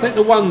places. I think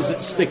the ones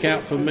that stick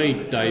out for me,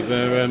 Dave,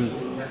 are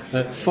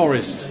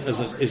Forest,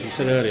 as you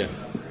said earlier.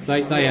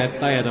 They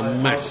had a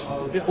mass.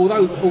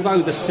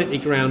 Although the City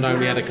ground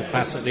only had a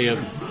capacity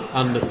of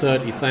under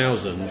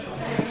 30,000.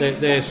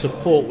 Their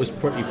support was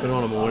pretty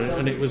phenomenal,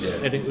 and it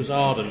was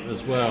ardent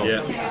as well.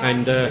 Yeah.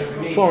 And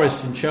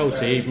Forest and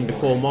Chelsea, even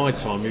before my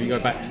time, if you go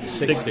back to the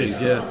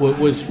 60s,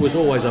 was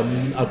always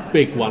a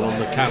big one on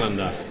the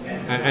calendar.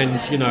 And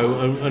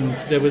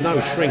there was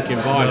no shrinking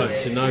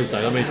violence in those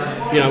days. I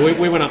mean,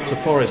 we went up to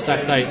Forest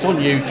that day. It's on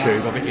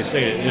YouTube. I think you've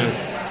seen it.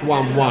 It's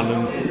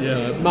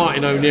 1-1, and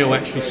Martin O'Neill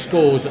actually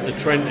scores at the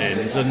Trent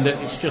end, and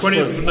it's just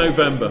 20th of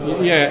November.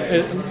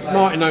 Yeah,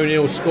 Martin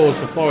O'Neill scores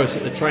for Forest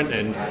at the Trent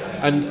end,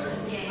 and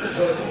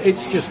it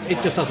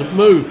just doesn't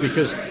move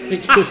because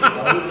it's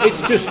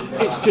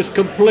just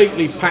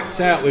completely packed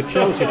out with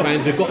Chelsea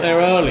fans who got there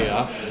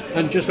earlier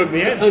and just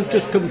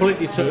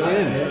completely took it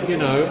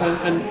in,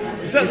 and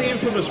is that the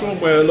infamous one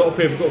where a lot of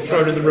people got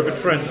thrown in the River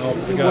Trent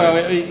after the game?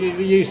 Well, you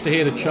used to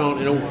hear the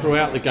chanting all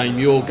throughout the game,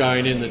 "You're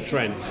going in the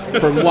Trent,"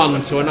 from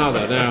one to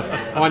another. Now,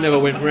 I never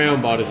went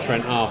round by the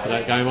Trent after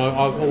that game. I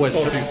always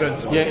took,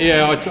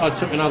 I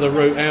took another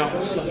route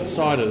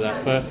outside of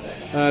that, but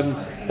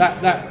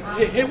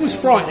it was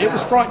frightening. It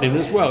was frightening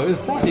as well. It was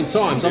frightening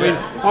times. I mean,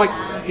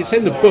 it's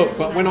in the book,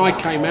 but when I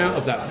came out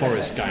of that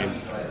Forest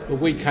game,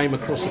 we came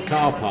across a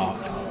car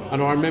park,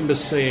 and I remember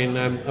seeing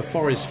a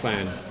Forest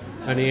fan.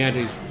 And he had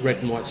his red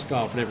and white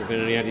scarf and everything,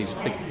 and he had his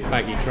big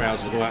baggy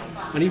trousers and all that,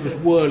 and he was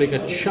whirling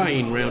a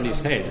chain round his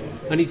head,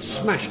 and he'd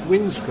smashed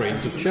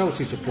windscreens of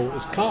Chelsea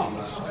supporters'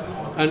 cars,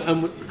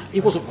 and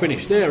he wasn't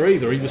finished there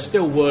either. He was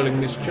still whirling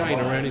this chain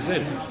around his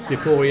head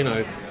before he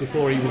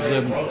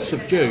was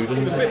subdued. And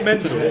it was a bit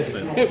mental,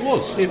 wasn't it? It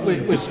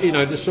was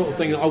the sort of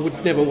thing that I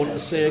would never want to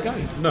see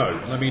again. No,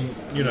 I mean,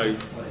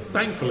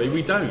 thankfully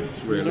we don't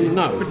really.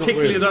 No,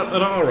 particularly really.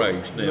 At our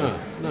age now.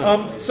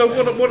 No. So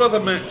what other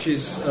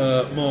matches,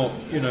 Mark,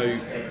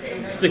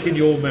 stick in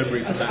your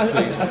memory from that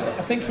season? I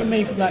think for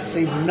me from that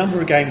season, a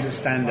number of games that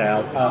stand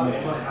out.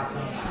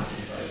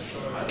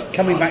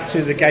 Coming back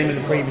to the game of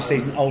the previous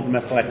season, Oldham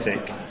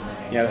Athletic,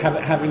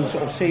 having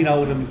sort of seen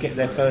Oldham get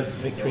their first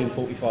victory in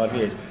 45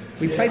 years,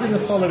 we played in the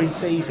following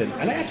season,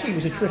 and it actually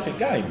was a terrific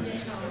game.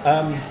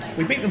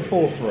 We beat them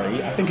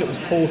 4-3. I think it was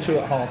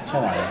 4-2 at half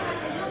time.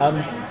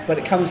 But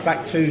it comes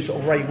back to sort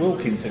of Ray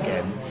Wilkins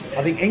again.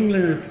 I think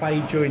England had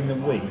played during the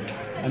week,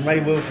 and Ray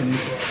Wilkins,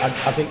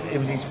 I think it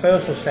was his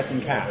first or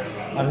second cap.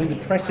 I think the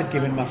press had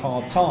given him a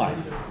hard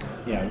time.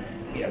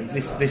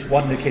 this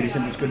wonder kid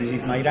isn't as good as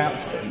he's made out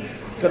to be.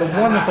 Got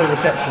a wonderful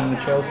reception from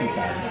the Chelsea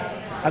fans.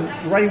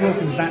 And Ray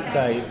Wilkins that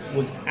day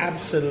was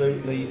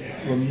absolutely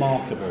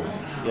remarkable.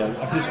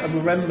 I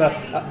remember,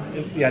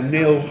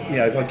 Neil.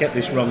 If I get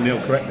this wrong,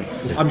 Neil, correct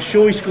me. I'm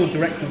sure he scored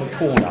direct from a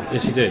corner.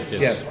 Yes, he did.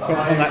 Yes.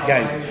 From that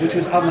game, which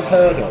was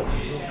unheard of.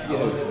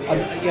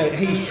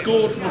 He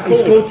scored from a corner.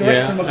 He scored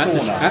direct from a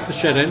corner at the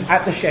shed end.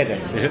 At the shed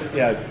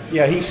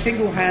end. He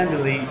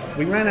single-handedly.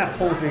 We ran out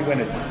 4-3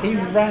 winning. He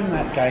ran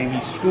that game.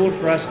 He scored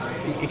for us.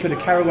 He could have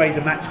carried away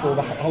the match ball,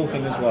 the whole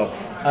thing as well.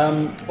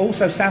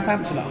 Also,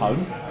 Southampton at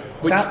home.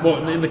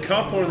 What, in the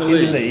cup or in the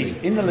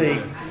league? In the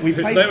league. We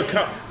played. They were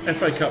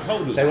FA Cup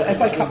holders. They were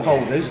FA Cup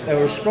holders. They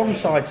were a strong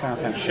side,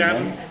 Southampton.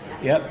 Shannon.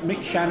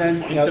 Mick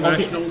Shannon.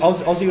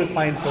 Internationals. Ozzy was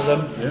playing for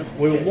them. Yep.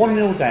 We were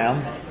 1-0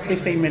 down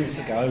 15 minutes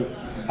ago.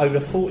 Over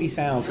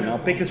 40,000. Our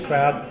biggest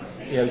crowd,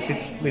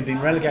 since we've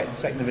been relegated to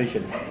second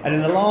division. And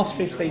in the last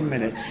 15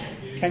 minutes,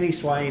 Kenny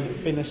Swain,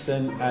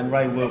 Finniston and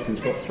Ray Wilkins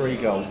got 3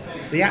 goals.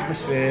 The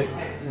atmosphere,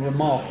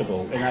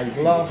 remarkable in those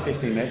last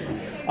 15 minutes.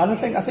 And I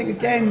think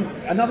again,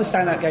 another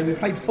standout game, we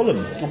played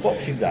Fulham on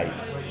Boxing Day.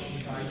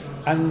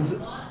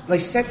 And they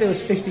said there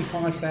was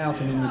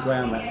 55,000 in the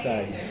ground that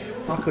day.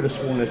 I could have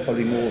sworn there's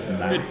probably more than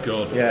that. Good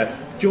God. Yeah.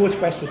 George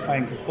Best was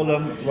playing for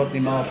Fulham, Rodney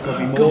Marsh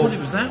probably more. God, it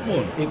was that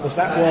one. It was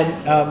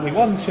that one. We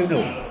won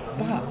 2-0.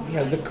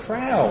 But, the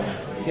crowd,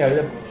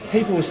 the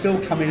people were still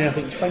coming in, I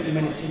think, 20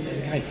 minutes into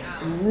the game.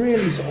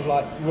 Really sort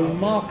of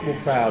remarkable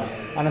crowd.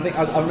 And I think,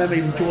 I remember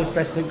even George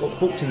Best, got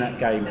booked in that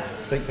game,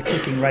 for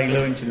kicking Ray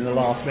Lewington in the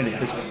last minute,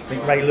 because I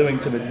think Ray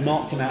Lewington had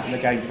marked him out in the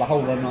game for the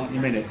whole of 90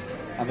 minutes.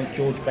 I think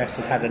George Best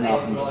had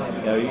enough, and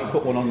he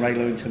put one on Ray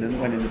Lewington and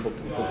went in the book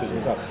as a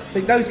result. I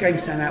think those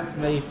games stand out for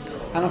me,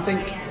 and I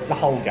think the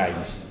whole game.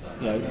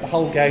 The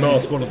whole game.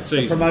 Last one of the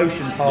season. The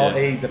promotion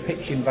party, the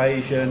pitch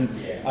invasion.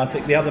 I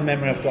think the other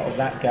memory I've got of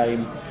that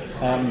game.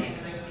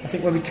 I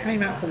think when we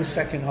came out for the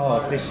second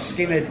half, this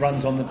skinhead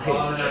runs on the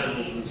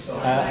pitch,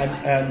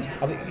 and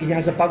I think he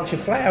has a bunch of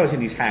flowers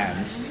in his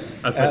hands.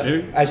 As they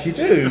do. As you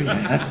do.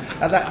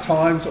 At that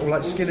time, sort of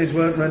like skinheads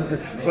weren't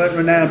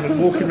renowned for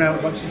walking around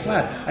with a bunch of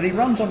flowers. And he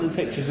runs onto the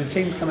pitch as the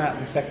teams come out of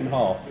the second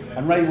half,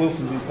 and Ray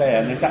Wilkins is there,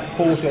 and there's that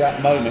pause for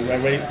that moment where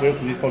Ray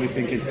Wilkins is probably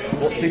thinking,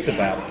 what's this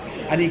about?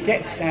 And he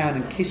gets down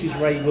and kisses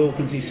Ray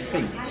Wilkins'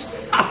 feet,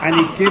 and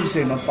he gives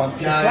him a bunch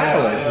of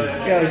flowers.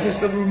 It's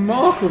just a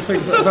remarkable thing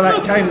for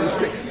that game.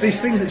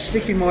 These things that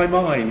stick in my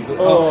mind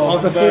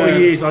after 40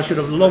 years, I should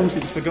have long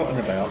since forgotten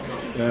about.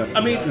 Yeah.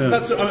 I mean,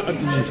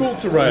 did you talk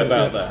to Ray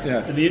about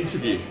that in the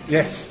interview?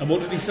 Yes. And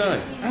what did he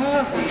say?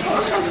 I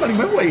can't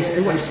remember what he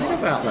said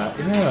about that.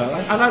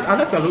 I'd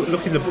have to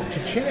look in the book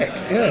to check.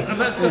 Yeah.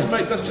 And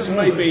that's just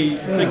made me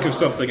think of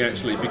something,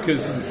 actually,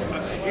 because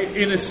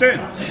in a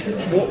sense,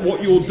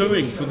 what you're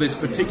doing for this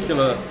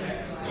particular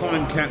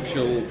time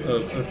capsule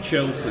of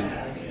Chelsea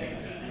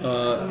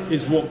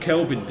is what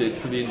Kelvin did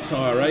for the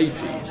entire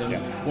 80s.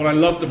 And what I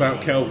loved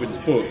about Kelvin's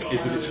book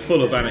is that it's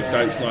full of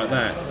anecdotes like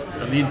that,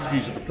 and the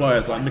interviews of the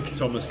players, like Mickey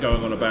Thomas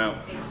going on about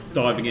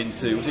diving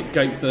into, was it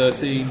Gate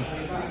 13,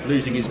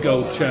 losing his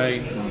gold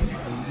chain,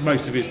 and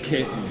most of his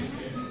kit,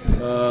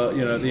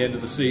 at the end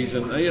of the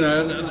season,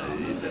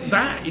 and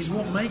that is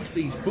what makes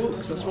these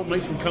books. That's what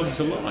makes them come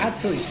to life.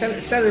 Absolutely,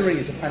 Celery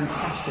is a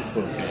fantastic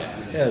book.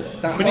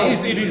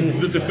 It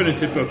is the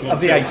definitive book of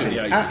the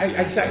 80s.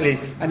 Exactly,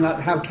 and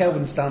how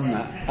Kelvin's done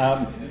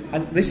that.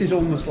 And this is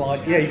almost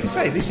like, you can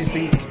say this is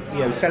the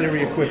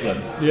Celery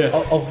equivalent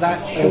of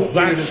that short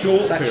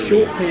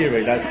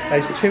period.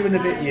 Those 2 and a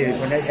bit years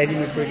when Eddie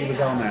McCready was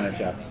our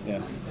manager.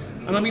 Yeah.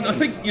 And I mean, I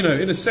think,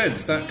 in a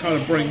sense, that kind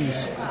of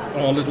brings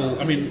our little...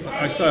 I mean,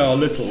 I say our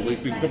little,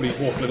 we've been probably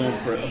waffling on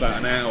for about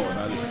an hour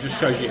now. It just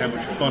shows you how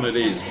much fun it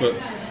is. But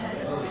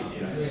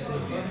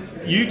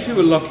you two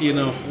are lucky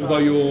enough, although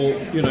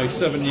you're,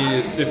 7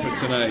 years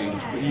difference in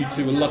age, but you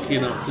two are lucky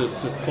enough to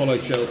follow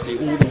Chelsea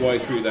all the way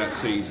through that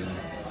season.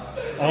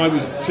 I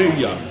was too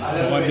young,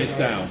 so I missed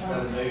out.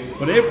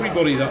 But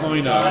everybody that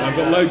I know, and I've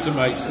got loads of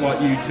mates like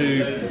you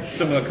two,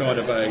 similar kind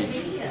of age,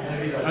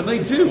 and they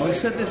do, I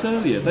said this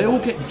earlier, they all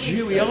get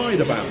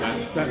dewy-eyed about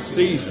that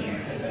season,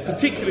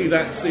 particularly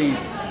that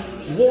season.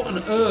 What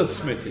on earth,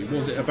 Smithy,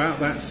 was it about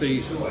that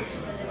season?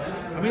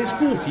 I mean, it's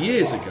 40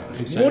 years ago.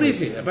 Exactly. What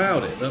is it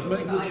about it?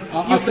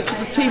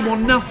 The team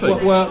won nothing.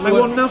 They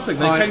won nothing.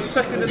 They came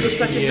second in the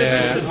second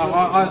division.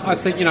 I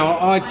think,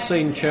 I'd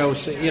seen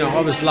Chelsea.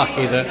 I was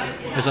lucky that,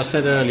 as I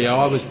said earlier,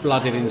 I was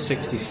blooded in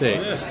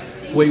 '66. Yeah.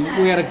 We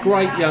had a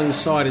great young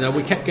side.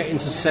 We kept getting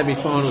to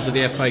semi-finals of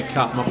the FA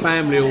Cup. My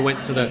family all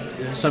went to the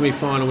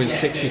semi-final in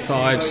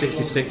 '65,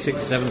 '66,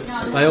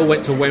 '67. They all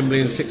went to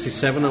Wembley in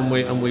 '67,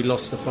 and we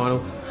lost the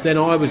final. Then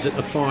I was at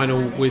the final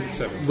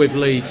with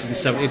Leeds in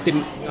 '70. It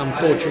didn't.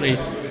 Unfortunately,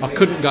 I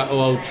couldn't go to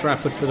Old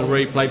Trafford for the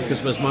replay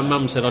because, as my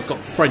mum said, I'd got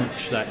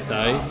French that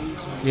day.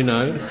 you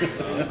know,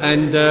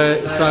 and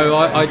so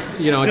I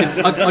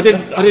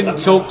didn't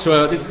talk to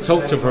her. I didn't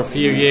talk to her for a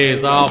few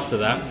years after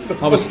that.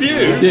 I was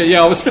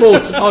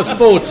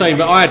 14,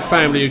 but I had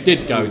family who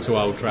did go to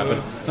Old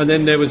Trafford, and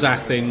then there was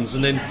Athens,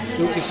 and then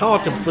it's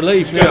hard to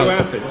believe now. Go to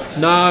Athens?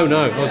 No,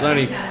 I was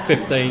only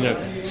 15.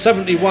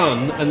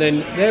 71, and then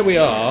there we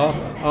are.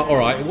 All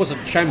right, it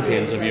wasn't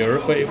champions of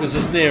Europe, but it was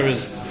as near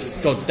as,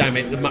 God damn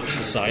it, much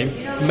the same.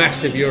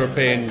 Massive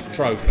European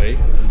trophy,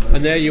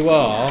 and there you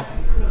are.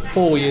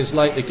 4 years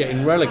later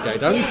getting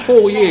relegated. Only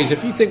 4 years.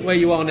 If you think where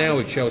you are now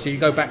with Chelsea, you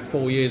go back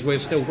 4 years, we're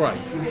still great.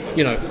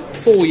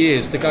 4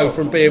 years to go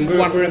from being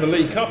we're in the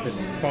League Cup in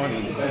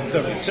finally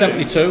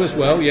 72 as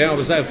well. Yeah, I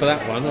was there for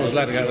that one. I was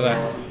allowed to go to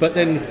that. But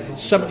then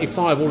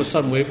 75, all of a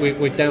sudden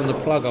we're down the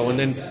plug hole, and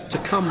then to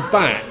come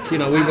back, we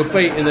were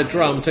beating the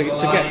drum to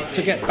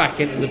get back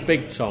into the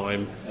big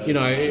time.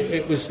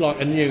 It was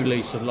like a new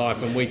lease of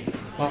life, and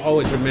I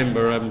always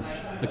remember.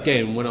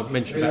 Again, when I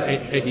mentioned about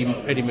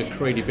Eddie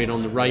McCready being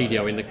on the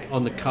radio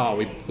on the car,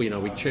 we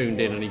tuned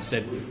in, and he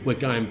said, "We're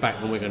going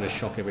back and we're going to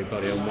shock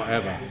everybody and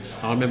whatever."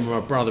 I remember my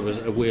brother was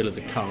at the wheel of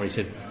the car. He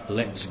said,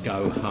 "Let's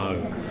go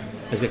home,"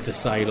 as if to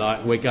say,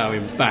 like, we're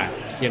going back,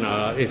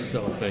 this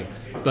sort of thing.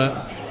 But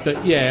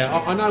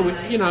yeah, I know,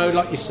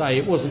 like you say,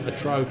 it wasn't a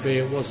trophy,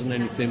 it wasn't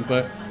anything,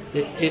 but.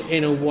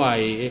 In a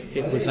way,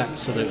 it was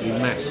absolutely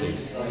massive.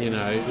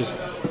 It was.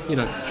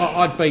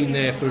 I'd been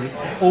there for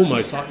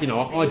almost.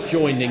 I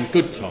joined in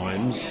good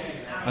times,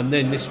 and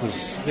then this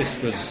was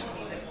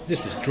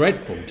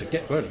dreadful to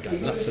get relegated. It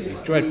was absolutely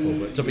dreadful,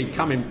 but to be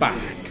coming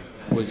back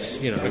was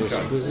brilliant.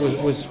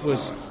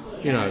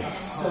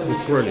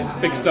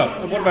 Big stuff.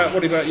 And what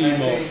about you,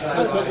 Mark?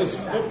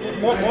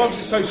 Why was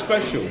it so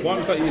special? Why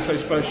was that year so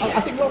special?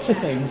 I think lots of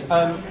things.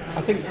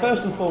 I think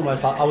first and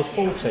foremost, I was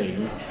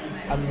 14.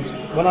 And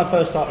when I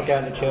first started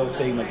going to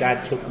Chelsea, my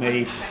dad took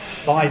me.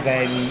 By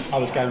then, I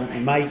was going with my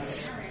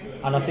mates.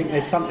 And I think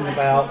there's something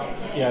about,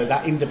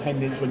 that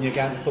independence when you're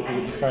going to football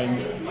with your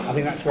friends. I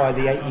think that's why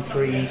the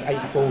 83,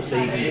 84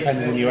 season,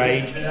 depending on your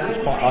age, was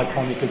quite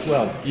iconic as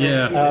well.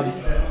 Yeah.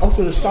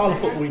 Also, the style of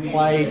football we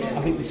played,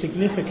 I think the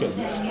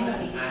significance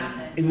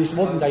in this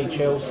modern day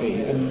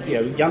Chelsea and,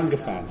 younger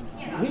fans,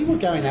 we were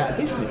going out of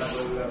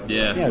business.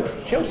 Yeah.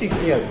 Chelsea,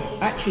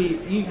 actually,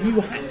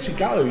 you had to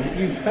go.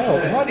 You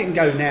felt, if I didn't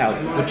go now,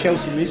 would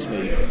Chelsea miss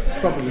me?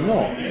 Probably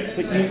not.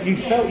 But you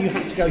felt you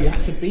had to go, you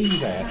had to be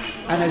there.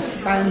 And as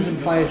fans and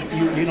players,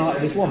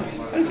 united as one.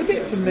 And it's a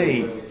bit for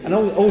me. And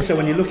also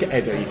when you look at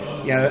Eddie,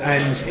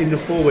 and in the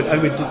forward,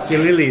 Omid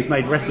Jalili has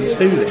made reference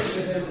to this.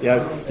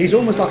 He's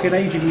almost like an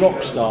aging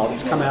rock star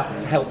that's come out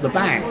to help the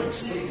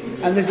bands.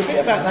 And there's a bit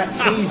about that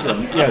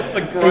season. It's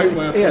a great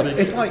way of putting it.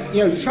 It's like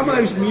some of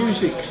those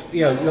musics,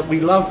 that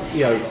we love.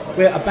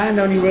 Where a band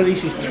only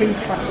releases 2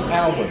 classic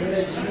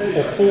albums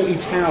or 40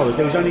 Towers.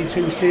 There was only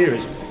 2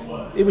 series.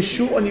 It was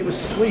short and it was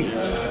sweet.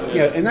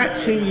 In that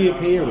 2-year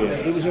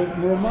period, it was a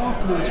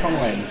remarkable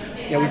time.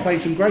 We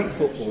played some great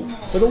football,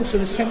 but also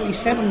the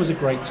 77 was a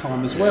great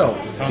time as well.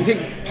 You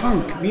think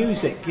punk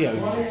music,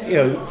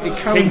 it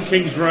comes.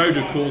 King's Road,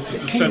 of course,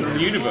 is the centre of the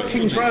universe.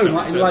 King's Road,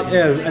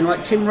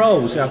 like Tim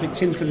Rolls. I think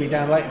Tim's going to be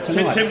down later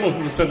tonight. Tim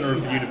wasn't the centre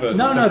of the universe.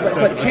 No,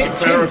 but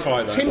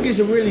Tim gives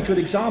a really good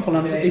example.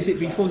 I mean, is it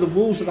before the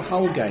Wolves of the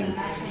Hull game?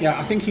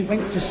 I think he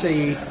went to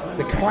see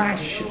the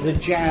Clash, the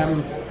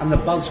Jam, and the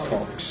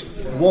Buzzcocks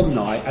one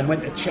night, and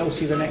went to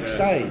Chelsea the next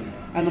day.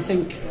 And I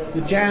think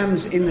the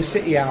Jam's In the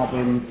City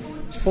album.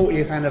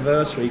 40th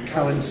anniversary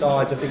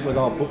coincides, I think, with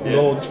our book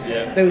launch.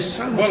 Yeah. There was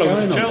so much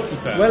going on. I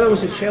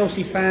was a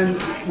Chelsea fan.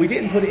 We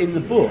didn't put it in the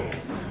book,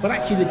 but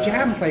actually the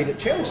Jam played at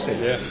Chelsea.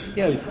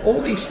 Yeah. All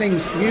these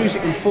things,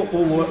 music and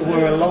football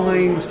were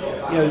aligned.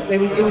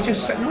 It was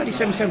just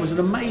 1977 was an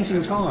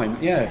amazing time.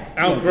 Yeah.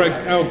 Al Gregg,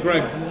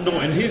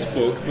 not in his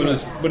book,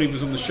 but when he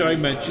was on the show,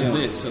 mentioned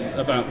this and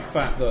about the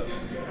fact that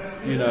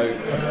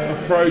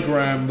a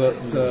programme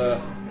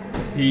that.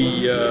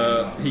 He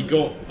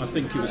got, I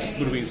think would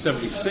have been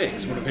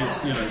 76, one of his,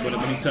 when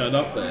he turned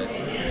up there,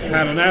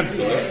 had an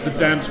advert for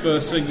Dan's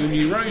first single,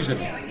 New Rose in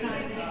it.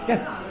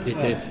 Yeah, it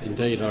did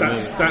indeed.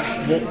 That's the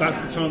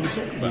time we're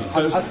talking about.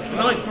 So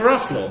it's, for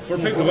us lot, for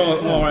people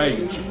of our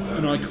age,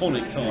 an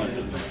iconic time.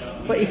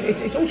 But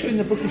it's also in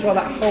the book as well,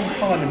 that whole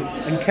time,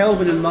 and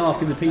Kelvin and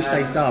Mark in the piece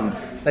they've done,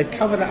 they've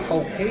covered that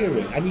whole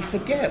period, and you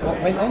forget what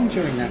went on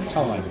during that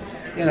time.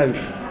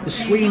 The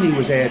Sweeney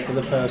was aired for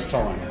the first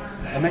time.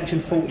 I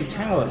mentioned 40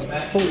 Towers.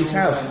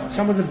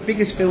 Some of the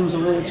biggest films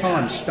of all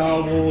time.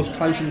 Star Wars,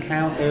 Close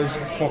Encounters,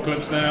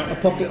 Apocalypse Now.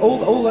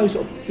 All those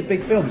the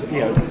big films.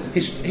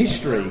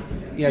 History.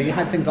 You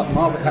had things like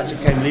Margaret Thatcher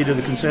became leader of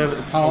the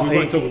Conservative Party. We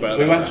won't talk about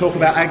that. We won't talk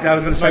about Agnew. I'm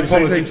going to say the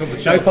same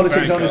thing. No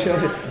politics on the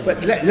Chelsea.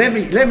 But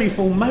let me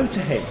fall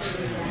Motorheads.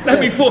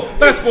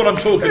 That's what I'm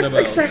talking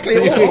about. Exactly.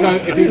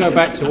 But if you go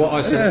back to what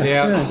I said at the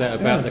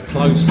outset about the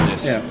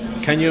closeness,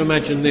 can you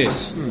imagine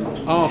this?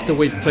 After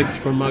we've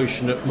clinched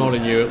promotion at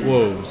Molineux at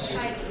Wolves,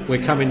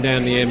 we're coming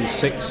down the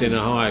M6 in a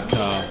hire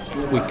car.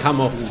 We come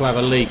off to have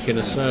a leak in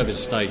a service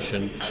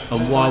station,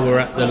 and while we're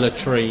at the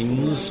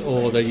latrines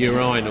or the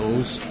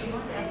urinals,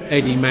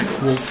 Eddie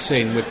Mack walks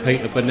in with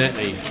Peter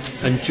Bonetti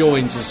and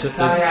joins us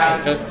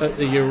at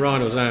the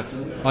urinals. Now,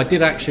 I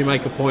did actually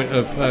make a point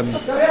of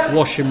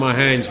washing my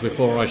hands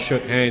before I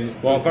shook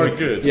hands. Well, very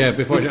good. Yeah,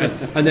 before I shook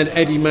hands. And then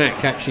Eddie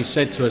Mack actually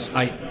said to us,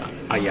 are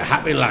you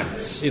happy,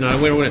 lads? You know,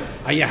 we're all,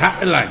 are you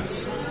happy,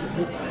 lads?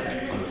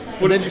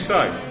 What did you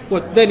say?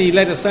 Well, then he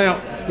led us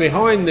out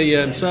behind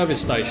the service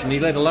station. He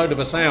led a load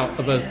of us out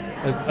of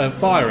a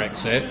fire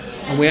exit,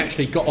 and we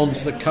actually got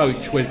onto the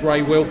coach with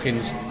Ray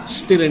Wilkins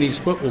still in his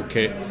football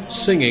kit,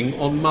 singing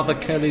on Mother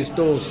Kelly's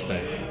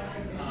doorstep.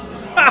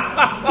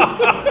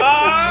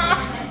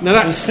 Now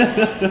that's...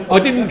 I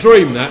didn't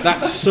dream that.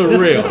 That's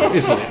surreal,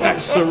 isn't it?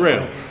 That's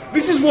surreal.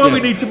 This is why we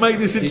need to make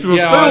this into a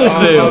film,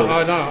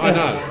 I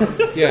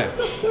know. Yeah.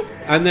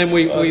 And then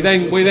we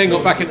then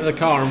got back into the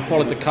car and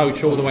followed the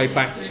coach all the way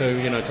back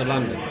to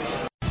London.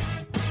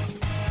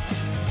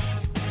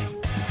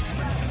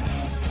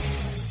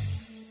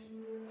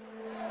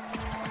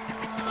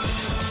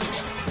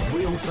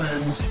 Real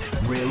fans,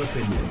 real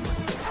opinions.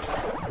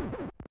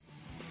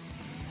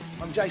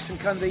 I'm Jason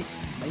Cundy,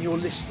 and you're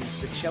listening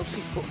to the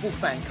Chelsea Football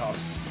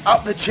Fancast.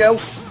 Up the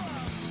Chelsea!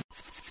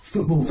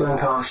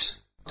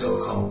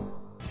 Footballfancast.com.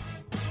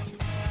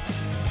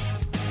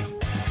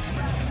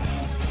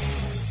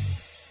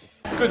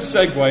 Good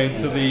segue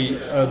into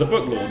the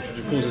book launch, which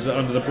of course is at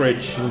Under the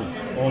Bridge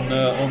on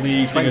the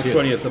evening of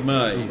 20th of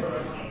May.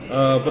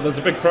 But there's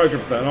a big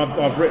programme for that, and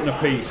I've written a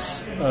piece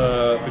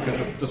because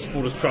the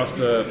Supporters Trust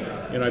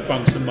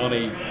bung some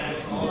money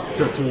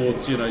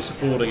towards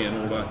supporting it and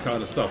all that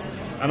kind of stuff.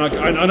 And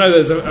I know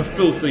there's a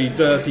filthy,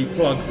 dirty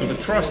plug for the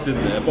Trust in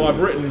there, but I've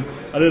written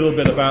a little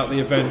bit about the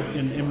event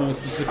in more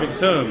specific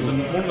terms.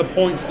 And one of the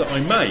points that I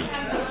make,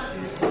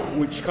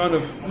 which kind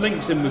of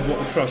links in with what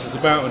the Trust is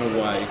about in a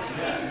way,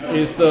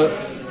 is that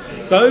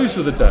those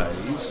were the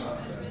days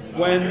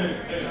when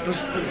the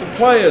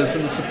players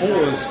and the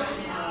supporters,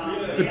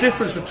 the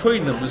difference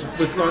between them was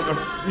like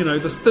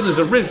as thin as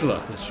a Rizzler.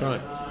 That's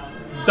right.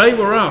 They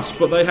were us,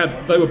 but they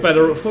were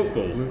better at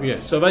football. Yeah.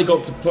 So they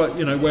got to play,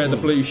 wear the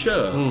blue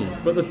shirt.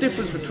 But the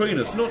difference between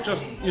us, not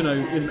just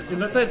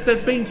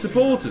they'd been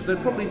supporters.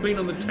 They'd probably been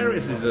on the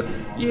terraces a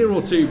year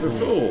or two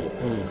before.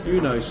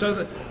 So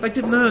that they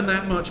didn't earn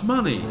that much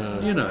money.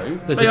 They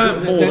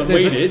earned more than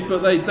we did,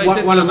 but they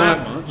didn't earn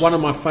that much. One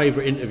of my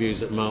favourite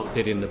interviews that Mark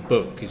did in the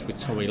book is with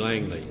Tommy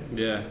Langley.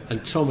 Yeah.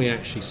 And Tommy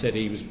actually said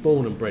he was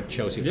born and bred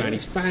Chelsea fan.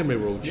 His family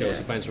were all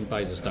Chelsea fans from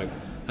Basingstoke.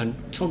 And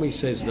Tommy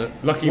says that...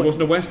 Lucky he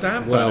wasn't a West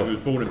Ham fan if he was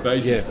born in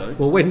Basingstoke. Yeah.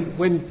 Well,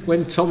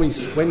 when Tommy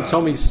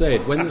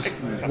said when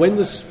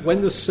the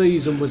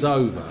season was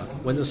over,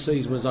 when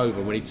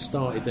he'd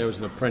started there as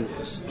an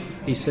apprentice,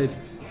 he said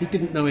he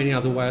didn't know any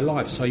other way of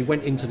life, so he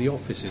went into the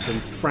offices and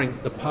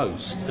franked the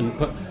post and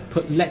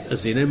put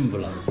letters in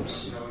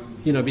envelopes.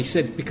 He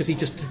said because he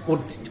just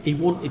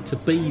wanted to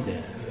be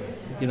there.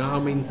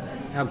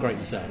 How great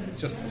is that?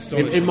 Just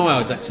astonishing. In my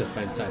eyes, that's just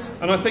fantastic.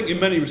 And I think in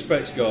many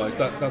respects, guys,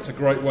 that's a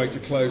great way to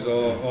close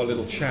our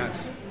little chat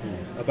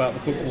about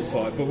the football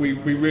side. But we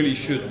really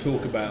should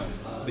talk about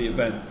the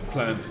event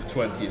planned for the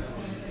 20th.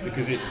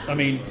 Because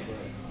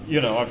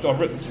I've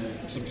written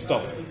some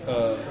stuff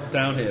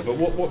down here. But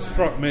what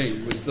struck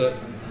me was that,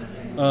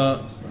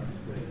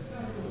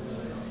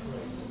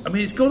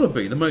 it's got to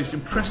be the most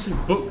impressive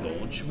book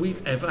launch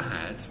we've ever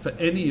had for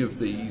any of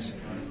these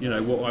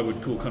what I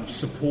would call kind of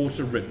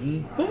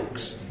supporter-written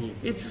books.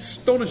 It's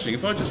astonishing.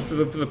 If I just, for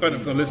the benefit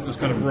of the listeners,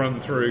 kind of run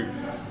through,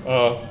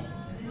 what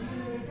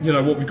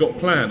we've got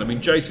planned.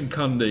 Jason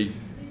Cundy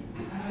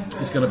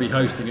is going to be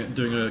hosting it and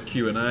doing a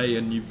Q&A,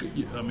 and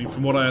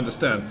from what I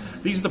understand,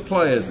 these are the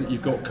players that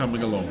you've got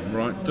coming along,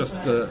 right? Just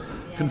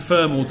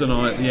confirm or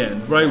deny at the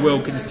end. Ray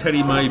Wilkins,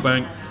 Teddy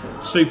Maybank,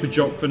 Super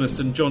Jock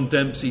Finiston, John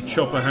Dempsey,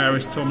 Chopper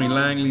Harris, Tommy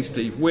Langley,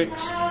 Steve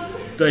Wicks,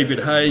 David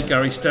Hay,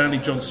 Gary Stanley,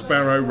 John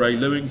Sparrow, Ray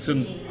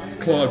Lewington,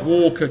 Clive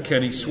Walker,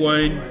 Kenny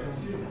Swain.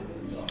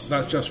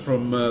 That's just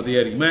from the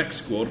Eddie Mack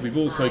squad. We've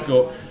also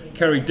got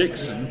Kerry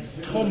Dixon,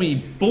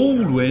 Tommy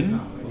Baldwin.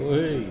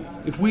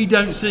 If we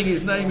don't sing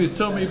his name is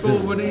Tommy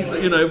Baldwin,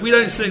 if we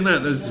don't sing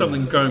that, there's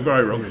something going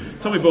very wrong.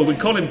 Tommy Baldwin,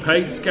 Colin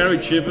Pates, Gary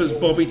Chivers,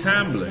 Bobby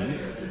Tambling.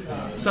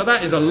 So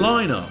that is a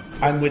lineup.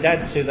 And we'd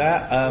add to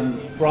that,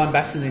 Brian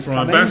Basson is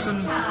coming.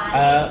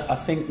 I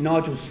think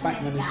Nigel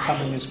Spackman is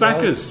coming as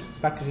well.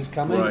 Spackers is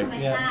coming. Right.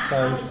 Yeah.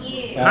 So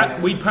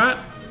Pat?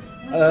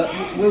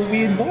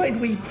 We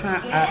invited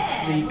Pat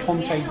at the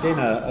Conte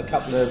dinner a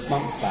couple of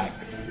months back,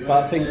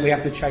 but I think we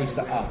have to chase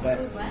that up.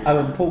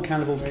 Paul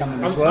Cannavale's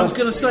coming as well. I was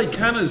going to say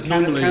Canna's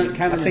normally.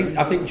 I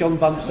think John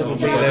Bumpster will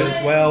be there as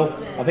well.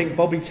 I think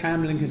Bobby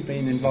Tambling has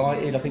been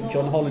invited. I think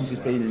John Hollins has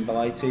been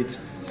invited.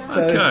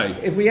 So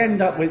if we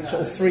end up with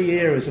sort of 3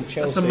 eras of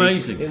Chelsea, that's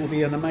amazing. It will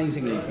be an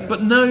amazing evening.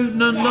 But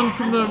none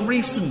from the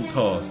recent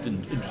past,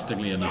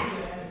 interestingly enough.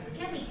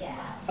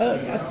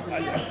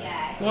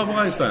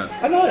 Why is that?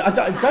 I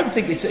don't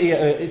think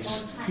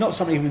it's not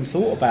something we've even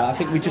thought about. I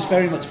think we just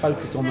very much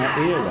focused on that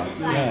era.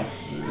 Yeah.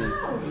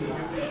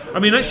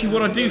 Actually,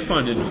 what I do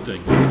find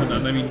interesting, and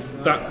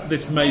that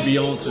this maybe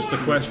answers the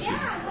question.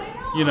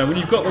 When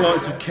you've got the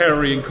likes of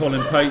Kerry and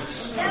Colin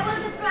Pates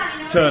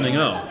turning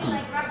up.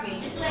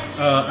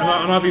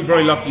 And I've been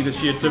very lucky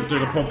this year to do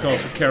a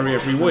podcast with Kerry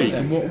every week.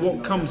 And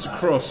what comes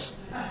across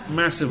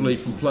massively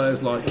from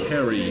players like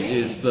Kerry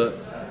is that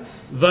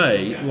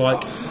they,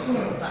 like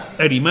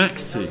Eddie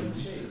Mack's team,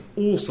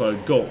 also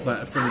got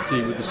that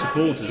affinity with the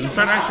supporters. In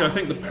fact, actually, I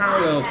think the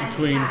parallels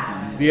between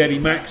the Eddie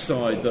Mack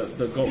side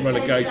that got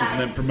relegated and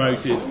then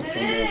promoted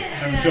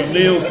and the John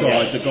Neal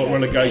side that got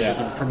relegated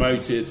and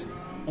promoted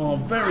are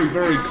very,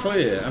 very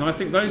clear. And I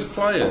think those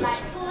players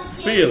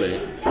feel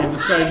it in the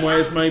same way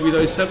as maybe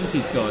those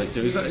 70s guys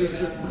do.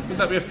 Would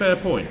that be a fair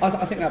point?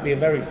 I think that'd be a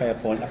very fair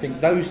point. I think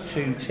those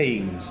two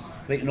teams,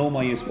 I think in All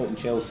My Year Sport and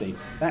Chelsea,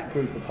 that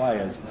group of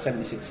players,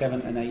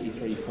 76-7 and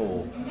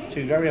 83-4,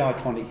 two very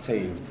iconic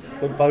teams,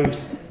 but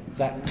both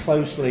that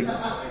close link,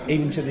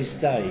 even to this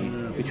day,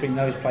 between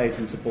those players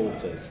and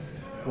supporters,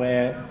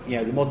 where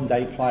the modern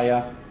day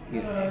player,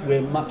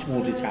 we're much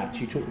more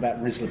detached. You talk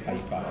about Rizzler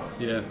paper.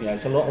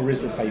 It's a lot of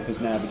Rizzler papers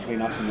now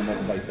between us and the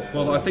modern day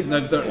football. Well, I think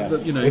that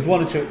with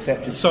one or two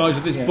exceptions. The size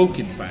of this book,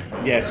 in fact.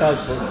 Yeah, size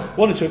of the book.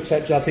 One or two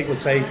exceptions, I think, would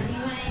say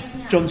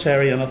John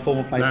Terry and a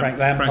former player Frank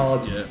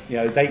Lampard.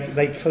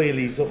 They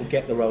clearly sort of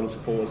get the role of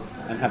supporters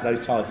and have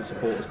those ties of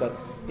supporters. But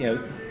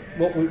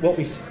what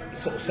we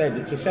sort of said,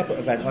 it's a separate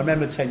event. I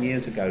remember 10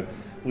 years ago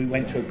we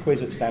went to a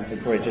quiz at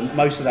Stamford Bridge, and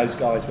most of those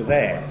guys were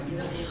there.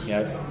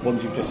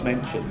 Ones you've just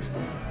mentioned.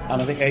 And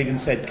I think I even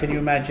said, can you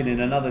imagine in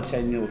another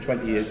 10 or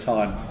 20 years'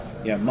 time,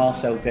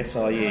 Marcel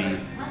Desailly,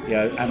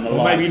 and the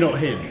like. Maybe not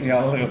him.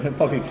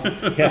 Probably,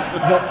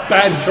 not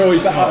bad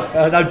choice.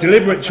 No,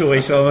 deliberate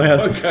choice.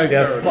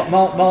 Okay.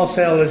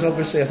 Marcel is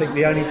obviously, I think,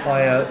 the only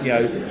player.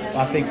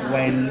 I think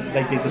when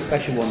they did the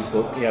Special Ones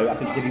book, I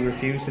think did he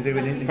refuse to do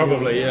an interview?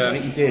 Probably, yeah. I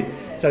think he did.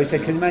 So he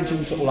said, can you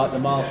imagine sort of like the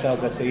Marcel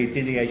Desailly,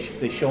 Didier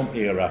Deschamps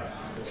era,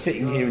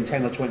 sitting here in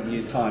 10 or 20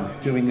 years' time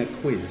doing a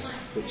quiz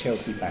with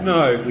Chelsea fans?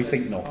 No. We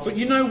think not. But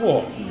you know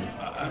what?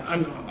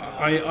 And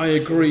I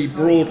agree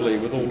broadly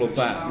with all of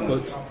that,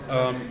 but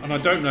and I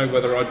don't know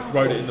whether I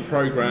wrote it in the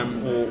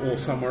programme or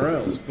somewhere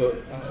else, but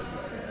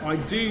I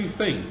do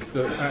think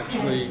that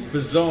actually,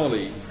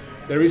 bizarrely,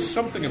 there is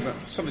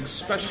something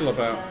special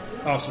about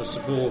us as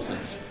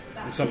supporters,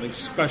 and something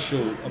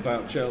special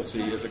about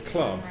Chelsea as a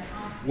club,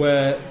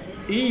 where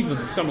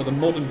even some of the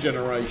modern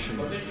generation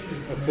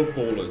of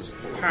footballers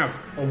have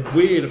a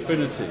weird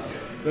affinity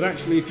that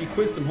actually, if you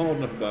quiz them hard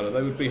enough about it,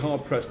 they would be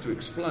hard pressed to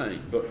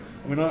explain. But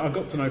I mean, I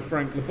got to know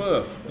Frank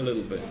Leboeuf a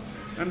little bit,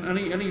 and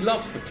he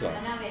loves the club.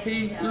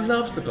 He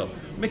loves the club.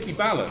 Mickey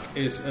Ballack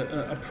is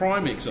a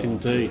prime example.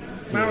 Indeed.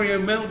 Mario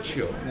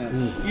Melchior.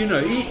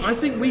 Yeah. I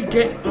think we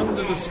get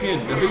under the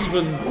skin of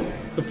even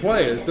the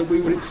players that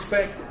we would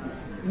expect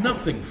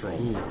nothing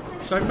from.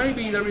 So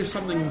maybe there is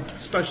something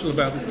special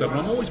about this club. And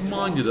I'm always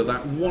minded of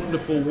that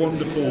wonderful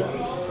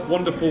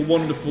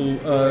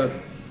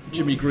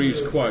Jimmy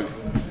Greaves quote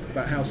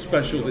about how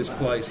special this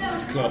place and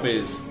this club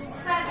is.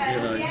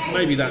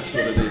 Maybe that's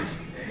what it is.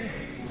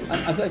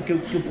 I think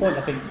good point.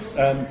 I think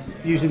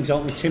using the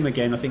example of Tim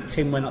again, I think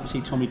Tim went up to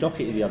see Tommy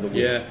Docherty the other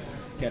week.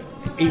 Yeah.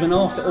 Even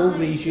after all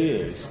these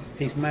years,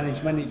 he's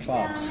managed many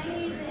clubs.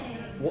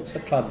 What's the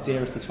club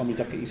dearest to Tommy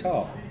Docherty's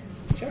heart?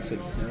 Chelsea.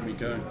 There we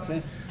go.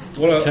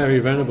 Yeah. Terry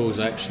Venables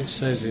actually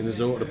says in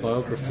his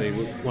autobiography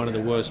one of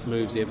the worst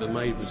moves he ever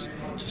made was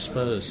to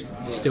Spurs.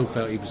 He still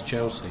felt he was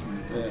Chelsea.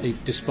 Yeah.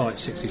 Despite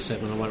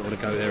 67, I won't want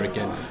to go there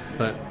again.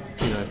 But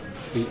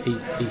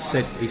he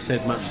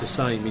said much the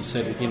same. He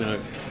said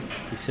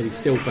he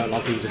still felt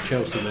like he was a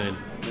Chelsea man.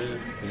 Yeah.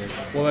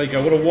 Well, there you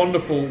go. What a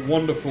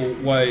wonderful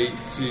way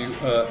to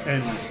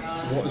end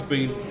what has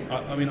been.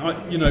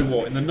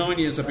 In the 9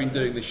 years I've been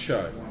doing this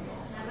show,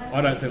 I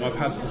don't think I've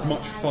had as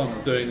much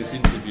fun doing this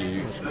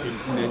interview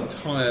in the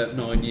entire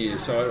 9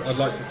 years. So I'd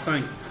like to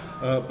thank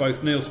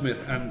both Neil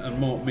Smith and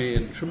Mark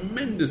Meehan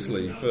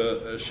tremendously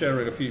for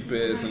sharing a few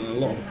beers and a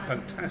lot of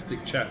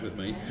fantastic chat with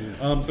me.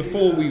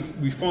 Before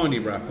we finally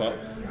wrap up,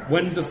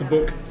 when does the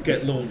book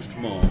get launched,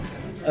 Mark?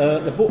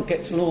 The book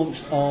gets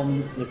launched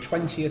on the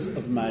 20th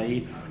of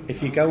May.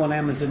 If you go on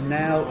Amazon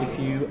now, if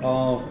you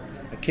are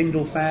a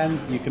Kindle fan,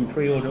 you can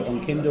pre-order it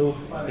on Kindle.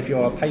 If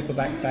you're a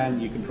paperback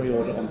fan, you can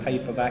pre-order it on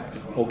paperback,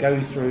 or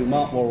go through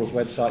Mark Worrell's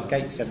website,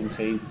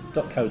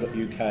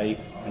 gate17.co.uk,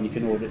 and you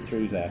can order it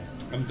through there.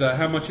 And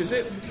how much is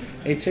it?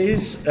 It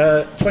is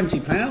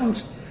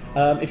 £20.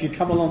 If you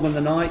come along on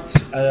the night,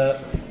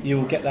 you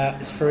will get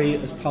that as free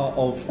as part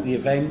of the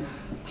event.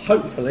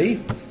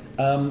 Hopefully,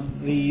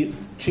 the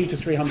 200 to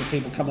 300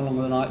 people come along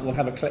on the night will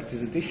have a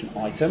collector's edition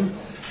item,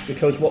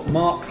 because what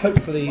Mark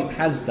hopefully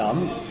has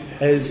done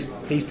is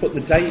he's put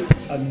the date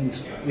and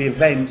the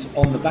event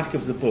on the back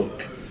of the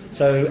book.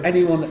 So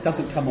anyone that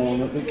doesn't come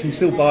along can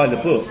still buy the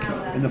book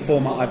in the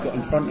format I've got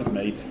in front of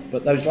me,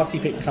 but those lucky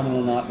people coming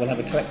on the night will have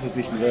a collector's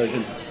edition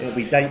version. It'll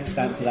be date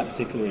stamped for that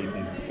particular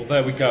evening. Well,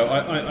 there we go.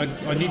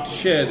 I need to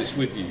share this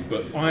with you,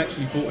 but I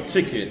actually bought a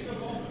ticket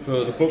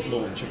for the book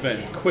launch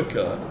event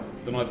quicker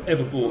than I've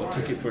ever bought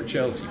a ticket for a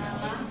Chelsea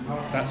match.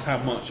 That's how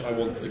much I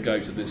wanted to go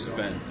to this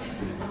event.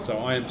 So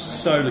I am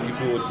so looking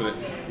forward to it.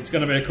 It's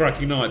going to be a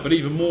cracking night, but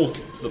even more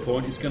to the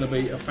point, it's going to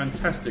be a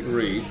fantastic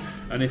read.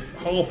 And if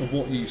half of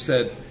what you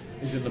said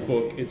is in the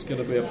book, it's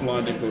going to be a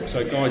blinding book.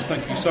 So guys,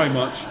 thank you so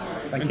much.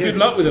 Thank you. Good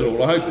luck with it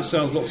all. I hope it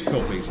sells lots of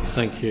copies.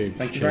 Thank you.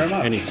 Thank you very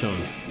much.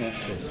 Anytime. Yeah.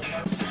 Cheers.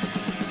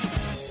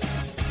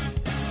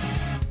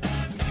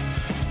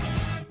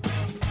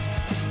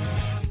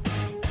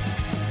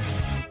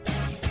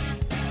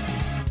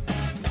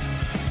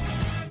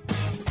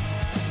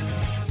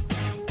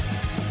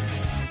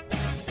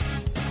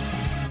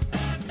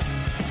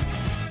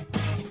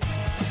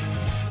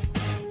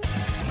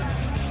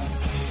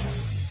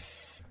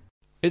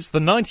 It's the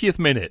 90th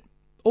minute.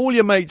 All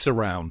your mates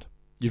around.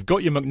 You've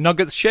got your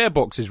McNuggets share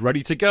boxes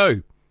ready to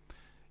go.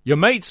 Your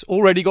mates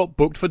already got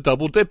booked for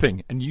double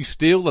dipping, and you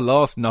steal the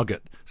last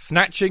nugget,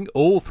 snatching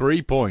all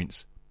 3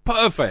 points.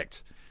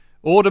 Perfect!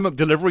 Order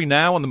McDelivery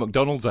now on the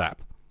McDonald's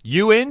app.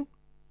 You in?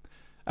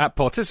 At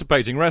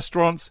participating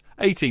restaurants,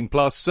 18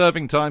 plus,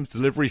 serving times,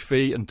 delivery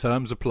fee and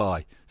terms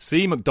apply.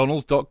 See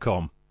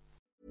mcdonalds.com.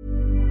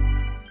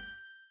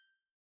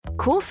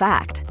 Cool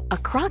fact, a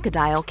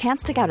crocodile can't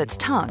stick out its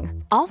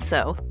tongue.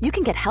 Also, you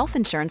can get health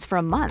insurance for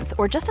a month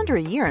or just under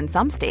a year in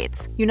some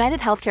states. United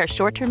Healthcare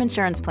short-term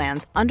insurance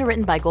plans,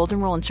 underwritten by Golden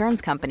Rule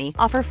Insurance Company,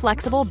 offer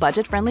flexible,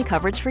 budget-friendly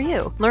coverage for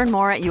you. Learn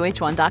more at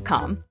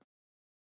uh1.com.